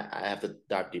 I have to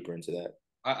dive deeper into that.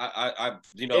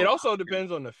 It also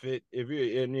depends on the fit.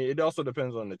 It also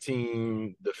depends on the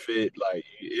team, the fit. Like,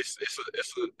 it's a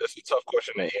tough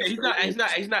question to answer.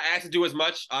 He's not asked to do as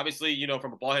much, obviously,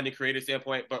 from a ball handling creative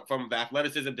standpoint, but from the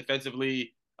athleticism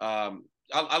defensively, I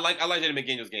like Jaden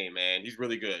McDaniels' game, man. He's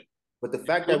really good. But the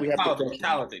fact that we have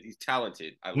he's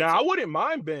talented. I wouldn't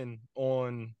mind Ben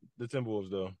on the Timberwolves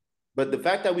though. But the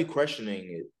fact that we're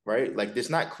questioning it, right? Like,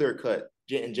 it's not clear cut.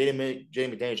 And Jaden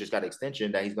McDaniels just got an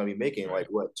extension that he's going to be making, like,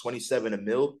 what, 27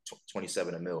 million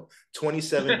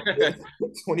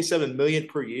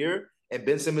per year. And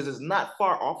Ben Simmons is not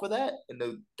far off of that. And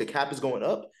the cap is going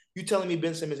up. You telling me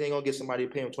Ben Simmons ain't going to get somebody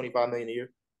to pay him $25 million a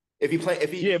year?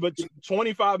 But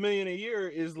 $25 million a year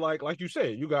is like you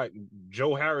said, you got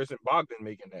Joe Harris and Bogdan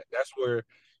making that. That's where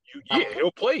he'll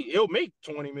make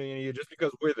 $20 million a year just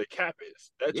because where the cap is.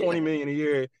 That $20 million a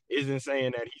year isn't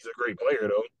saying that he's a great player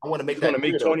though. I want to make $20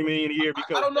 million a year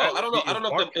because I don't know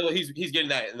if he's getting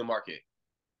that in the market.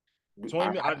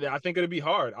 I think it'll be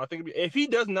hard. If he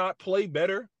does not play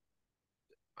better.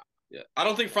 Yeah, I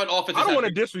don't think front office. I don't want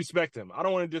to disrespect him,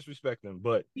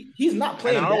 but he's not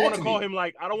playing. I don't want to call him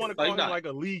like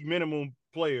a league minimum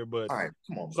player. But all right,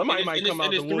 come on. Somebody might come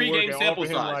out the woodwork and offer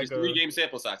him like a 3-game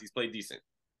sample size. He's played decent.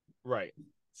 Right.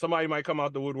 Somebody might come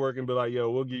out the woodwork and be like, "Yo,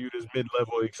 we'll give you this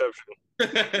mid-level exception.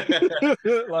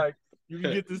 Like, you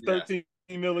can get this 13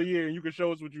 mil a year, and you can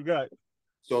show us what you got."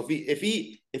 So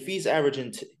if he's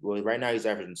averaging right now he's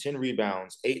averaging 10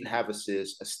 rebounds, 8.5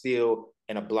 assists, a steal,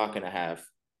 and a block and a half.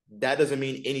 That doesn't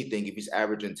mean anything if he's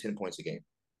averaging 10 points a game.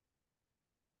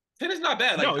 10 is not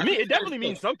bad. No, it definitely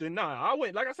means something. Nah,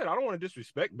 like I said, I don't want to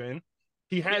disrespect Ben.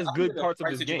 He has good parts of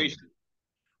his game.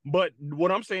 But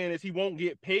what I'm saying is he won't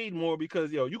get paid more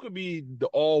because, you could be the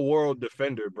all-world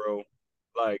defender, bro.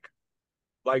 Like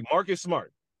Marcus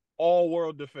Smart,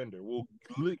 all-world defender, will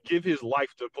give his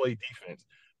life to play defense.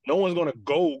 No one's going to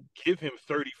go give him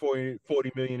 30, 40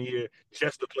 million a year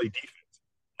just to play defense.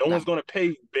 No one's going to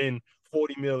pay Ben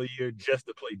 $40 million a year just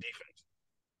to play defense.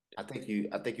 I think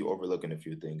you're overlooking a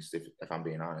few things. If I'm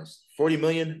being honest, 40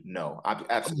 million, no,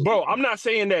 absolutely. Bro, I'm not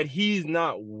saying that he's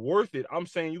not worth it. I'm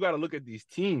saying you got to look at these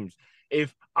teams.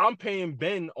 If I'm paying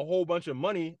Ben a whole bunch of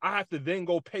money, I have to then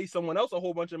go pay someone else a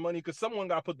whole bunch of money because someone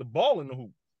got to put the ball in the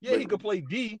hoop. Yeah, he could play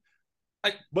D,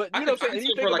 but you know what I'm saying? And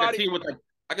you think about it.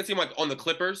 I could see him like on the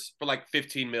Clippers for like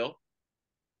 15 mil.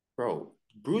 Bro,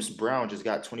 Bruce Brown just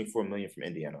got 24 million from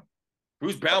Indiana.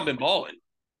 Bruce Brown been balling.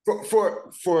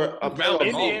 For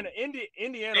Indiana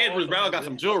and Bruce Brown got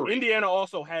some jewelry. Indiana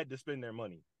also had to spend their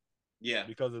money. Yeah,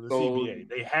 because of the CBA,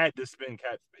 they had to spend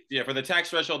cap space. Yeah, for the tax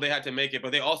threshold, they had to make it.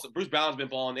 But they also Bruce Brown's been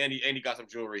balling, and he got some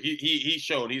jewelry. He's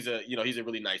shown he's a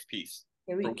really nice piece.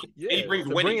 He brings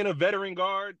bring in a veteran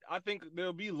guard. I think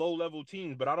there'll be low level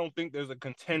teams, but I don't think there's a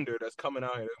contender that's coming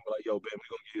out here and like, yo, Ben, we're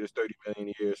gonna give you this 30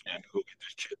 million a year, so you can go get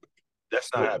this chip. That's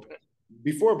not happening.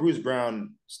 Before Bruce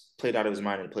Brown played out of his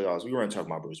mind in the playoffs, we weren't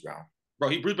talking about Bruce Brown.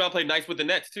 Bro, Bruce Brown played nice with the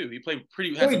Nets too. He played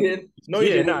pretty. No, he did. No, he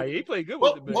didn't. Nah, he played good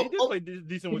with the Nets. He did play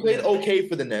decent with the Nets. He played okay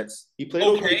for the Nets. He played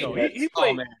okay. No, he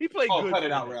played. He played good. Cut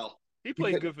it out, Rel. He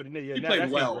played good for the Nets. Yeah, he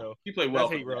played well. He played well.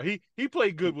 He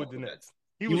played good with the Nets.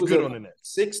 He was good on the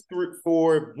Nets.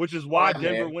 6'4", which is why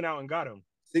Denver went out and got him.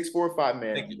 6'4", 5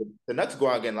 man. The Nets go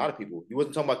out and get a lot of people. He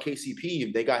wasn't talking about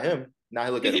KCP. They got him. Now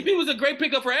he look at him. KCP was a great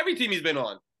pickup for every team he's been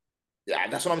on. Yeah,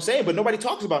 that's what I'm saying. But nobody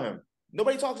talks about him.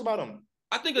 Nobody talks about him.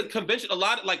 I think a convention. A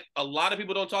lot of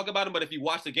people don't talk about him. But if you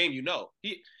watch the game, you know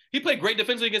he played great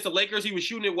defensively against the Lakers. He was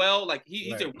shooting it well. Like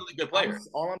he's a really good player.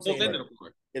 All I'm saying.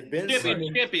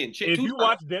 If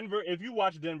you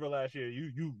watch Denver last year,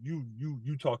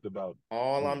 you talked about.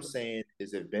 All I'm saying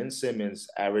is if Ben Simmons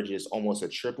averages almost a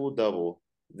triple double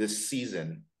this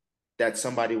season, that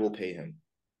somebody will pay him.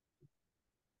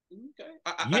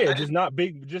 Okay. Just not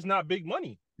big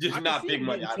money. Just not big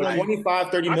money.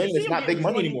 25, 30 million is not big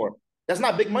money anymore. That's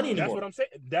not big money anymore. That's what I'm saying.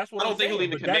 That's what I don't think he'll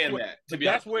even command that.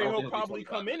 That's where he'll probably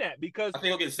come in at because I think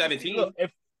he'll get 17. Look,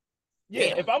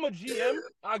 if I'm a GM,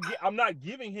 I'm not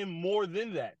giving him more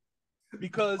than that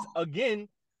because again,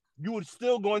 you would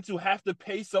still going to have to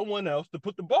pay someone else to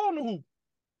put the ball in the hoop.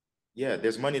 Yeah,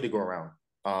 there's money to go around.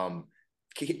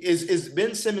 Is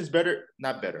Ben Simmons better?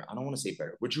 Not better. I don't want to say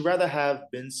better. Would you rather have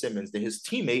Ben Simmons than his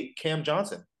teammate Cam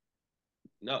Johnson?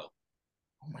 No.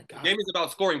 Oh my God. The game is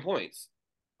about scoring points.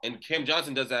 And Cam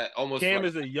Johnson does that almost. Cam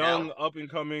is a young, up and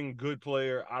coming, good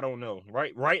player. I don't know.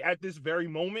 Right at this very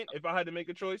moment, if I had to make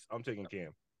a choice, I'm taking Cam.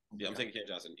 Yeah, I'm taking Cam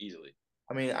Johnson easily.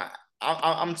 I mean,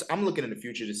 I'm looking in the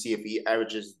future to see if he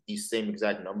averages these same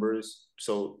exact numbers.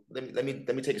 So let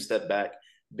me take a step back.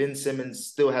 Ben Simmons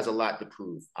still has a lot to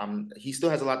prove. He still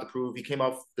has a lot to prove. He came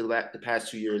off the past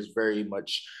 2 years very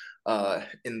much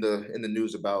in the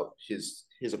news about his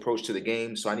approach to the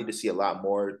game. So I need to see a lot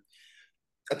more.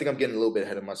 I think I'm getting a little bit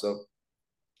ahead of myself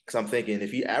because I'm thinking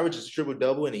if he averages a triple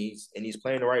double and he's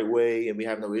playing the right way and we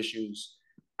have no issues,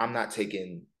 I'm not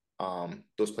taking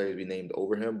those players to be named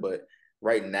over him. But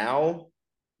right now,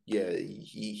 yeah,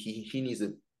 he needs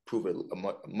to prove it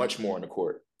much more on the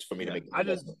court for me to make.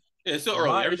 It's still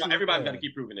early. Everybody's got to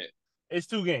keep proving it. It's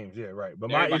 2 games, yeah, right. But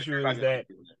my issue is that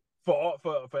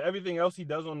for everything else he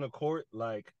does on the court,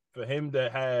 like for him to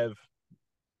have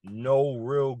no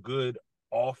real good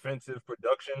offensive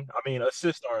production. I mean,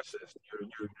 assists are assists.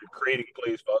 You're creating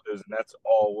plays for others, and that's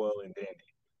all well and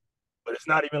dandy. But it's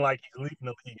not even like he's leading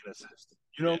the league in assists.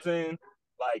 You know what I'm saying?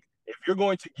 Like, if you're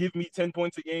going to give me 10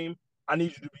 points a game, I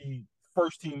need you to be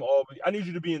first team all. I need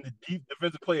you to be in the deep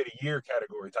defensive player of the year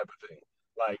category type of thing.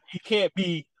 Like, he can't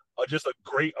be just a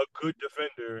good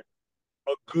defender,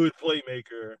 a good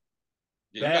playmaker,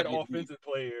 bad offensive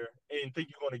player, and think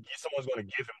someone's going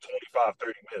to give him 25,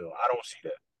 30 mil. I don't see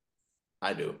that.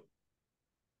 I do.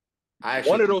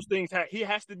 One of those things, he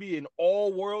has to be an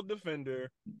all-world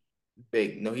defender.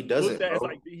 Big. No, he doesn't.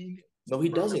 No, he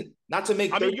doesn't. Not to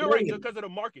make. I mean, you're right because of the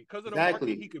market. Because of the market,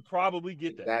 he could probably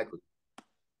get that. Exactly.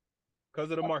 Because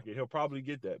of the market, he'll probably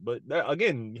get that. But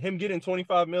again, him getting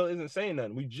 25 mil isn't saying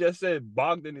nothing. We just said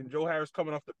Bogdan and Joe Harris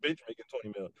coming off the bench making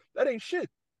 20 mil. That ain't shit.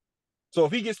 So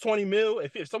if he gets 20 mil,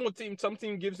 if some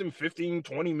team gives him 15,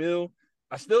 20 mil,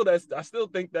 I still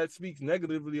think that speaks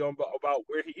negatively about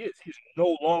where he is. He's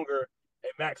no longer a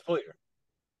max player.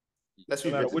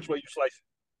 No matter which way you slice it.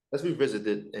 Let's revisit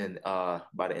it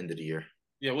by the end of the year.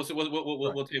 Yeah, we'll table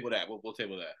that. We'll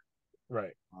table that.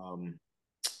 Right.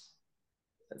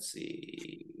 Let's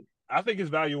see. I think his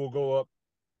value will go up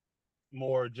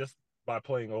more just by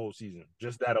playing a whole season.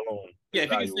 Just that alone. Yeah,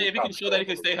 if he can show that he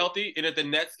can stay healthy, and if the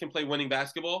Nets can play winning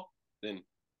basketball, then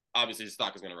obviously his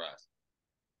stock is going to rise.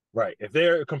 Right. If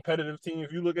they're a competitive team,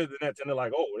 if you look at the Nets and they're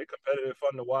like, oh, they're competitive,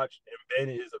 fun to watch, and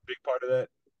Ben is a big part of that,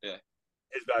 yeah,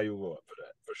 his value will go up for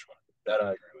that, for sure. That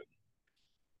I agree with.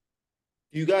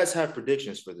 Do you guys have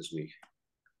predictions for this week?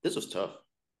 This was tough.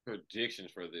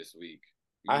 Predictions for this week.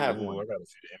 I have one. I gotta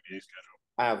see the NBA schedule.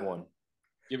 I have one.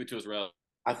 Give it to us, Rel.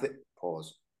 I think.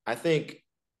 Pause. I think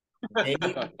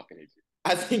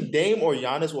Dame or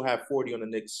Giannis will have 40 on the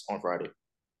Knicks on Friday.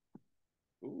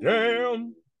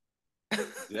 Damn.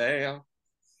 Damn.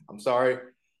 I'm sorry.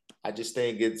 I just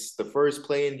think it's the first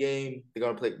playing game. They're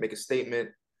gonna make a statement.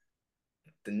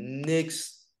 The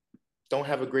Knicks don't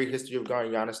have a great history of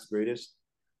guarding Giannis the greatest.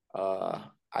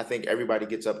 I think everybody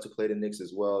gets up to play the Knicks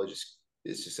as well. It's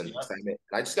just an excitement.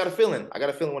 I just got a feeling. I got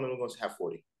a feeling one of them going to have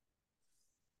 40.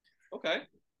 Okay.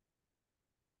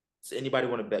 Does anybody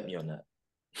want to bet me on that?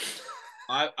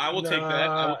 I will take that.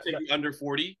 I will take the under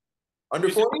 40. Under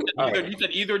 40? You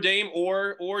said either Dame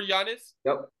or Giannis?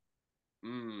 Yep.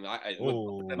 I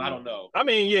don't know. I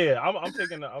mean, yeah, I'm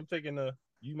taking the.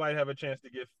 You might have a chance to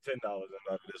get $10 out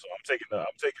of this one. I'm taking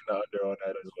the under on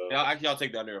that as well. Yeah, actually, I'll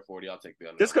take the under 40. I'll take the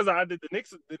under. Just because I did the Knicks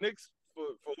for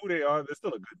who they are, they're still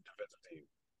a good defensive team.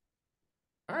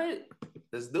 All right,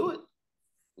 let's do it.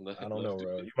 I don't know,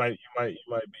 bro. You might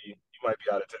be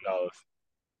out of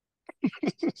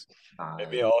 $10.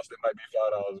 Maybe in Austin might be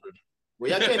 $5. Well,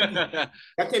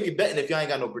 y'all can't be betting if y'all ain't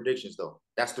got no predictions though.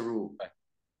 That's the rule.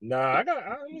 Nah,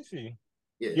 let me see.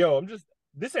 Yeah. Yo,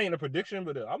 this ain't a prediction,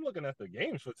 but I'm looking at the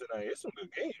games for tonight. It's some good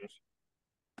games.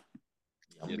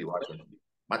 I'm gonna be watching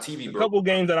my TV. A couple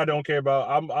games that I don't care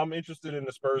about. I'm interested in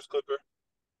the Spurs Clipper.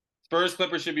 Spurs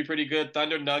Clippers should be pretty good.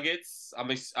 Thunder Nuggets. I'm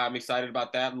excited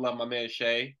about that. Love my man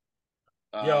Shea.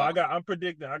 I got a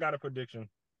prediction.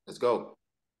 Let's go.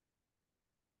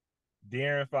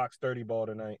 De'Aaron Fox 30 ball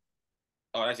tonight.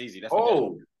 Oh, that's easy. That's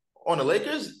on the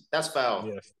Lakers? That's foul.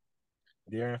 Yes.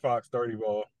 De'Aaron Fox 30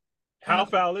 ball. How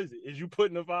foul is it? Is you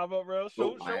putting the 5 up, bro?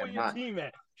 Show where your team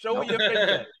at. Show where your faith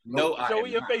at. Show where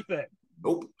your faith at.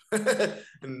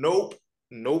 Nope.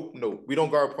 Nope. We don't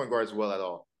guard point guards well at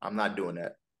all. I'm not doing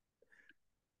that.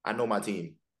 I know my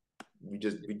team. We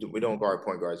don't guard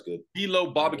point guards good.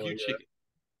 D-Lo barbecue chicken.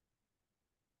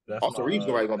 Also, Reeves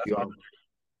nobody gonna be on.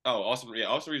 Oh, Austin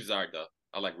Reeves is alright though.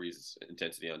 I like Reeves'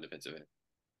 intensity on defensive end.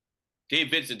 Gabe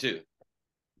Vincent too.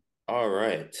 All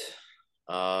right.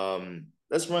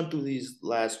 Let's run through these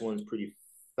last ones pretty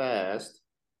fast.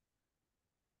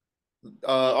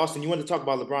 Austin, you want to talk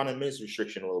about LeBron and minutes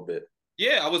restriction a little bit?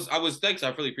 Yeah, I was. Thanks, I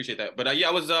really appreciate that. But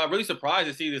I was really surprised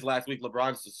to see this last week.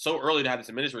 LeBron's so early to have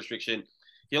this minutes restriction.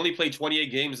 He only played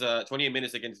 28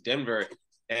 minutes against Denver,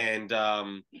 and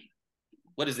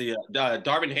what is the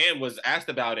Darvin Ham was asked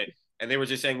about it, and they were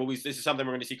just saying, well, this is something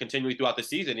we're going to see continually throughout the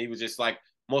season. He was just like,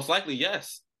 most likely,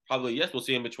 yes, probably yes, we'll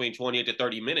see him between 28 to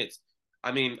 30 minutes.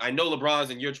 I mean, I know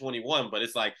LeBron's in year 21, but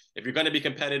it's like, if you're going to be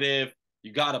competitive,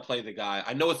 you got to play the guy.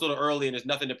 I know it's a little early and there's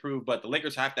nothing to prove, but the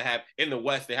Lakers have to have, in the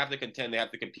West, they have to contend, they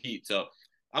have to compete. So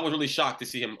I was really shocked to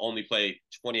see him only play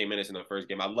 28 minutes in the first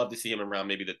game. I'd love to see him around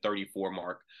maybe the 34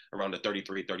 mark, around the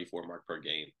 33, 34 mark per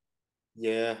game.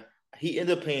 Yeah. He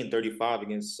ended up playing 35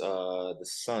 against the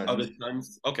Suns. Oh, the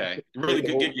Suns? Okay. Really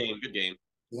good game.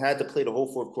 He had to play the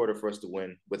whole fourth quarter for us to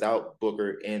win without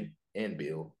Booker and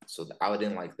Beal. So I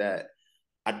didn't like that.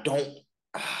 I don't,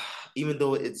 even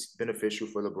though it's beneficial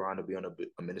for LeBron to be on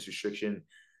a minutes restriction,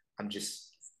 I'm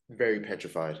just very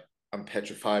petrified. I'm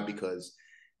petrified because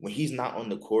when he's not on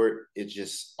the court, it's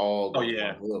just all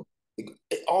downhill.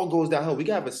 It all goes downhill. We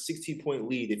can have a 16-point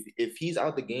lead. If he's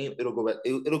out the game, it'll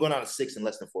go down to 6 in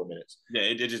less than 4 minutes. Yeah,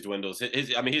 it just dwindles.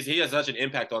 He has such an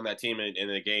impact on that team in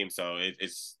the game, so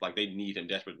it's like they need him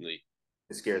desperately.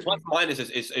 It scares me. Minus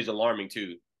is alarming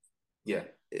too. Yeah,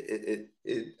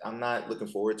 I'm not looking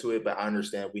forward to it, but I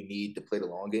understand we need to play the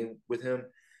long game with him.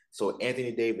 So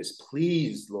Anthony Davis,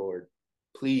 please, Lord,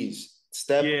 please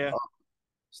step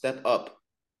up.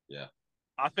 Yeah.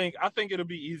 I think it'll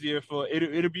be easier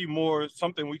it'll be more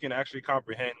something we can actually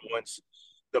comprehend once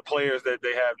the players that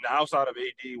they have now outside of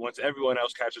AD, once everyone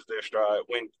else catches their stride.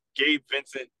 When Gabe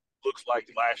Vincent looks like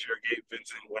last year Gabe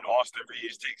Vincent, when Austin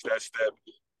Reeves takes that step,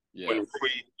 when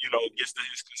Rui, gets to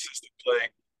his consistent play,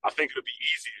 I think it'll be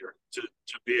easier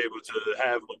to be able to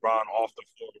have LeBron off the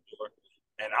floor more.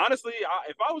 And honestly,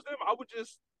 if I was them, I would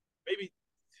just maybe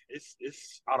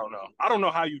it's I don't know. I don't know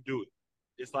how you do it.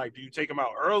 It's like, do you take him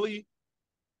out early?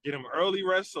 Get him early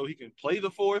rest so he can play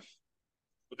the fourth.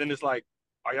 But then it's like,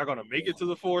 are y'all gonna make it to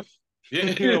the fourth? Yeah,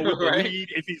 with the lead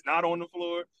if he's not on the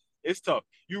floor. It's tough.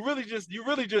 You really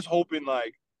just hoping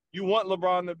like you want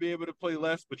LeBron to be able to play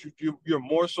less, but you're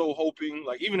more so hoping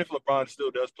like even if LeBron still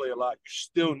does play a lot, you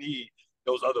still need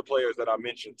those other players that I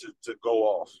mentioned to go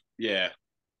off. Yeah.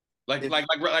 Like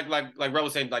Red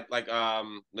was saying, I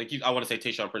want to say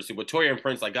Tayshaun Prince too, but Taurean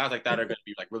Prince, like guys like that are going to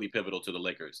be like really pivotal to the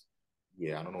Lakers.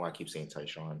 Yeah, I don't know why I keep saying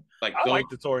Tayshaun. Like I like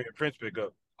the Taurean Prince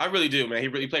pickup. I really do, man.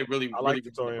 He played really, I like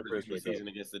the Taurean Prince season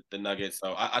against the Nuggets.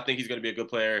 So I think he's going to be a good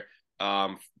player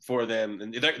for them.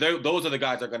 And those are the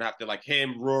guys that are going to have to, like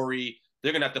him, Rory.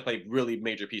 They're going to have to play really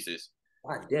major pieces.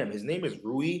 God damn, his name is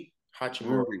Rui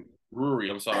Hachimura.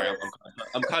 Ruri. I'm sorry.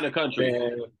 I'm kind of country.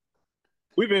 Man,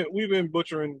 we've been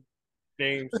butchering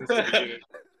names since the beginning.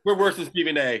 We're worse than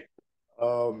Stephen A.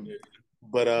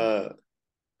 But I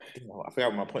forgot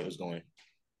where my point was going.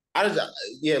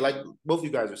 Like both of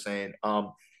you guys were saying,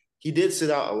 he did sit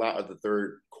out a lot of the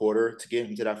third quarter to get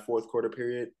him to that fourth quarter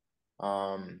period.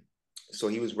 So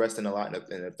he was resting a lot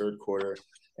in the third quarter.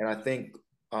 And I think,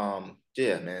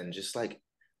 man, just like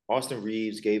Austin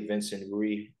Reeves, Gabe Vincent,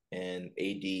 Rui, and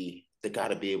AD, they got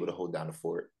to be able to hold down the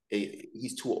fort.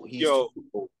 He's too old. Too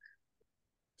old.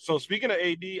 So speaking of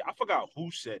AD, I forgot who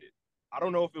said it. I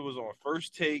don't know if it was on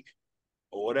First Take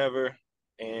or whatever.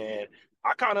 And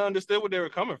I kind of understood where they were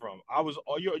coming from.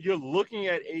 You're looking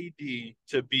at AD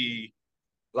to be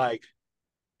like,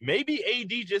 maybe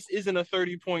AD just isn't a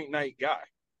 30-point night guy.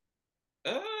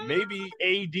 Maybe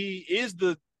AD is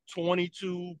the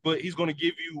 22, but he's going to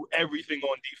give you everything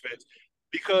on defense.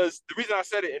 Because the reason I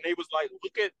said it, and they was like,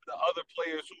 look at the other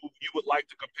players who you would like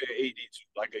to compare AD to,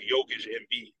 like a Jokic,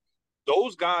 Embiid.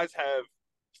 Those guys have,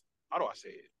 how do I say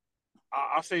it?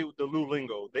 I'll say the Lou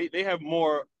lingo. They have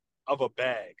more of a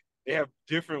bag. They have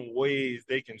different ways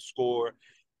they can score.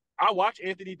 I watch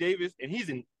Anthony Davis, and he's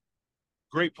a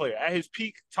great player. At his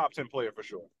peak, top 10 player for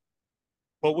sure.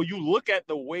 But when you look at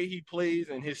the way he plays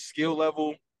and his skill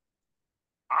level,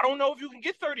 I don't know if you can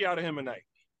get 30 out of him a night.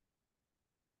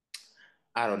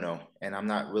 I don't know. And I'm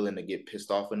not willing to get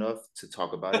pissed off enough to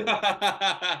talk about it.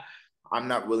 I'm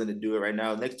not willing to do it right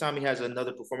now. Next time he has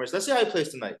another performance, let's see how he plays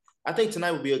tonight. I think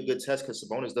tonight would be a good test because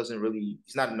Sabonis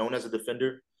he's not known as a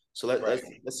defender. So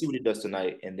let's see what he does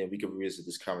tonight, and then we can revisit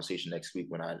this conversation next week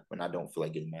when I don't feel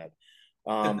like getting mad.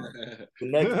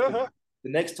 The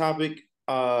next topic,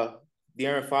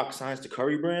 De'Aaron Fox signs the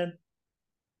Curry brand.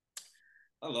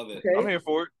 I love it. Okay. I'm here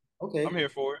for it. Okay. I'm here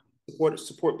for it.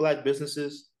 Support Black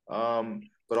businesses,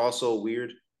 but also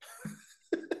weird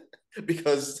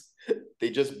because they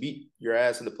just beat your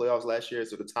ass in the playoffs last year.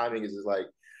 So the timing is just like,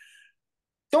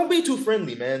 don't be too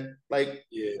friendly, man. Like,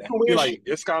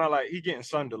 it's kind of like he getting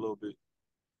sunned a little bit.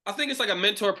 I think it's like a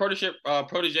mentor protege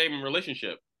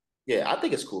relationship. Yeah, I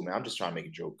think it's cool, man. I'm just trying to make a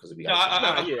joke because I'm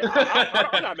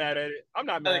not mad at it. I'm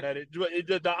not mad at it.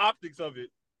 The optics of it.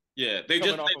 Yeah, they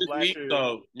just played this week,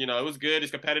 so it was good.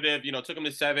 It's competitive. Took them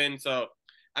to 7. So,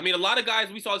 I mean, a lot of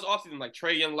guys we saw this offseason, like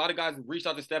Trae Young. A lot of guys reached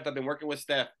out to Steph. I've been working with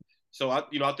Steph. So I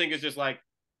think it's just like,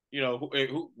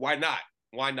 why not?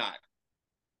 Why not?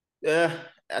 Yeah,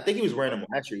 I think he was wearing them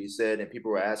last year. He said, and people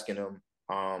were asking him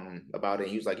about it.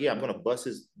 He was like, "Yeah, I'm gonna bust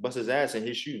his ass in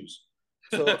his shoes."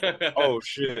 So, oh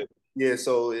shit. Yeah,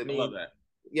 so I mean, I love that.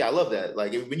 Yeah, I love that.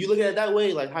 Like when you look at it that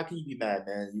way, like how can you be mad,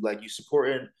 man? You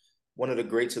supporting one of the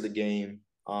greats of the game,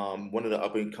 one of the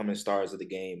up and coming stars of the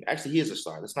game. Actually, he is a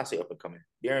star. Let's not say up and coming.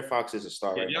 De'Aaron Fox is a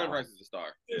star. Yeah, right De'Aaron now. Fox is a star.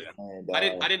 Yeah.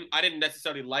 And, I didn't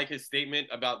necessarily like his statement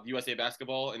about USA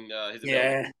basketball and his.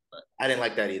 Yeah, I didn't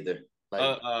like that either.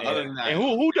 Like, other than that, and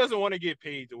who doesn't want to get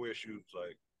paid to wear shoes?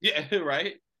 Like, yeah,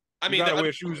 right. I mean, you gotta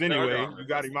wear shoes anyway.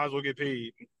 You might as well get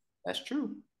paid. That's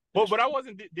true. But I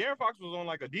wasn't. De'Aaron Fox was on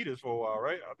like Adidas for a while,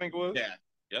 right? I think it was. Yeah.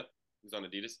 Yep. He's on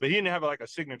Adidas. But he didn't have like a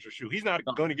signature shoe. He's not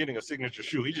going to getting a signature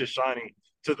shoe. He's just signing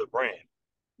to the brand.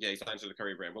 Yeah, he signed to the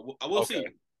Curry brand. But we'll see.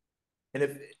 And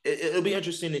if it'll be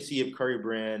interesting to see if Curry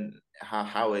brand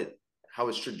how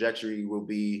its trajectory will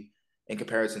be in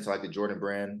comparison to like the Jordan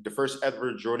brand. The first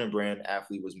ever Jordan brand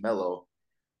athlete was Melo.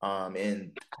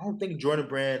 And I don't think Jordan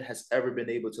brand has ever been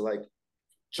able to like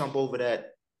jump over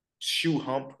that shoe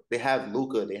hump. They have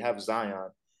Luka, they have Zion.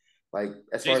 Like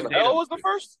as far as Melo was the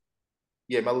first?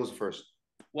 Yeah, Melo was the first.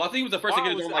 Well, I think he was the first to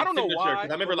get his own like signature. Because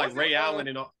I remember like Ray Allen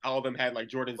and all of them had like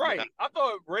Jordans. Right. I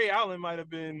thought Ray Allen might have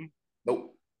been.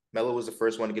 Nope. Melo was the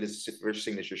first one to get his first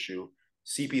signature shoe.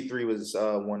 CP3 was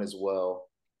one as well.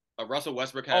 Russell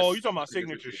Westbrook has. Oh, you're talking about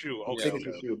signature shoe. Okay.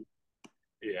 Signature shoe.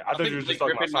 Yeah, I thought you were just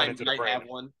talking about signing to the brand.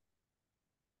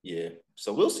 Yeah.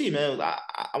 So we'll see, man.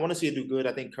 I want to see it do good.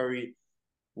 I think Curry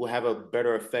will have a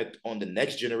better effect on the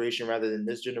next generation rather than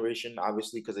this generation,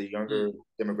 obviously, because a younger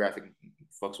demographic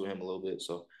fucks with him a little bit.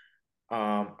 So,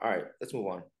 all right, let's move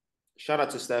on. Shout out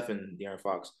to Steph and De'Aaron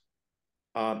Fox.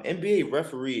 NBA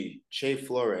referee Che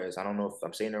Flores, I don't know if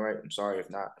I'm saying it right. I'm sorry if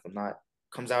I'm not,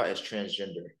 comes out as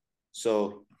transgender.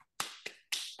 So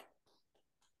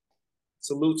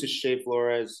salute to Shea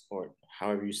Flores, or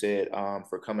however you say it,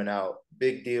 for coming out.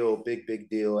 Big deal, big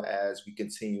deal as we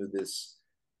continue this.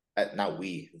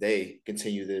 They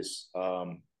continue this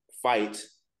fight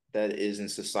that is in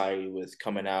society with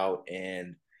coming out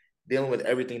and dealing with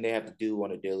everything they have to do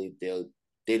on a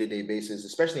day-to-day basis,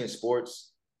 especially in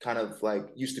sports. Kind of like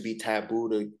used to be taboo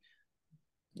to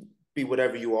be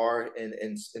whatever you are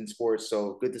in sports.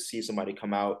 So good to see somebody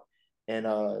come out, and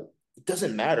it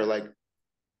doesn't matter. Like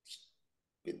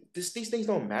these things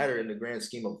don't matter in the grand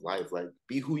scheme of life. Like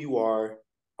be who you are,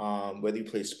 whether you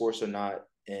play sports or not.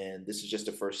 And this is just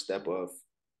the first step of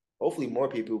hopefully more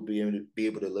people be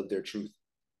able to live their truth.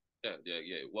 Yeah.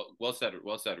 Well said,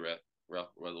 Ralph.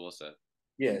 Well said.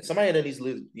 Yeah, somebody that needs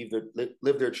to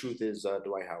live their truth is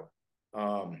Dwight Howard.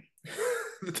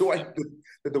 The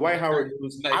Dwight Howard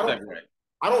news.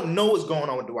 I don't know what's going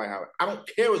on with Dwight Howard. I don't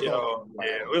care what's going on.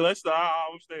 Well, I'm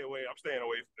staying away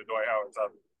from the Dwight Howard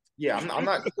topic. Yeah,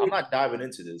 I'm not diving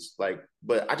into this. Like,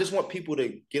 but I just want people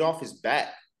to get off his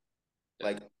back.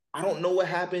 Like, I don't know what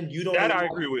happened. You don't. I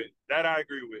agree with. Let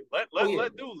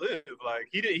dude live. Like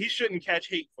he shouldn't catch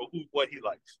hate for what he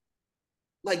likes.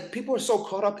 Like people are so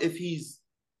caught up if he's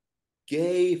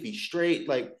gay, if he's straight.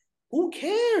 Like who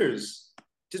cares?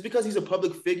 Just because he's a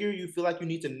public figure, you feel like you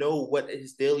need to know what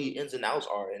his daily ins and outs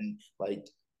are, and like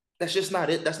that's just not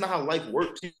it. That's not how life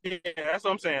works. Yeah, that's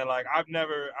what I'm saying. Like I've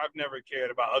never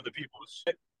cared about other people's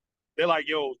shit. They're like,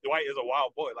 yo, Dwight is a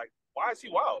wild boy. Like, why is he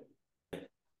wild?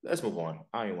 Let's move on.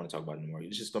 I don't even want to talk about it anymore.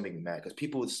 It's just gonna make me mad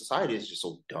because society is just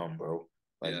so dumb, bro.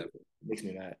 Like it makes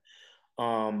me mad.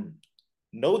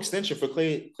 No extension for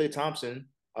Klay Thompson.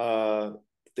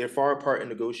 They're far apart in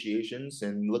negotiations,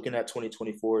 and looking at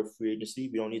 2024 free agency,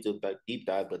 we don't need to deep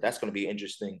dive, but that's going to be an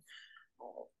interesting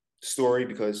story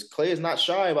because Klay is not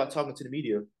shy about talking to the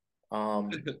media.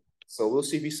 So we'll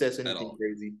see if he says anything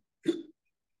crazy.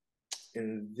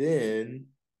 And then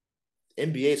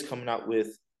NBA is coming out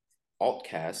with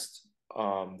Altcast.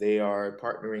 They are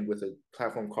partnering with a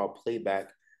platform called Playback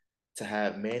to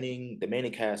have the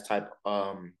Manning Cast type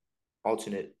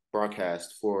alternate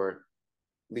broadcast for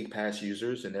League Pass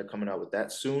users, and they're coming out with that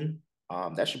soon.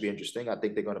 That should be interesting. I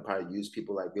think they're going to probably use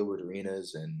people like Gilbert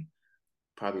Arenas and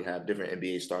probably have different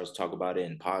NBA stars talk about it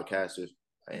and podcasters.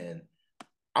 And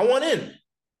I want in.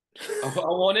 I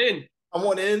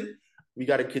want in. We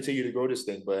got to continue to grow this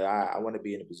thing, but I want to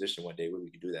be in a position one day where we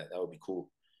can do that. That would be cool.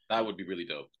 That would be really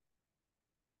dope.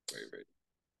 Very,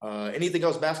 very. Anything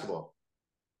else basketball?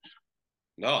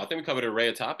 No, I think we covered an array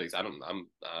of topics. I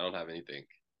don't have anything.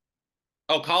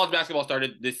 Oh, college basketball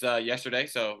started this yesterday,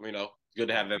 so it's good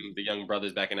to have the young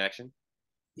brothers back in action.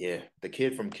 Yeah, the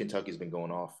kid from Kentucky's been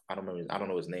going off. I don't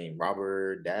know his name.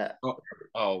 Robert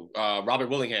Robert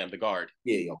Willingham, the guard.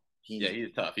 Yeah, he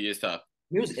is tough. He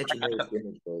was intramural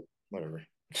scrimmage, but whatever.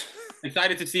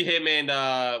 Excited to see him and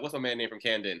what's my man name from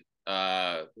Camden?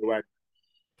 Wagner.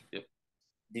 Yep.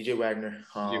 DJ Wagner.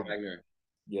 DJ Wagner.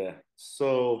 Yeah.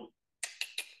 So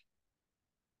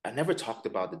I never talked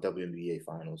about the WNBA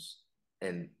finals.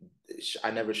 And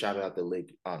I never shouted out the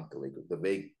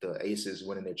Aces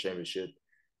winning their championship.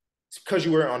 It's because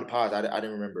you weren't on the pod. I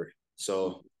didn't remember.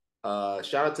 So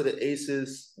shout out to the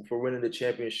Aces for winning the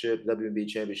championship, WNBA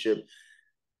championship.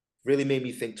 Really made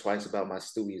me think twice about my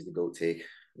Stewie is the GOAT take,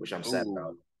 which I'm sad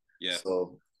about. Yeah.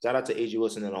 So shout out to AJ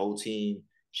Wilson and the whole team.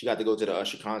 She got to go to the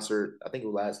Usher concert. I think it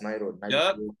was last night or the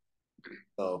night before.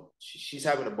 So she's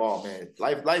having a ball, man.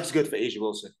 Life's good for AJ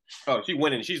Wilson. Oh, she's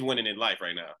winning. She's winning in life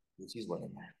right now. She's winning,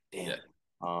 man. Damn. Yeah.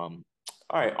 All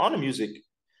right, on the music.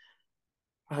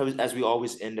 As we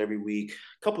always end every week,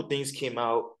 a couple things came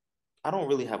out. I don't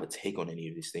really have a take on any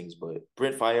of these things, but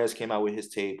Brent Faiyaz came out with his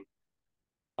tape.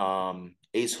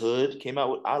 Ace Hood came out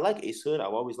with. I like Ace Hood.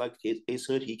 I've always liked Ace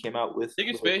Hood. He came out with. He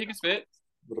can spit.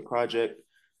 With a project,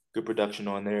 good production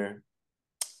on there.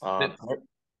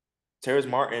 Terrence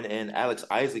Martin and Alex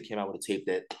Isley came out with a tape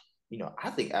that, I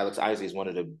think Alex Isley is one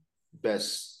of the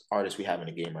best artists we have in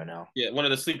the game right now. Yeah, one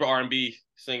of the sleeper R&B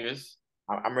singers.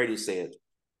 I'm ready to say it.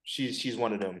 She's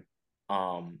one of them,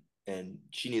 and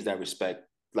she needs that respect,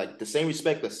 like the same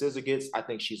respect that SZA gets. I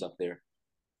think she's up there.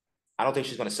 I don't think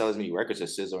she's gonna sell as many records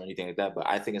as SZA or anything like that, but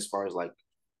I think as far as like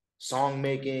song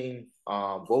making,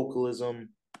 vocalism,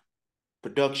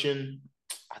 production,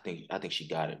 I think she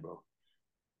got it, bro.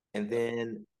 And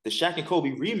then the Shaq and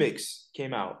Kobe remix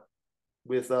came out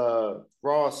with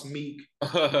Ross, Meek,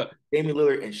 Damian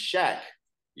Lillard, and Shaq.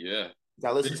 Yeah. Did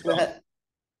I listen to that?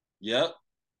 Yep.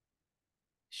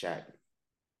 Shaq.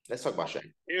 Let's talk about Shaq.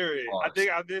 Hear it. I think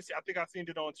I seen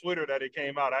it on Twitter that it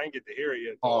came out. I didn't get to hear it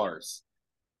yet. Bars.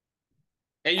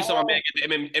 And you saw my man get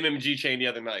the MMG chain the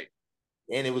other night.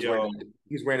 And it was he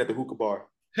was wearing at the hookah bar.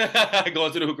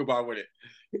 Going to the hookah bar with it.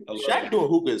 Shaq doing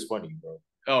hookah is funny, bro.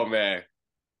 Oh man,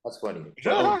 that's funny.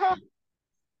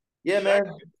 Yeah, Shaq, man.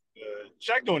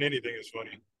 Shaq doing anything is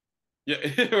funny. Yeah,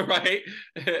 right.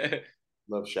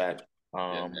 Love Shaq.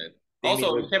 Yeah,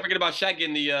 also, we can't forget about Shaq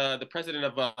getting the president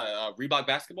of Reebok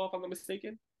basketball, if I'm not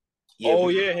mistaken. Yeah,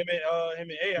 him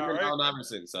and AI, right? Allen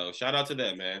Iverson. So shout out to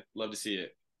them, man. Love to see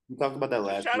it. We talked about that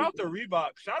last. Shout out to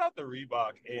Reebok. And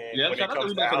when it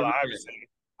comes to Reebok Allen Iverson,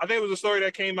 I think it was a story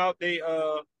that came out.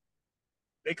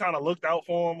 They kind of looked out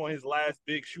for him on his last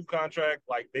big shoe contract,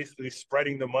 like basically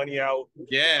spreading the money out.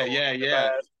 Yeah.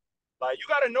 Like, you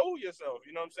got to know yourself.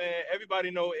 You know what I'm saying?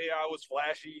 Everybody know AI was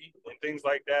flashy and things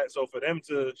like that. So for them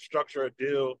to structure a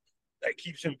deal that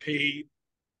keeps him paid,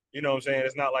 you know what I'm saying?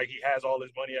 It's not like he has all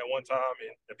his money at one time,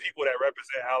 and the people that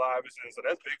represent Allen Iverson. So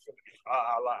that's big for me.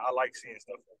 I like seeing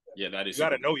stuff like that. Yeah, that is. You got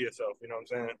to know yourself. You know what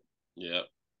I'm saying? Yeah.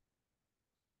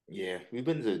 Yeah, we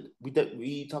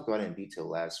talked about it in detail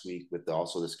last week with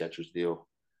also the Skechers deal.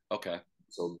 Okay.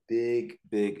 So big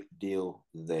deal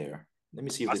there. Let me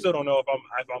see. I still don't know if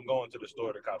I'm going to the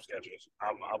store to cop Skechers.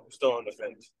 I'm still on the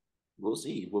fence. We'll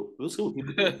see. We'll see what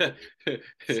people do.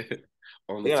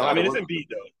 I mean, it's in B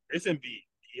though. It's in B.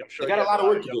 I'm sure they got a lot of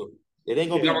work to do. It ain't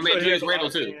gonna be. Sure Julius Randle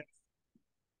too.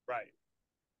 Right.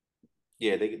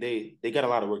 Yeah, they got a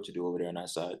lot of work to do over there on that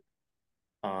side.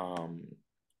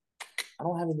 I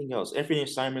don't have anything else. Anthony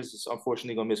Simons is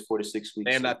unfortunately gonna miss 4 to 6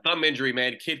 weeks. And that thumb injury,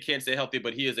 man. Kid can't stay healthy,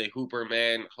 but he is a hooper,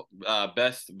 man.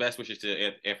 Best wishes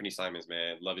to Anthony Simons,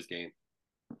 man. Love his game.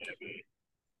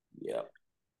 Yeah.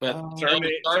 But turn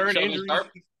the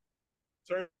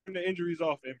injuries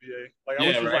off, NBA. Like I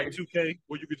wish it was like 2K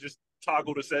where you could just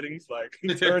toggle the settings. Like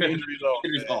turn the injuries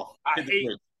off.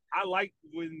 I like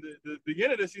when the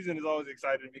beginning of the season is always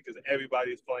exciting because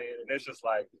everybody's playing, and it's just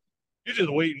like you're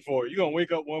just waiting for it. You're gonna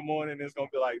wake up one morning and it's gonna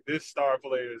be like this star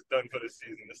player is done for the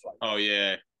season. It's like, oh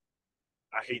yeah,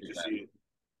 I hate to see it,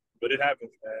 but it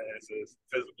happens, man. It's a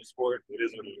physical sport. It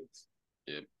is what it is.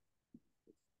 Yeah.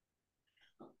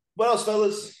 What else,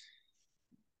 fellas?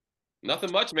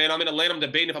 Nothing much, man. I'm in Atlanta. I'm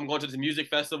debating if I'm going to this music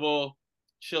festival,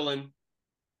 chilling.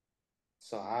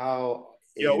 So how?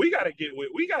 We gotta get with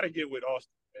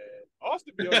Austin, man.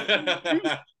 Austin be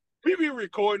on we be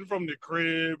recording from the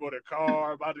crib or the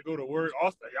car, about to go to work.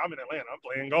 Austin, I'm in Atlanta. I'm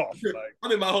playing golf. Like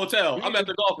I'm in my hotel. I'm at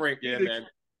the golf rink. Yeah, man.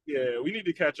 Yeah, we need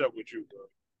to catch up with you, bro.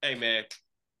 Hey, man.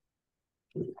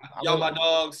 Y'all my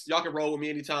dogs. Y'all can roll with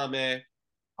me anytime, man.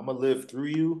 I'm gonna live through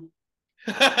you.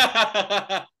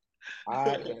 I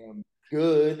am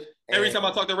good. Every time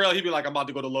I talk to Rail, he'd be like, "I'm about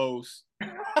to go to Lowe's."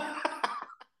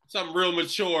 Something real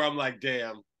mature. I'm like,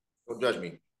 damn. Don't judge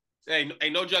me. Hey,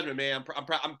 no judgment, man.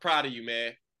 I'm proud of you,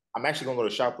 man. I'm actually gonna go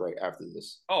to ShopRite after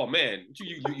this. Oh man,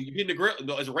 you hitting the grill?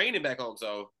 No, it's raining back home,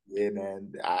 so yeah,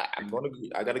 man. I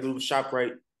gotta go to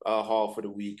ShopRite haul for the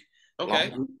week.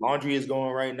 Okay. Laundry is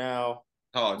going right now.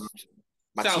 Oh,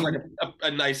 sounds like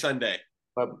a nice Sunday.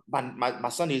 But my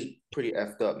Sunday is pretty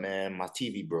effed up, man. My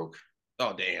TV broke.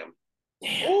 Oh damn.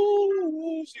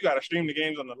 Ooh, so you gotta stream the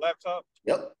games on the laptop?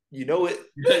 Yep, you know it.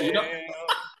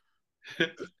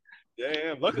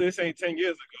 Damn. Luckily this ain't 10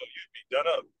 years ago. You'd be done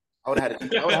up. I would have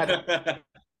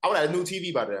had a new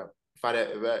TV by now. If I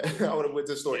would have went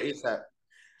to the store ASAP.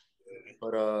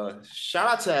 But shout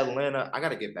out to Atlanta. I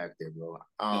gotta get back there, bro.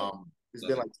 It's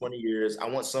been like 20 years. I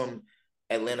want some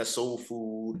Atlanta soul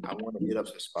food. I want to hit up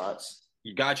some spots.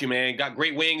 You got you, man. Got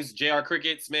great wings, JR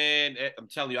Crickets, man. I'm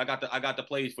telling you, I got the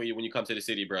plays for you when you come to the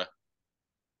city, bro.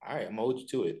 All right, I'm gonna hold you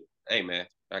to it. Hey, man,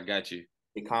 I got you.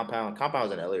 The Compound's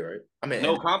in LA, right? I mean,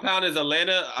 no, Compound is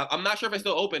Atlanta. I'm not sure if it's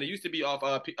still open. It used to be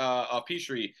off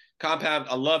Peachtree. Compound,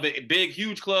 I love it. Big,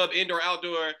 huge club, indoor,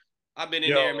 outdoor. I've been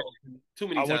in there, man, too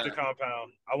many times.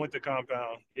 I went to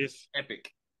Compound. It's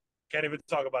epic. Can't even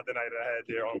talk about the night I had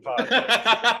there on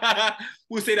podcast.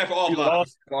 We'll say that for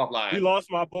offline. We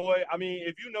lost my boy. I mean,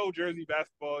 if you know Jersey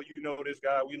basketball, you know this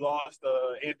guy. We lost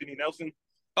Anthony Nelson.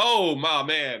 Oh my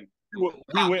man.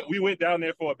 We went down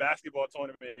there for a basketball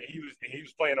tournament. And he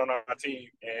was playing on our team,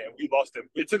 and we lost him.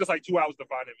 It took us like 2 hours to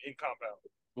find him in Compound.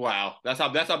 Wow, that's how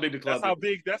big the club is.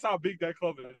 That's how big that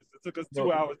club is. It took us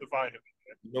 2 hours to find him.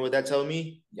 You know what that told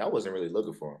me? Y'all wasn't really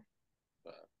looking for him.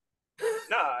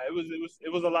 Nah, it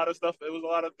was a lot of stuff. It was a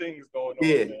lot of things going on.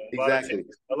 Yeah, man. exactly.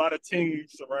 A lot of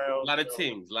tings around. A lot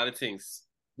of things.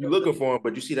 You looking for him,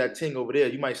 but you see that ting over there,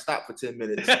 you might stop for 10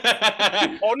 minutes.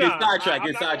 Oh no,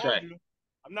 get sidetracked.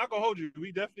 I'm not gonna hold you.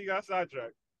 We definitely got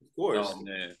sidetracked. Of course. Oh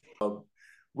man.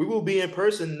 We will be in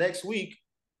person next week.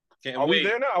 Are we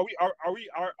there now?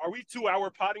 Are we 2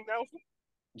 hour potting now?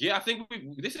 Yeah, I think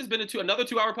this has been another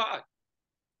 2 hour pod.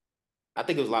 I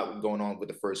think there's a lot going on with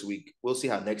the first week. We'll see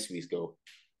how next week's go.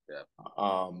 Yeah.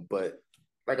 But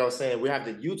like I was saying, we have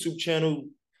the YouTube channel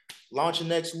launching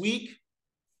next week.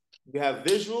 We have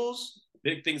visuals.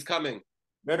 Big things coming.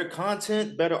 Better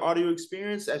content, better audio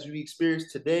experience. As we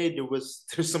experienced today,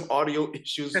 there's some audio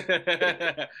issues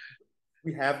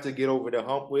we have to get over the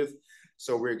hump with.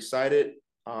 So we're excited.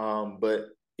 But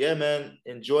yeah, man,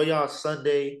 enjoy y'all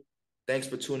Sunday. Thanks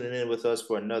for tuning in with us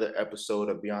for another episode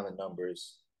of Beyond the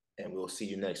Numbers. And we'll see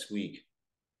you next week.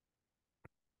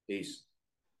 Peace.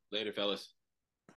 Later, fellas.